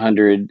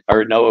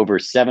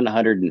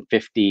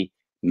 750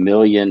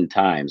 million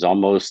times,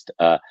 almost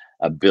a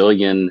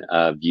billion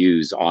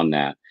views on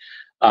that.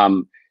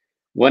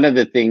 one of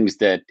the things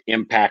that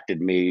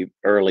impacted me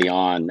early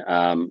on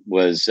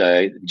was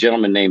a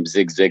gentleman named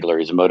Zig Ziglar.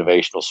 He's a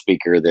motivational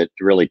speaker that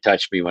really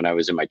touched me when I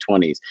was in my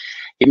 20s.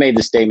 He made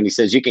the statement. He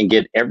says, "You can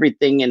get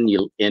everything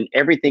in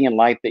everything in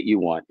life that you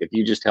want if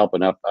you just help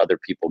enough other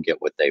people get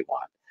what they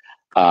want."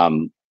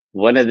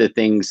 One of the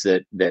things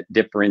that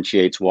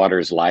differentiates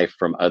Water's Life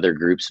from other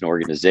groups and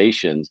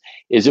organizations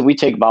is that we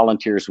take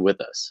volunteers with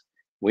us.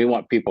 We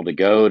want people to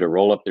go, to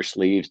roll up their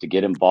sleeves, to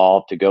get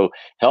involved, to go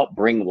help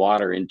bring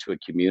water into a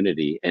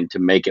community and to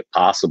make it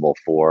possible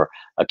for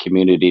a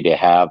community to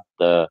have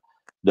the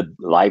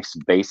life's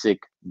basic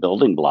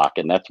building block,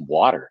 and that's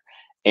water.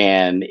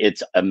 And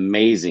it's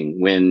amazing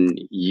when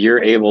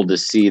you're able to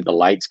see the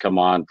lights come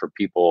on for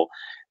people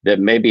that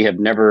maybe have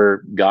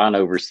never gone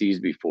overseas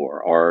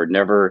before or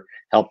never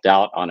helped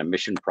out on a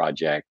mission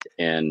project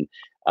and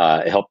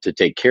helped to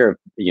take care of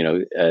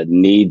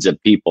needs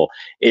of people.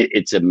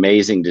 It's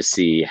amazing to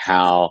see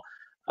how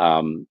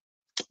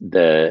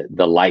the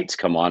lights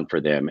come on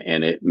for them,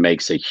 and it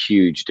makes a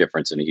huge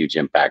difference and a huge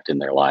impact in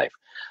their life.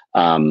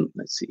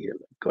 Let's see here.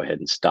 Go ahead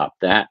and stop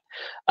that.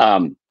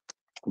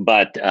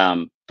 But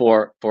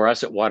for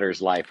us at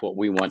Water's Life, what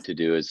we want to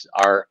do is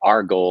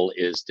our goal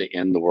is to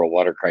end the world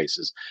water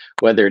crisis,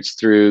 whether it's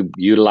through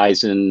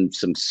utilizing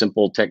some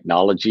simple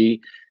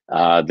technology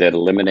that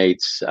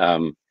eliminates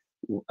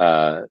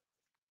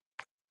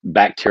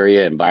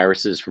bacteria and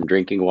viruses from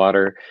drinking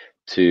water,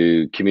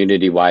 to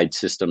community-wide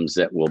systems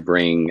that will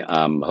bring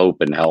hope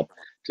and help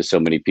to so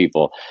many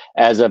people.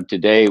 As of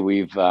today,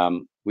 we've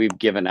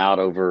given out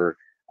over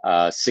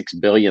 6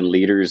 billion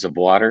liters of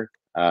water.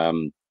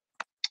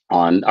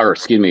 On our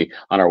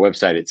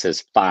website, it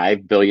says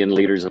 5 billion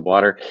liters of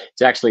water.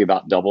 It's actually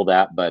about double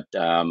that, but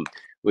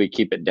we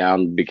keep it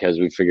down because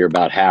we figure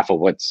about half of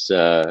what's,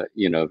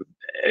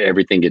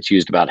 everything gets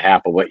used about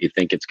half of what you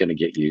think it's going to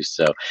get used.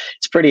 So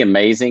it's pretty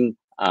amazing.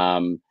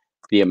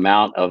 The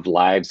amount of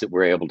lives that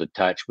we're able to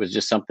touch was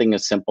just something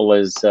as simple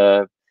as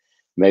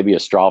maybe a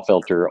straw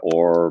filter,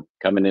 or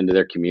coming into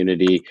their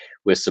community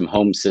with some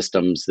home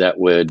systems that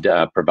would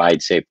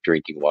provide safe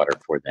drinking water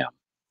for them.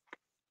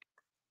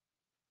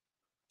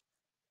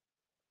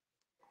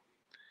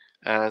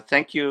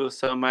 Thank you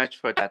so much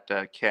for that,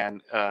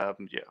 Ken,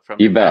 from You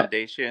your bet.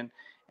 foundation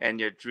and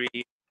your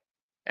dream.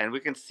 And we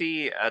can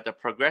see the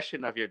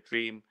progression of your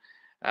dream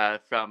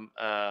from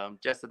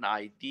just an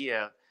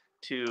idea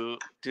to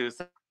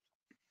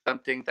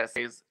something that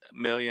saves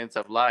millions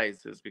of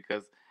lives, is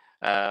because,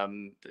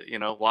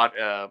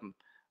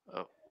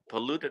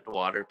 polluted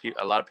water,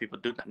 a lot of people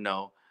do not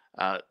know,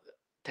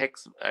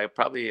 takes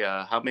probably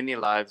how many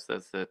lives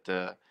does it,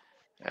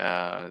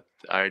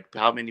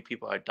 how many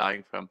people are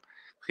dying from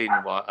clean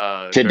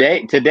water?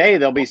 Today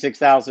there'll be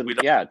 6,000.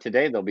 Yeah,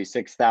 today there'll be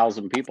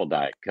 6,000 people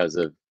die because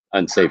of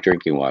unsafe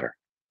drinking water.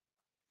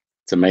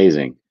 It's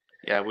amazing.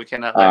 Yeah, we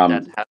cannot let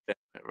that happen.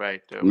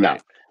 Right. No.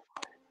 Right.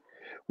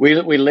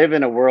 We live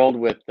in a world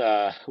with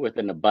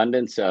an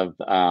abundance of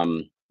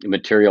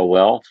material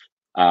wealth.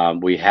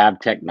 We have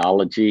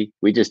technology.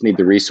 We just need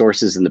the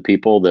resources and the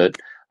people that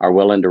are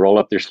willing to roll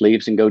up their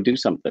sleeves and go do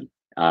something.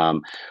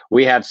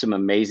 We have some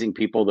amazing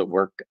people that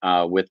work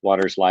with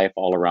Water's Life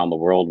all around the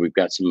world. We've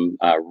got some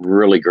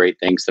really great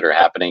things that are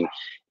happening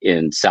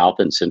in South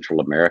and Central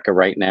America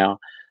right now.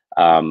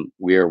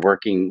 We are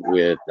working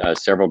with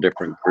several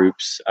different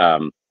groups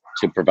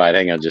to provide,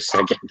 hang on just a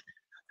second,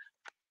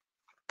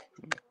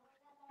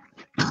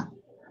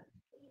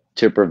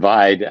 to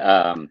provide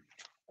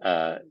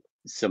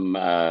some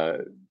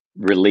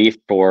relief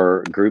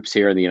for groups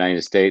here in the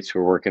United States.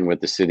 We're working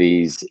with the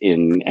cities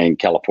in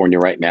California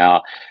right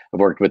now. I've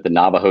worked with the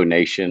Navajo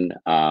Nation.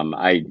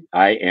 I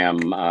am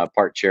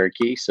part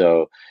Cherokee,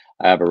 so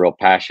I have a real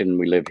passion.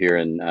 We live here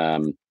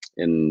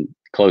in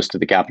close to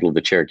the capital of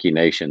the Cherokee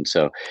Nation.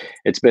 So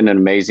it's been an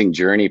amazing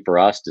journey for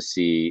us to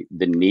see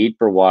the need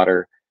for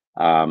water,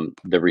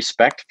 the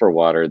respect for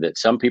water that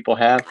some people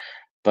have,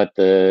 but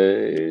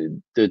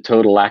the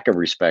total lack of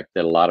respect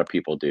that a lot of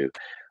people do.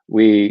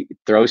 We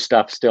throw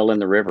stuff still in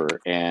the river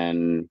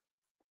and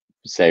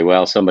say,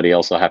 well, somebody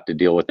else will have to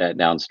deal with that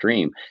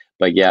downstream.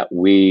 But yet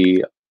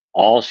we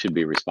all should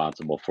be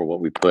responsible for what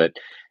we put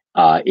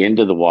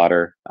into the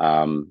water,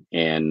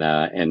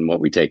 and what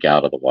we take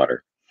out of the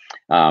water.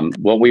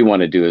 What we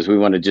want to do is we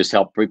want to just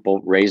help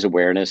people raise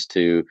awareness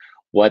to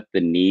what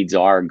the needs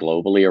are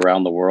globally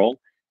around the world,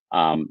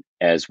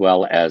 as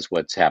well as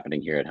what's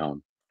happening here at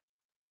home.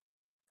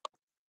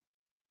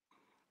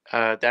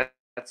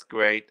 That's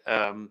great.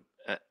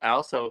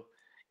 Also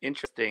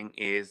interesting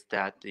is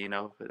that,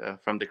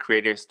 from the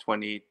Creators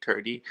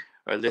 2030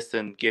 or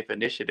Listen Give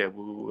Initiative,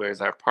 who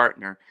is our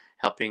partner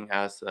helping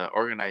us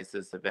organize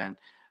this event,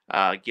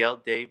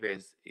 Gail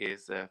Davis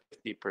is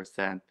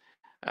 50%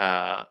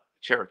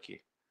 Cherokee.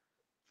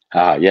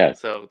 Yes.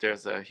 So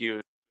there's a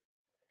huge,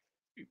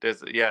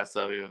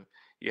 so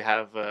you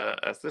have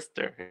a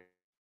sister here.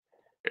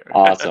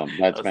 Awesome.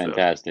 That's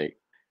fantastic.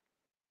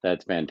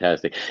 That's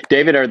fantastic.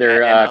 David, are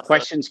there also,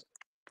 questions,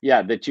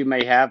 that you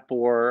may have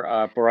for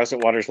us at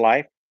Water's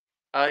Life?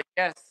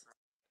 Yes.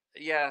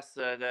 Yes,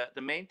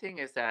 the main thing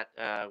is that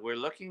we're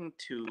looking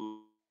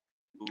to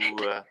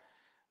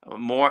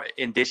more She's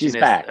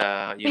indigenous, back.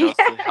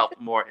 to help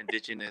more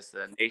indigenous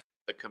nations,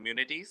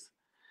 communities.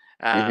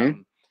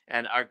 Hmm.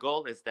 And our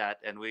goal is that,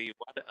 and we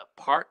want to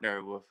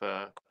partner with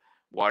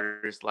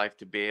Water's Life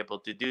to be able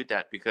to do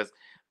that, because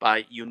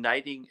by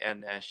uniting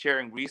and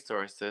sharing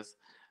resources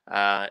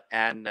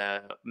and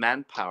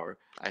manpower,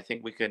 I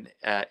think we can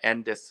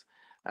end this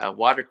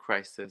water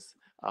crisis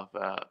of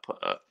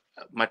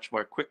much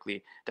more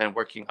quickly than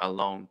working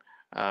alone.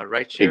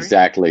 Right, Sherry?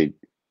 Exactly.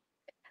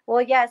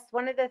 Well, yes,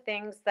 one of the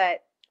things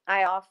that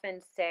I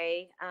often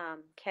say,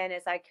 Ken,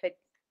 is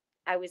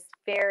I was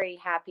very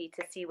happy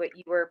to see what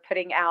you were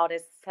putting out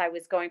as I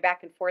was going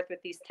back and forth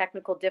with these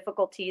technical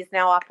difficulties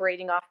now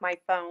operating off my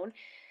phone.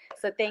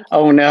 So thank you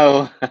Oh for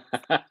no.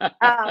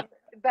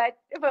 but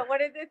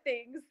one of the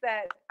things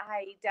that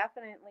I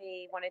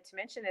definitely wanted to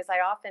mention is I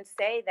often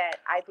say that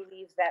I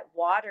believe that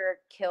water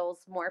kills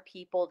more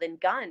people than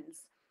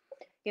guns.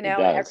 You It know,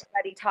 and does.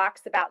 everybody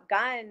talks about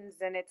guns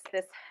and it's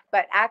this,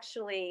 but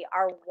actually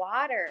our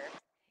water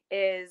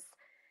is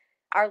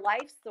our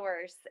life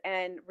source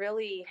and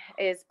really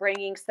is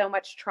bringing so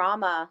much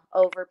trauma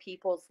over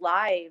people's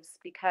lives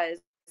because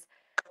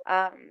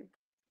um,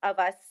 of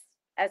us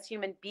as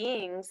human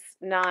beings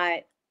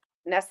not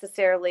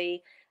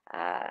necessarily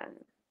uh,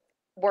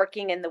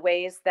 working in the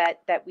ways that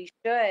we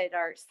should,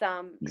 or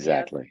some,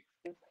 Exactly.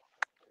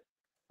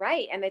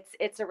 right. And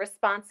it's a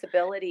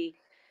responsibility.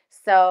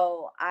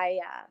 So I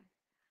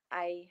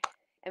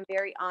am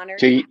very honored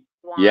to To have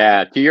you on.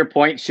 yeah, to your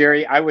point,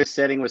 Sherry, I was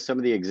sitting with some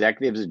of the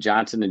executives at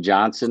Johnson and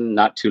Johnson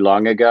not too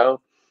long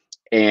ago,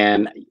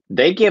 and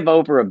they give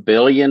over $1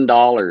 billion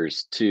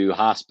to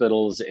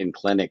hospitals and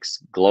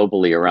clinics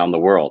globally around the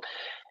world.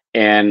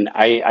 And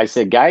I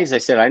said, guys, I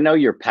said, I know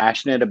you're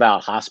passionate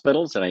about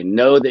hospitals, and I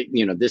know that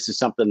this is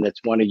something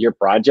that's one of your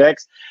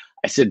projects.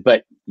 I said,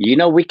 but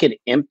we could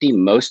empty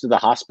most of the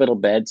hospital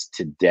beds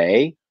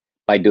today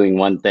by doing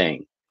one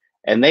thing.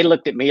 And they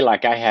looked at me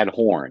like I had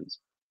horns.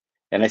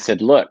 And I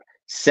said, look,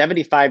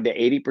 75 to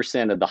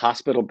 80% of the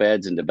hospital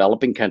beds in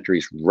developing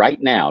countries right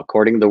now,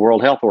 according to the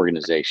World Health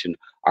Organization,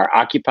 are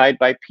occupied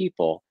by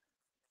people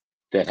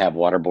that have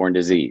waterborne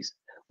disease.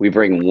 We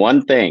bring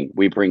one thing,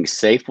 we bring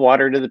safe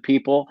water to the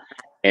people,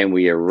 and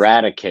we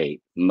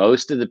eradicate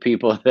most of the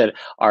people that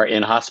are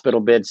in hospital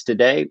beds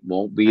today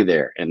won't be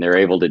there, and they're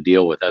able to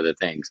deal with other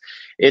things.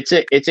 It's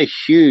a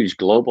huge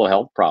global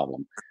health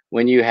problem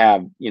when you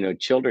have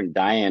children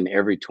dying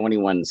every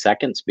 21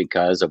 seconds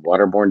because of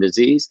waterborne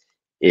disease.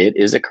 It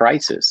is a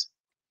crisis.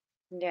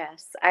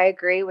 Yes, I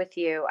agree with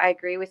you. I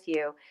agree with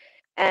you.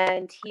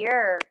 And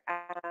here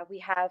we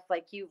have,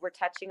 like you were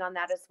touching on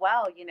that as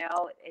well,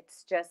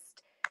 it's just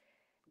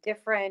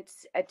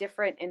a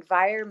different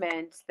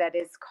environment that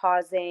is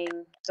causing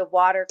the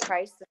water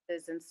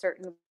crises in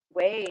certain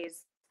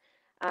ways,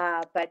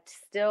 but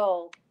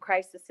still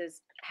crisis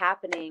is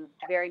happening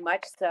very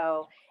much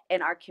so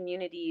in our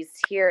communities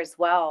here as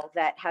well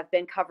that have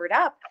been covered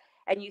up.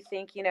 And you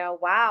think,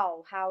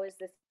 wow, how is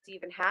this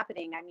even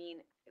happening? I mean,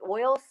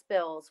 oil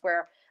spills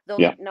where they'll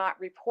Yeah, not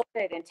report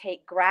it and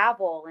take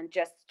gravel and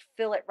just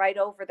fill it right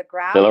over the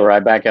fill it gravel,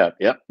 right back up.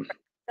 Yep.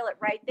 fill it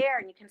right there,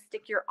 and you can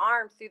stick your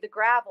arm through the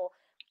gravel,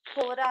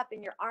 pull it up,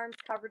 and your arm's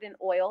covered in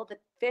oil. The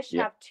fish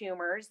Yep. have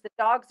tumors, the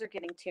dogs are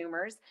getting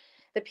tumors,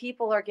 the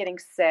people are getting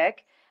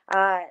sick.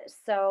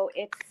 So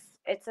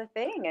it's a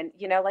thing. And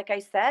like I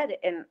said,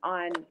 in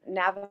on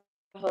Navajo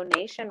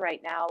Nation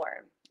right now,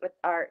 or with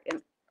our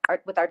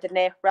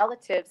Dene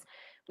relatives,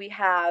 we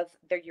have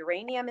the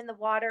uranium in the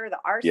water, the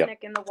Yep.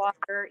 arsenic in the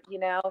water.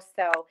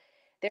 So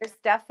there's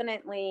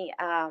definitely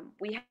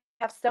we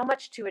have so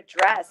much to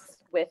address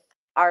with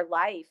our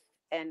life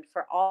and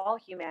for all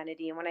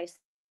humanity. And when I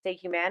say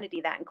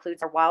humanity, that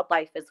includes our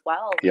wildlife as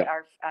well. Yep.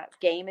 Our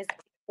game is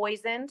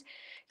poisoned,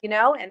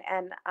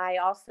 and I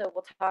also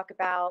will talk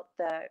about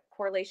the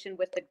correlation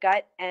with the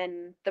gut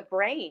and the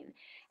brain,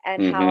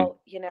 and Mm-hmm. how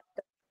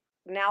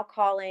now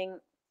calling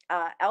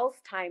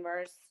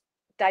Alzheimer's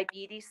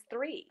diabetes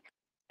 3,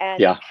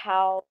 and Yeah.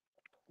 how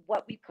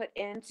what we put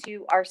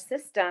into our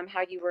system,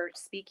 how you were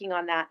speaking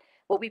on that,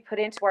 what we put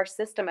into our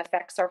system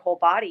affects our whole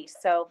body.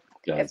 So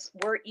It if does.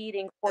 we're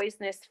eating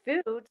poisonous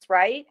foods,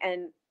 right,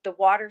 and the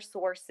water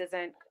source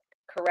isn't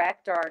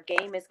correct, or our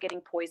game is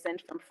getting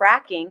poisoned from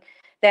fracking,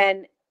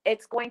 then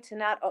it's going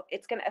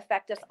to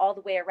affect us all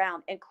the way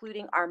around,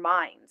 including our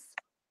minds.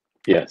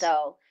 Yes.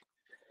 So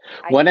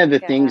I One of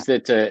think the things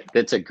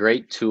that's a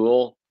great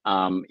tool,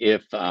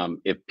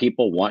 if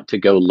people want to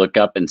go look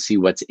up and see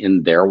what's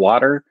in their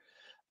water,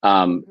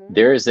 mhm.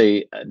 there is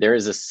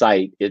a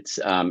site. It's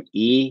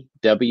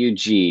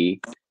ewg.org.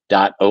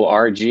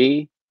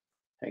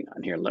 Hang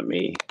on here. Let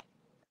me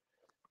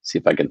see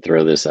if I can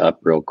throw this up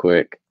real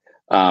quick.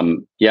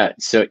 Yeah,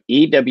 so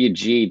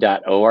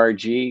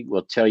ewg.org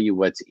will tell you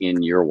what's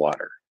in your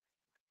water.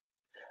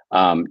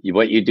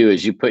 What you do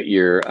is you put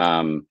your,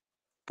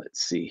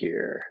 let's see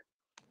here.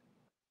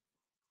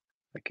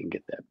 I can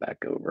get that back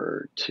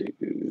over to,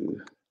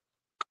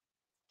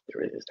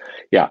 there it is.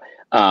 Yeah.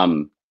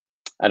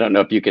 I don't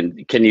know if you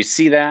can you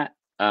see that?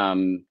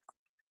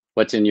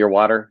 What's in your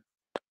water?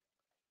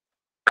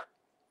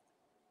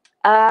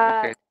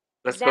 Okay,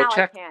 let's go Now I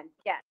check. can.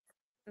 Yes.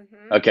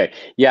 Mm-hmm. Okay.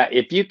 Yeah,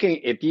 if you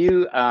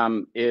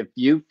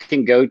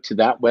can go to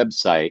that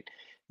website,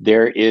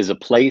 there is a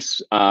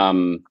place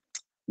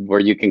where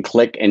you can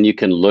click and you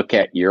can look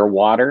at your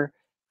water.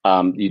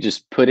 You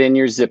just put in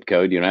your zip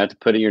code. You don't have to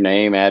put in your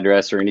name,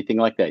 address, or anything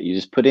like that. You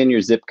just put in your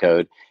zip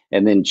code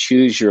and then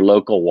choose your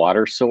local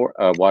water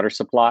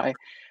supply.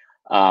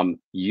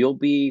 You'll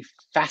be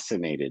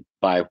fascinated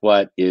by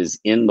what is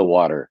in the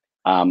water.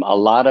 A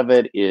lot of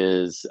it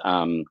is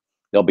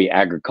there'll be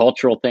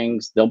agricultural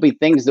things. There'll be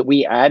things that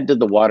we add to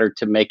the water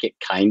to make it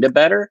kind of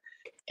better,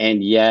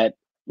 and yet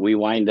we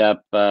wind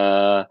up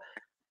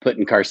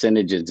putting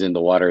carcinogens in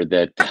the water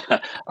that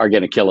are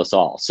going to kill us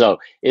all. So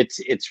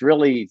it's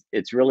really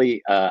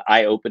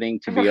eye opening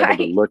to be able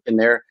to Right. look in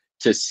there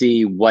to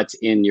see what's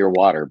in your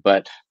water.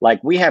 But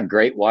like, we have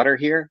great water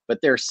here, but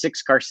there are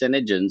 6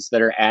 carcinogens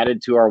that are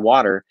added to our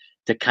water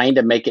to kind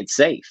of make it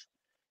safe.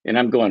 And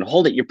I'm going,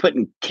 hold it, you're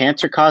putting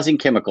cancer causing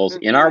chemicals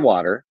in our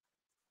water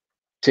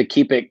to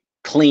keep it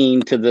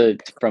clean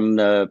from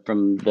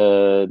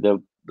the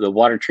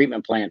water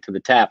treatment plant to the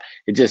tap.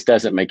 It just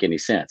doesn't make any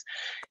sense.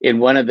 In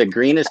one of the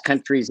greenest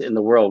countries in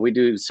the world, we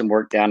do some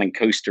work down in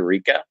Costa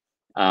Rica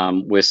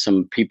with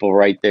some people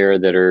right there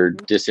that are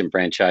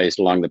disenfranchised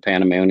along the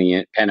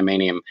Panamanian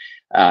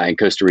and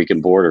Costa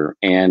Rican border,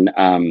 and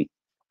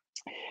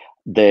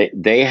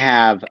they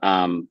have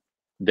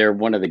they're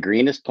one of the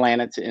greenest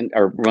planets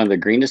or one of the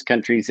greenest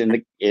countries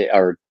in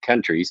or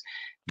countries.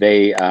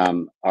 They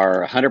are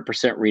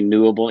 100%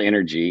 renewable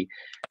energy,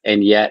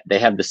 and yet they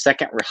have the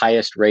second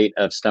highest rate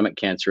of stomach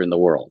cancer in the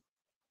world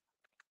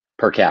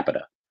per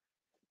capita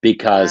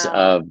because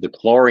of the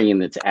chlorine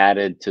that's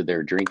added to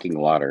their drinking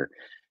water.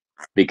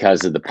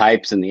 Because of the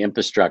pipes and the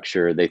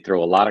infrastructure, they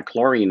throw a lot of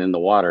chlorine in the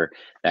water.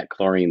 That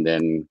chlorine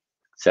then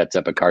sets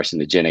up a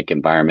carcinogenic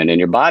environment in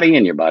your body,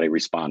 and your body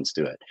responds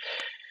to it.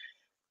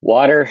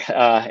 Water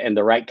and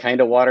the right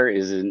kind of water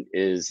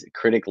is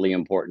critically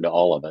important to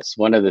all of us.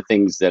 One of the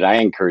things that I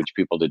encourage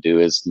people to do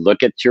is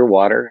look at your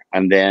water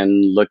and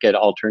then look at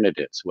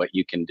alternatives, what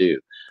you can do.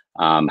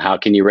 How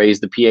can you raise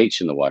the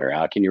pH in the water?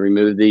 How can you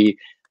remove the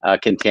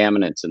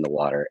contaminants in the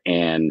water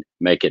and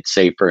make it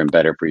safer and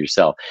better for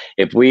yourself?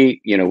 If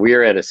we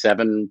are at a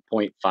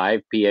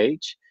 7.5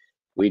 pH,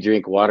 we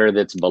drink water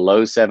that's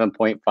below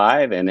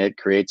 7.5, and it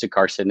creates a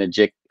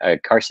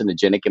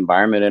carcinogenic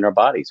environment in our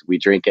bodies. We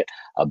drink it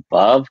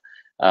above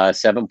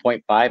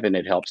 7.5, and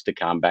it helps to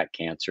combat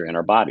cancer in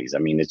our bodies. I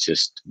mean, it's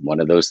just one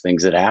of those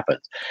things that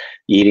happens.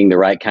 Eating the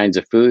right kinds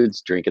of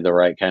foods, drinking the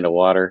right kind of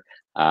water,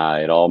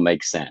 it all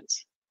makes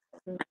sense.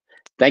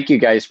 Thank you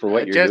guys for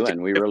what you're Just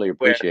doing. We really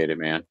aware, appreciate it,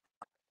 man.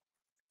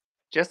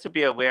 just to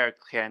be aware,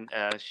 Ken,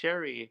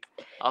 Sherry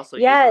also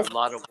Yes. uses a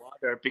lot of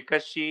water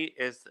because she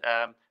is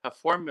a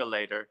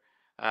formulator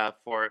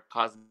for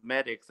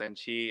cosmetics, and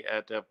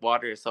the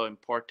water is so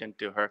important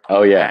to her.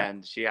 Oh yeah.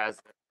 And she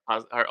has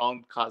her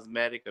own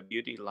cosmetic, a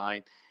beauty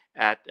line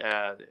at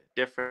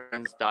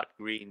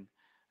difference.green.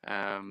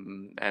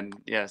 And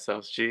yeah,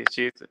 so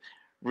she's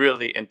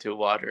really into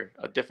water,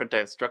 a different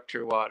type of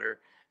structure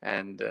water,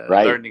 and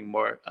Right.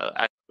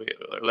 actually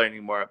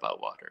learning more about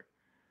water.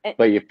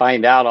 But you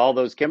find out all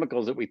those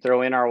chemicals that we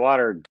throw in our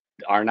water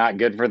are not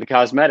good for the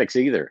cosmetics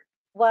either.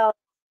 Well,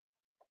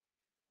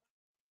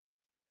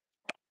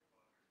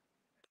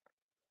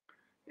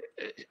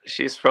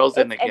 She's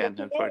frozen and the again, thing is,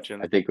 I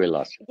unfortunately. think we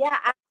lost her. yeah,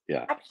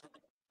 Yeah.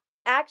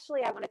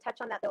 actually, I want to touch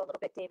on that though a little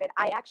bit, David.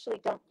 I actually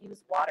don't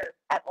use water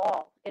at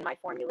all in my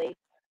formulation.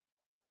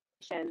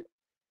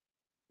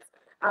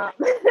 So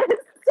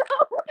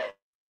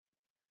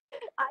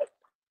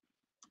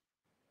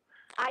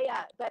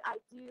but I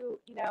do,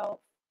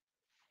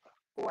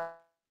 for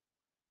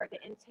the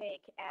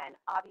intake, and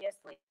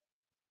obviously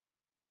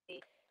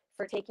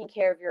for taking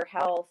care of your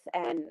health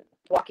and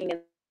walking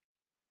in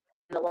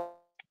the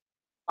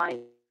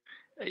lines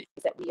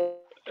that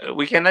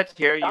We cannot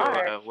hear you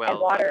are, and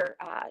well. water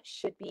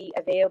should be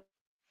available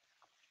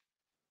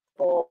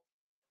for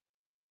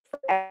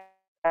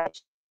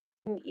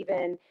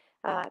even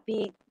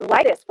be the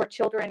lightest, where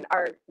children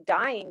are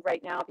dying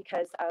right now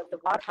because of the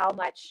water, how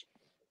much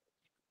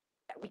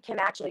we can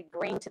actually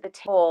bring to the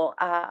table.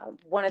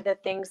 One of the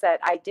things that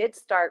I did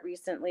start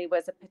recently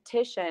was a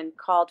petition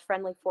called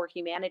Friendly for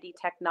Humanity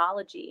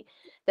Technology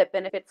that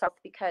benefits us,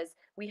 because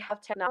we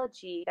have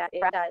technology that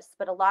it does,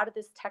 but a lot of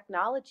this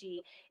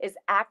technology is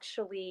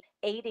actually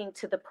aiding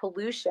to the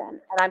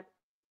pollution. And I'm,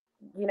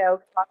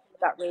 talking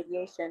about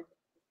radiation.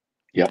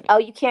 Yep. Oh,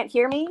 you can't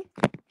hear me?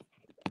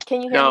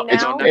 Can you hear me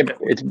now?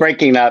 It's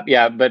breaking up.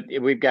 Yeah, but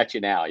we've got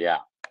you now. Yeah.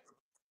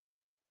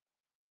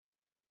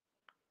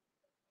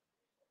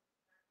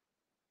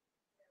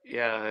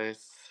 Yeah,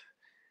 it's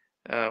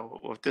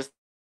with this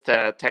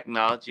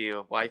technology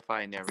of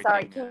Wi-Fi and everything.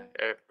 Sorry, can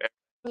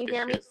you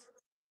hear me?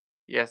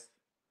 Yes.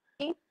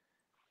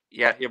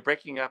 Yeah, you're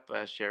breaking up,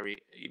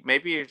 Sherry.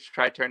 Maybe you should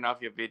try turn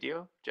off your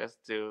video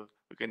just so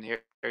we can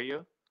hear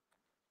you.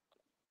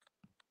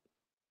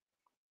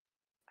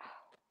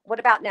 What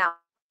about now?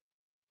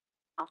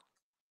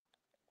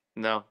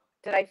 No.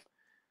 Did I?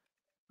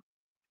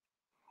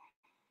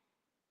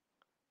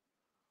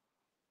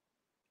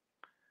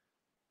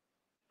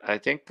 I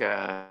think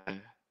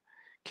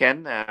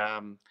Ken.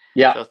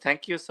 Yeah. So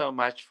thank you so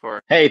much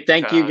for Hey,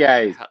 thank you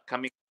guys.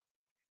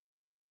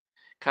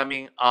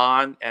 coming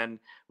on, and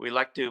we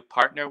like to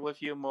partner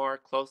with you more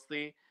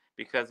closely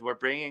because we're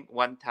bringing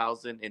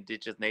 1,000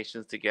 indigenous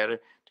nations together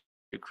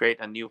to create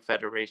a new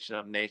federation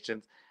of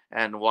nations,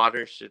 and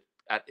water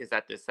is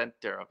at the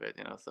center of it.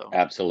 So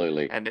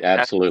Absolutely, and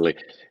absolutely.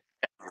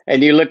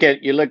 And you look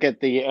at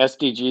the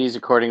SDGs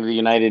according to the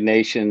United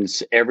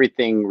Nations.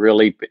 Everything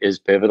really is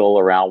pivotal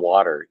around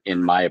water,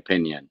 in my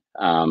opinion.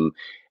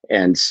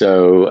 And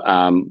so,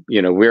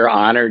 we're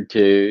honored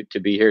to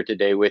be here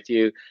today with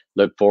you.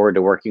 Look forward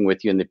to working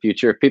with you in the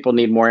future. If people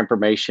need more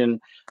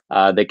information,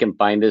 they can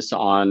find us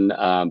on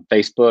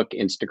Facebook,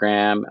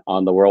 Instagram,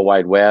 on the World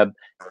Wide Web.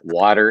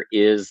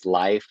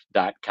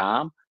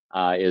 waterislife.com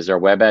is our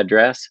web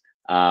address.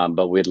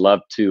 But we'd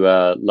love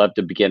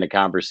to begin a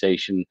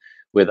conversation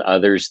with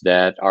others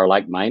that are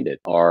like-minded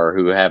or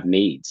who have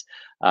needs.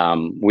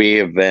 We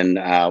have been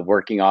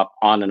working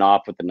on and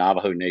off with the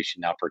Navajo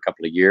Nation now for a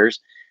couple of years,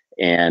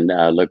 and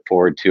look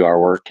forward to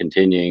our work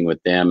continuing with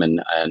them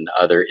and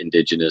other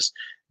indigenous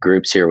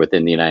groups here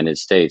within the United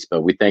States.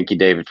 But we thank you,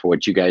 David, for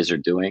what you guys are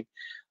doing,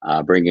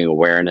 bringing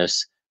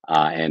awareness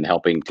and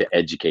helping to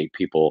educate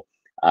people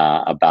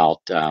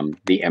about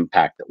the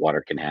impact that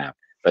water can have.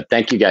 But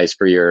thank you guys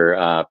for your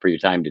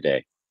time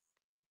today.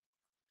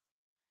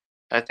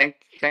 thank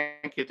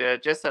you.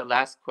 Just a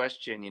last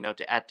question,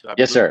 to add to our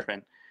Yes, sir.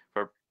 blueprint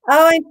for.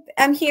 Oh,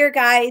 I'm here,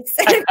 guys.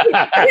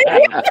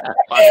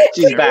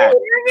 She's back.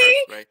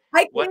 Right.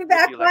 I What came would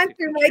back you like on to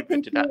through my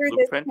contribute to that computer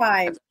this blueprint?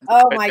 time.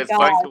 Oh my It's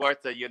going God.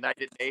 towards the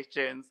United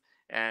Nations,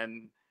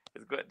 and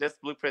this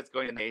blueprint is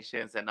going to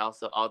nations and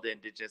also all the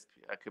indigenous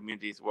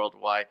communities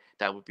worldwide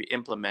that would be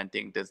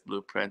implementing this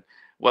blueprint.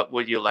 What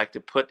would you like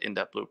to put in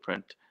that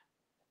blueprint?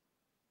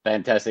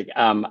 Fantastic.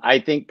 I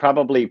think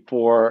probably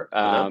from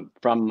our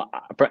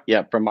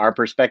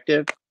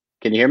perspective.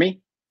 Can you hear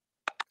me?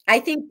 I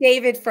think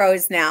David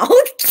froze now.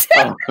 Oh,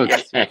 okay.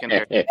 Yes, we can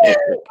hear you.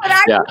 But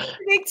I'm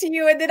listening to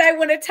you, and then I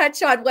want to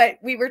touch on what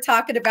we were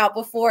talking about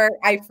before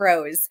I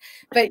froze.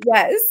 But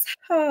yes.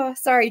 Oh,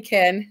 sorry,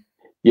 Ken.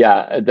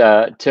 Yeah,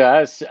 to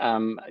us,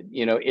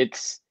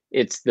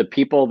 it's the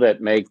people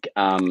that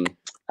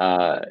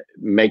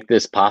make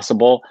this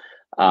possible.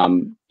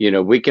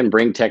 We can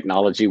bring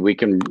technology, we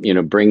can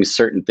bring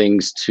certain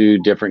things to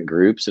different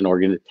groups and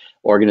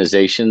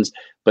organizations,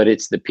 but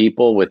it's the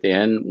people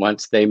within.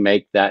 Once they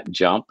make that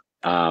jump,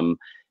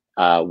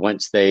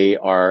 once they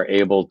are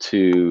able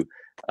to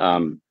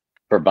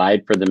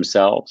provide for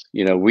themselves,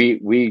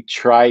 we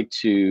try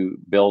to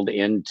build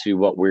into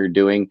what we're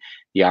doing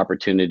the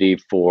opportunity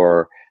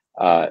for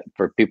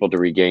people to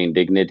regain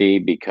dignity,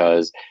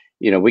 because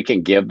we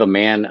can give the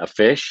man a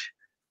fish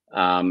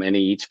and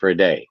he eats for a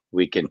day.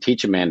 We can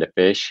teach a man to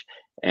fish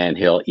and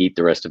he'll eat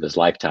the rest of his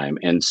lifetime.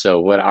 And so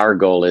what our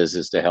goal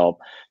is to help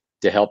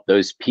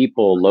those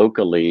people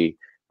locally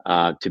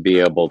to be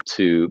able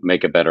to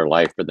make a better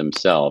life for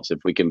themselves. If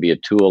we can be a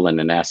tool and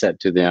an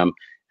asset to them,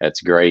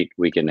 that's great.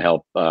 We can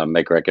help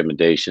make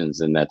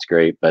recommendations, and that's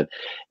great. But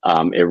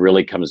it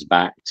really comes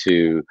back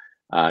to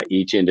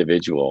each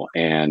individual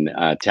and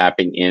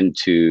tapping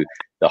into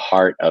the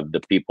heart of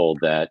the people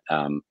that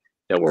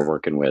we're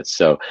working with.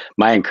 So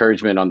my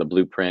encouragement on the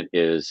blueprint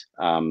is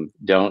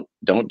don't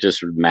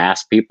just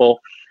mass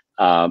people,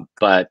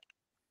 but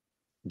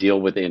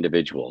deal with the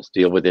individuals,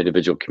 deal with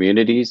individual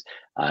communities,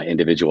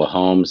 individual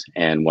homes,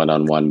 and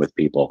one-on-one with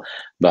people.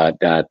 But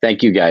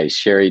thank you guys,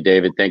 Sherry,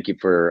 David, thank you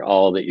for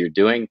all that you're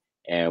doing.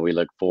 And we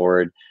look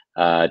forward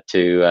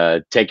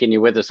to taking you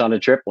with us on a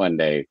trip one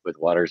day with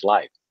Water's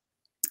Life.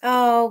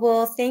 Oh,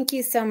 well, thank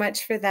you so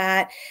much for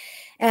that.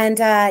 And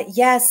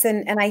yes,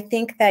 and I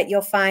think that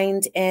you'll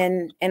find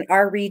in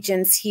our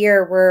regions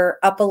here, we're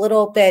up a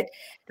little bit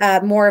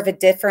more of a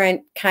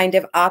different kind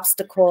of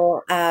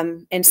obstacle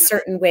in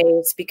certain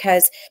ways,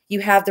 because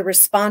you have the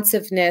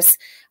responsiveness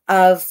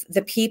of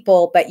the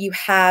people, but you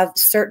have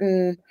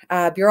certain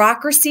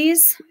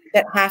bureaucracies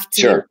that have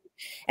to, Sure.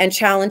 and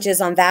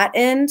challenges on that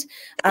end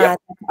Yep.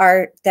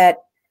 that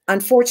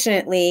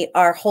unfortunately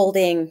are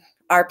holding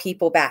our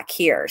people back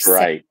here.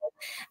 Right.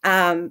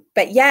 So,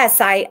 but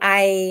yes,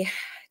 I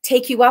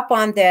take you up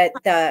on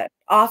the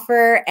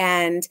offer,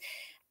 and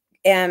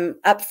am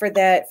up for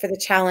the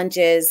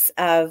challenges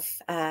of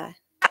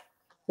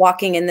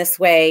walking in this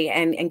way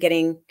and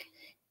getting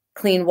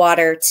clean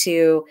water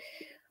to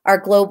our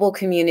global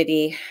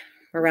community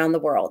around the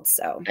world.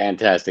 So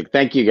fantastic.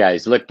 Thank you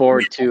guys. Look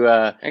forward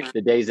to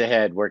the days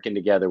ahead working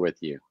together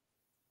with you.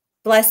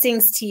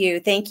 Blessings to you.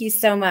 Thank you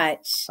so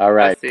much. All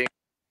right.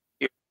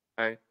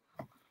 Bye.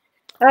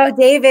 Oh,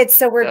 David,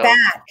 so we're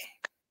back.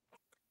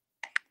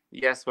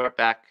 Yes, we're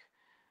back.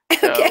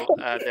 So Okay.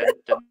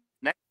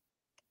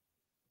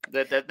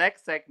 the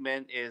next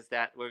segment is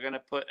that we're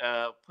gonna put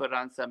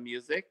on some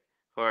music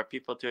for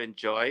people to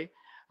enjoy.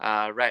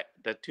 Right,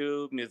 the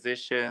two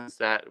musicians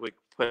that we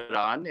put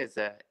on is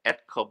Ed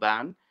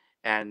Coban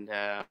and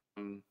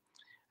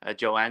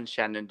Joanne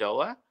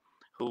Shenandoah,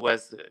 who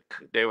was,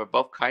 they were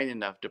both kind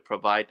enough to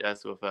provide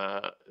us with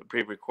a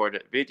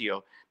pre-recorded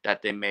video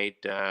that they made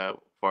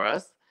for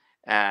us,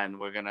 and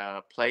we're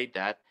gonna play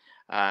that.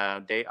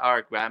 They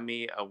are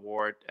Grammy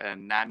Award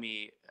and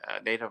NAMI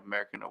Native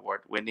American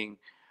Award winning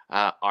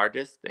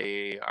artists.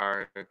 They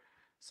are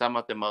some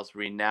of the most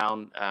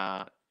renowned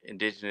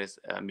indigenous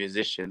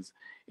musicians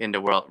in the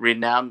world.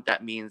 Renowned,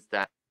 that means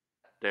that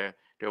they're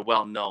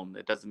well known.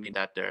 It doesn't mean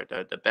that they're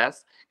the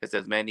best, because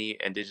there's many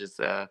indigenous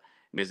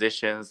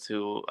musicians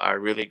who are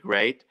really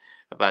great,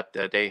 but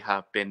they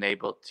have been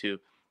able to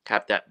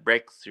have that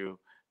breakthrough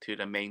to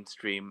the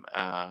mainstream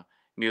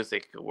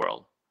music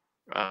world.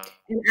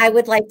 And I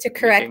would like to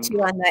correct Anything?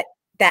 you on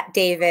that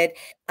David.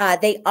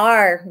 They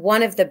are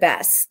one of the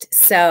best.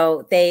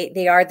 So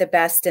they are the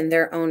best in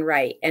their own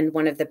right and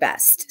one of the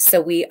best. So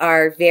we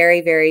are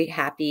very, very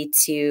happy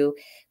to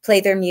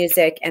play their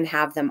music and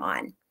have them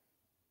on.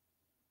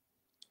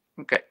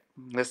 Okay,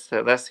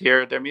 let's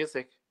hear their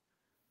music.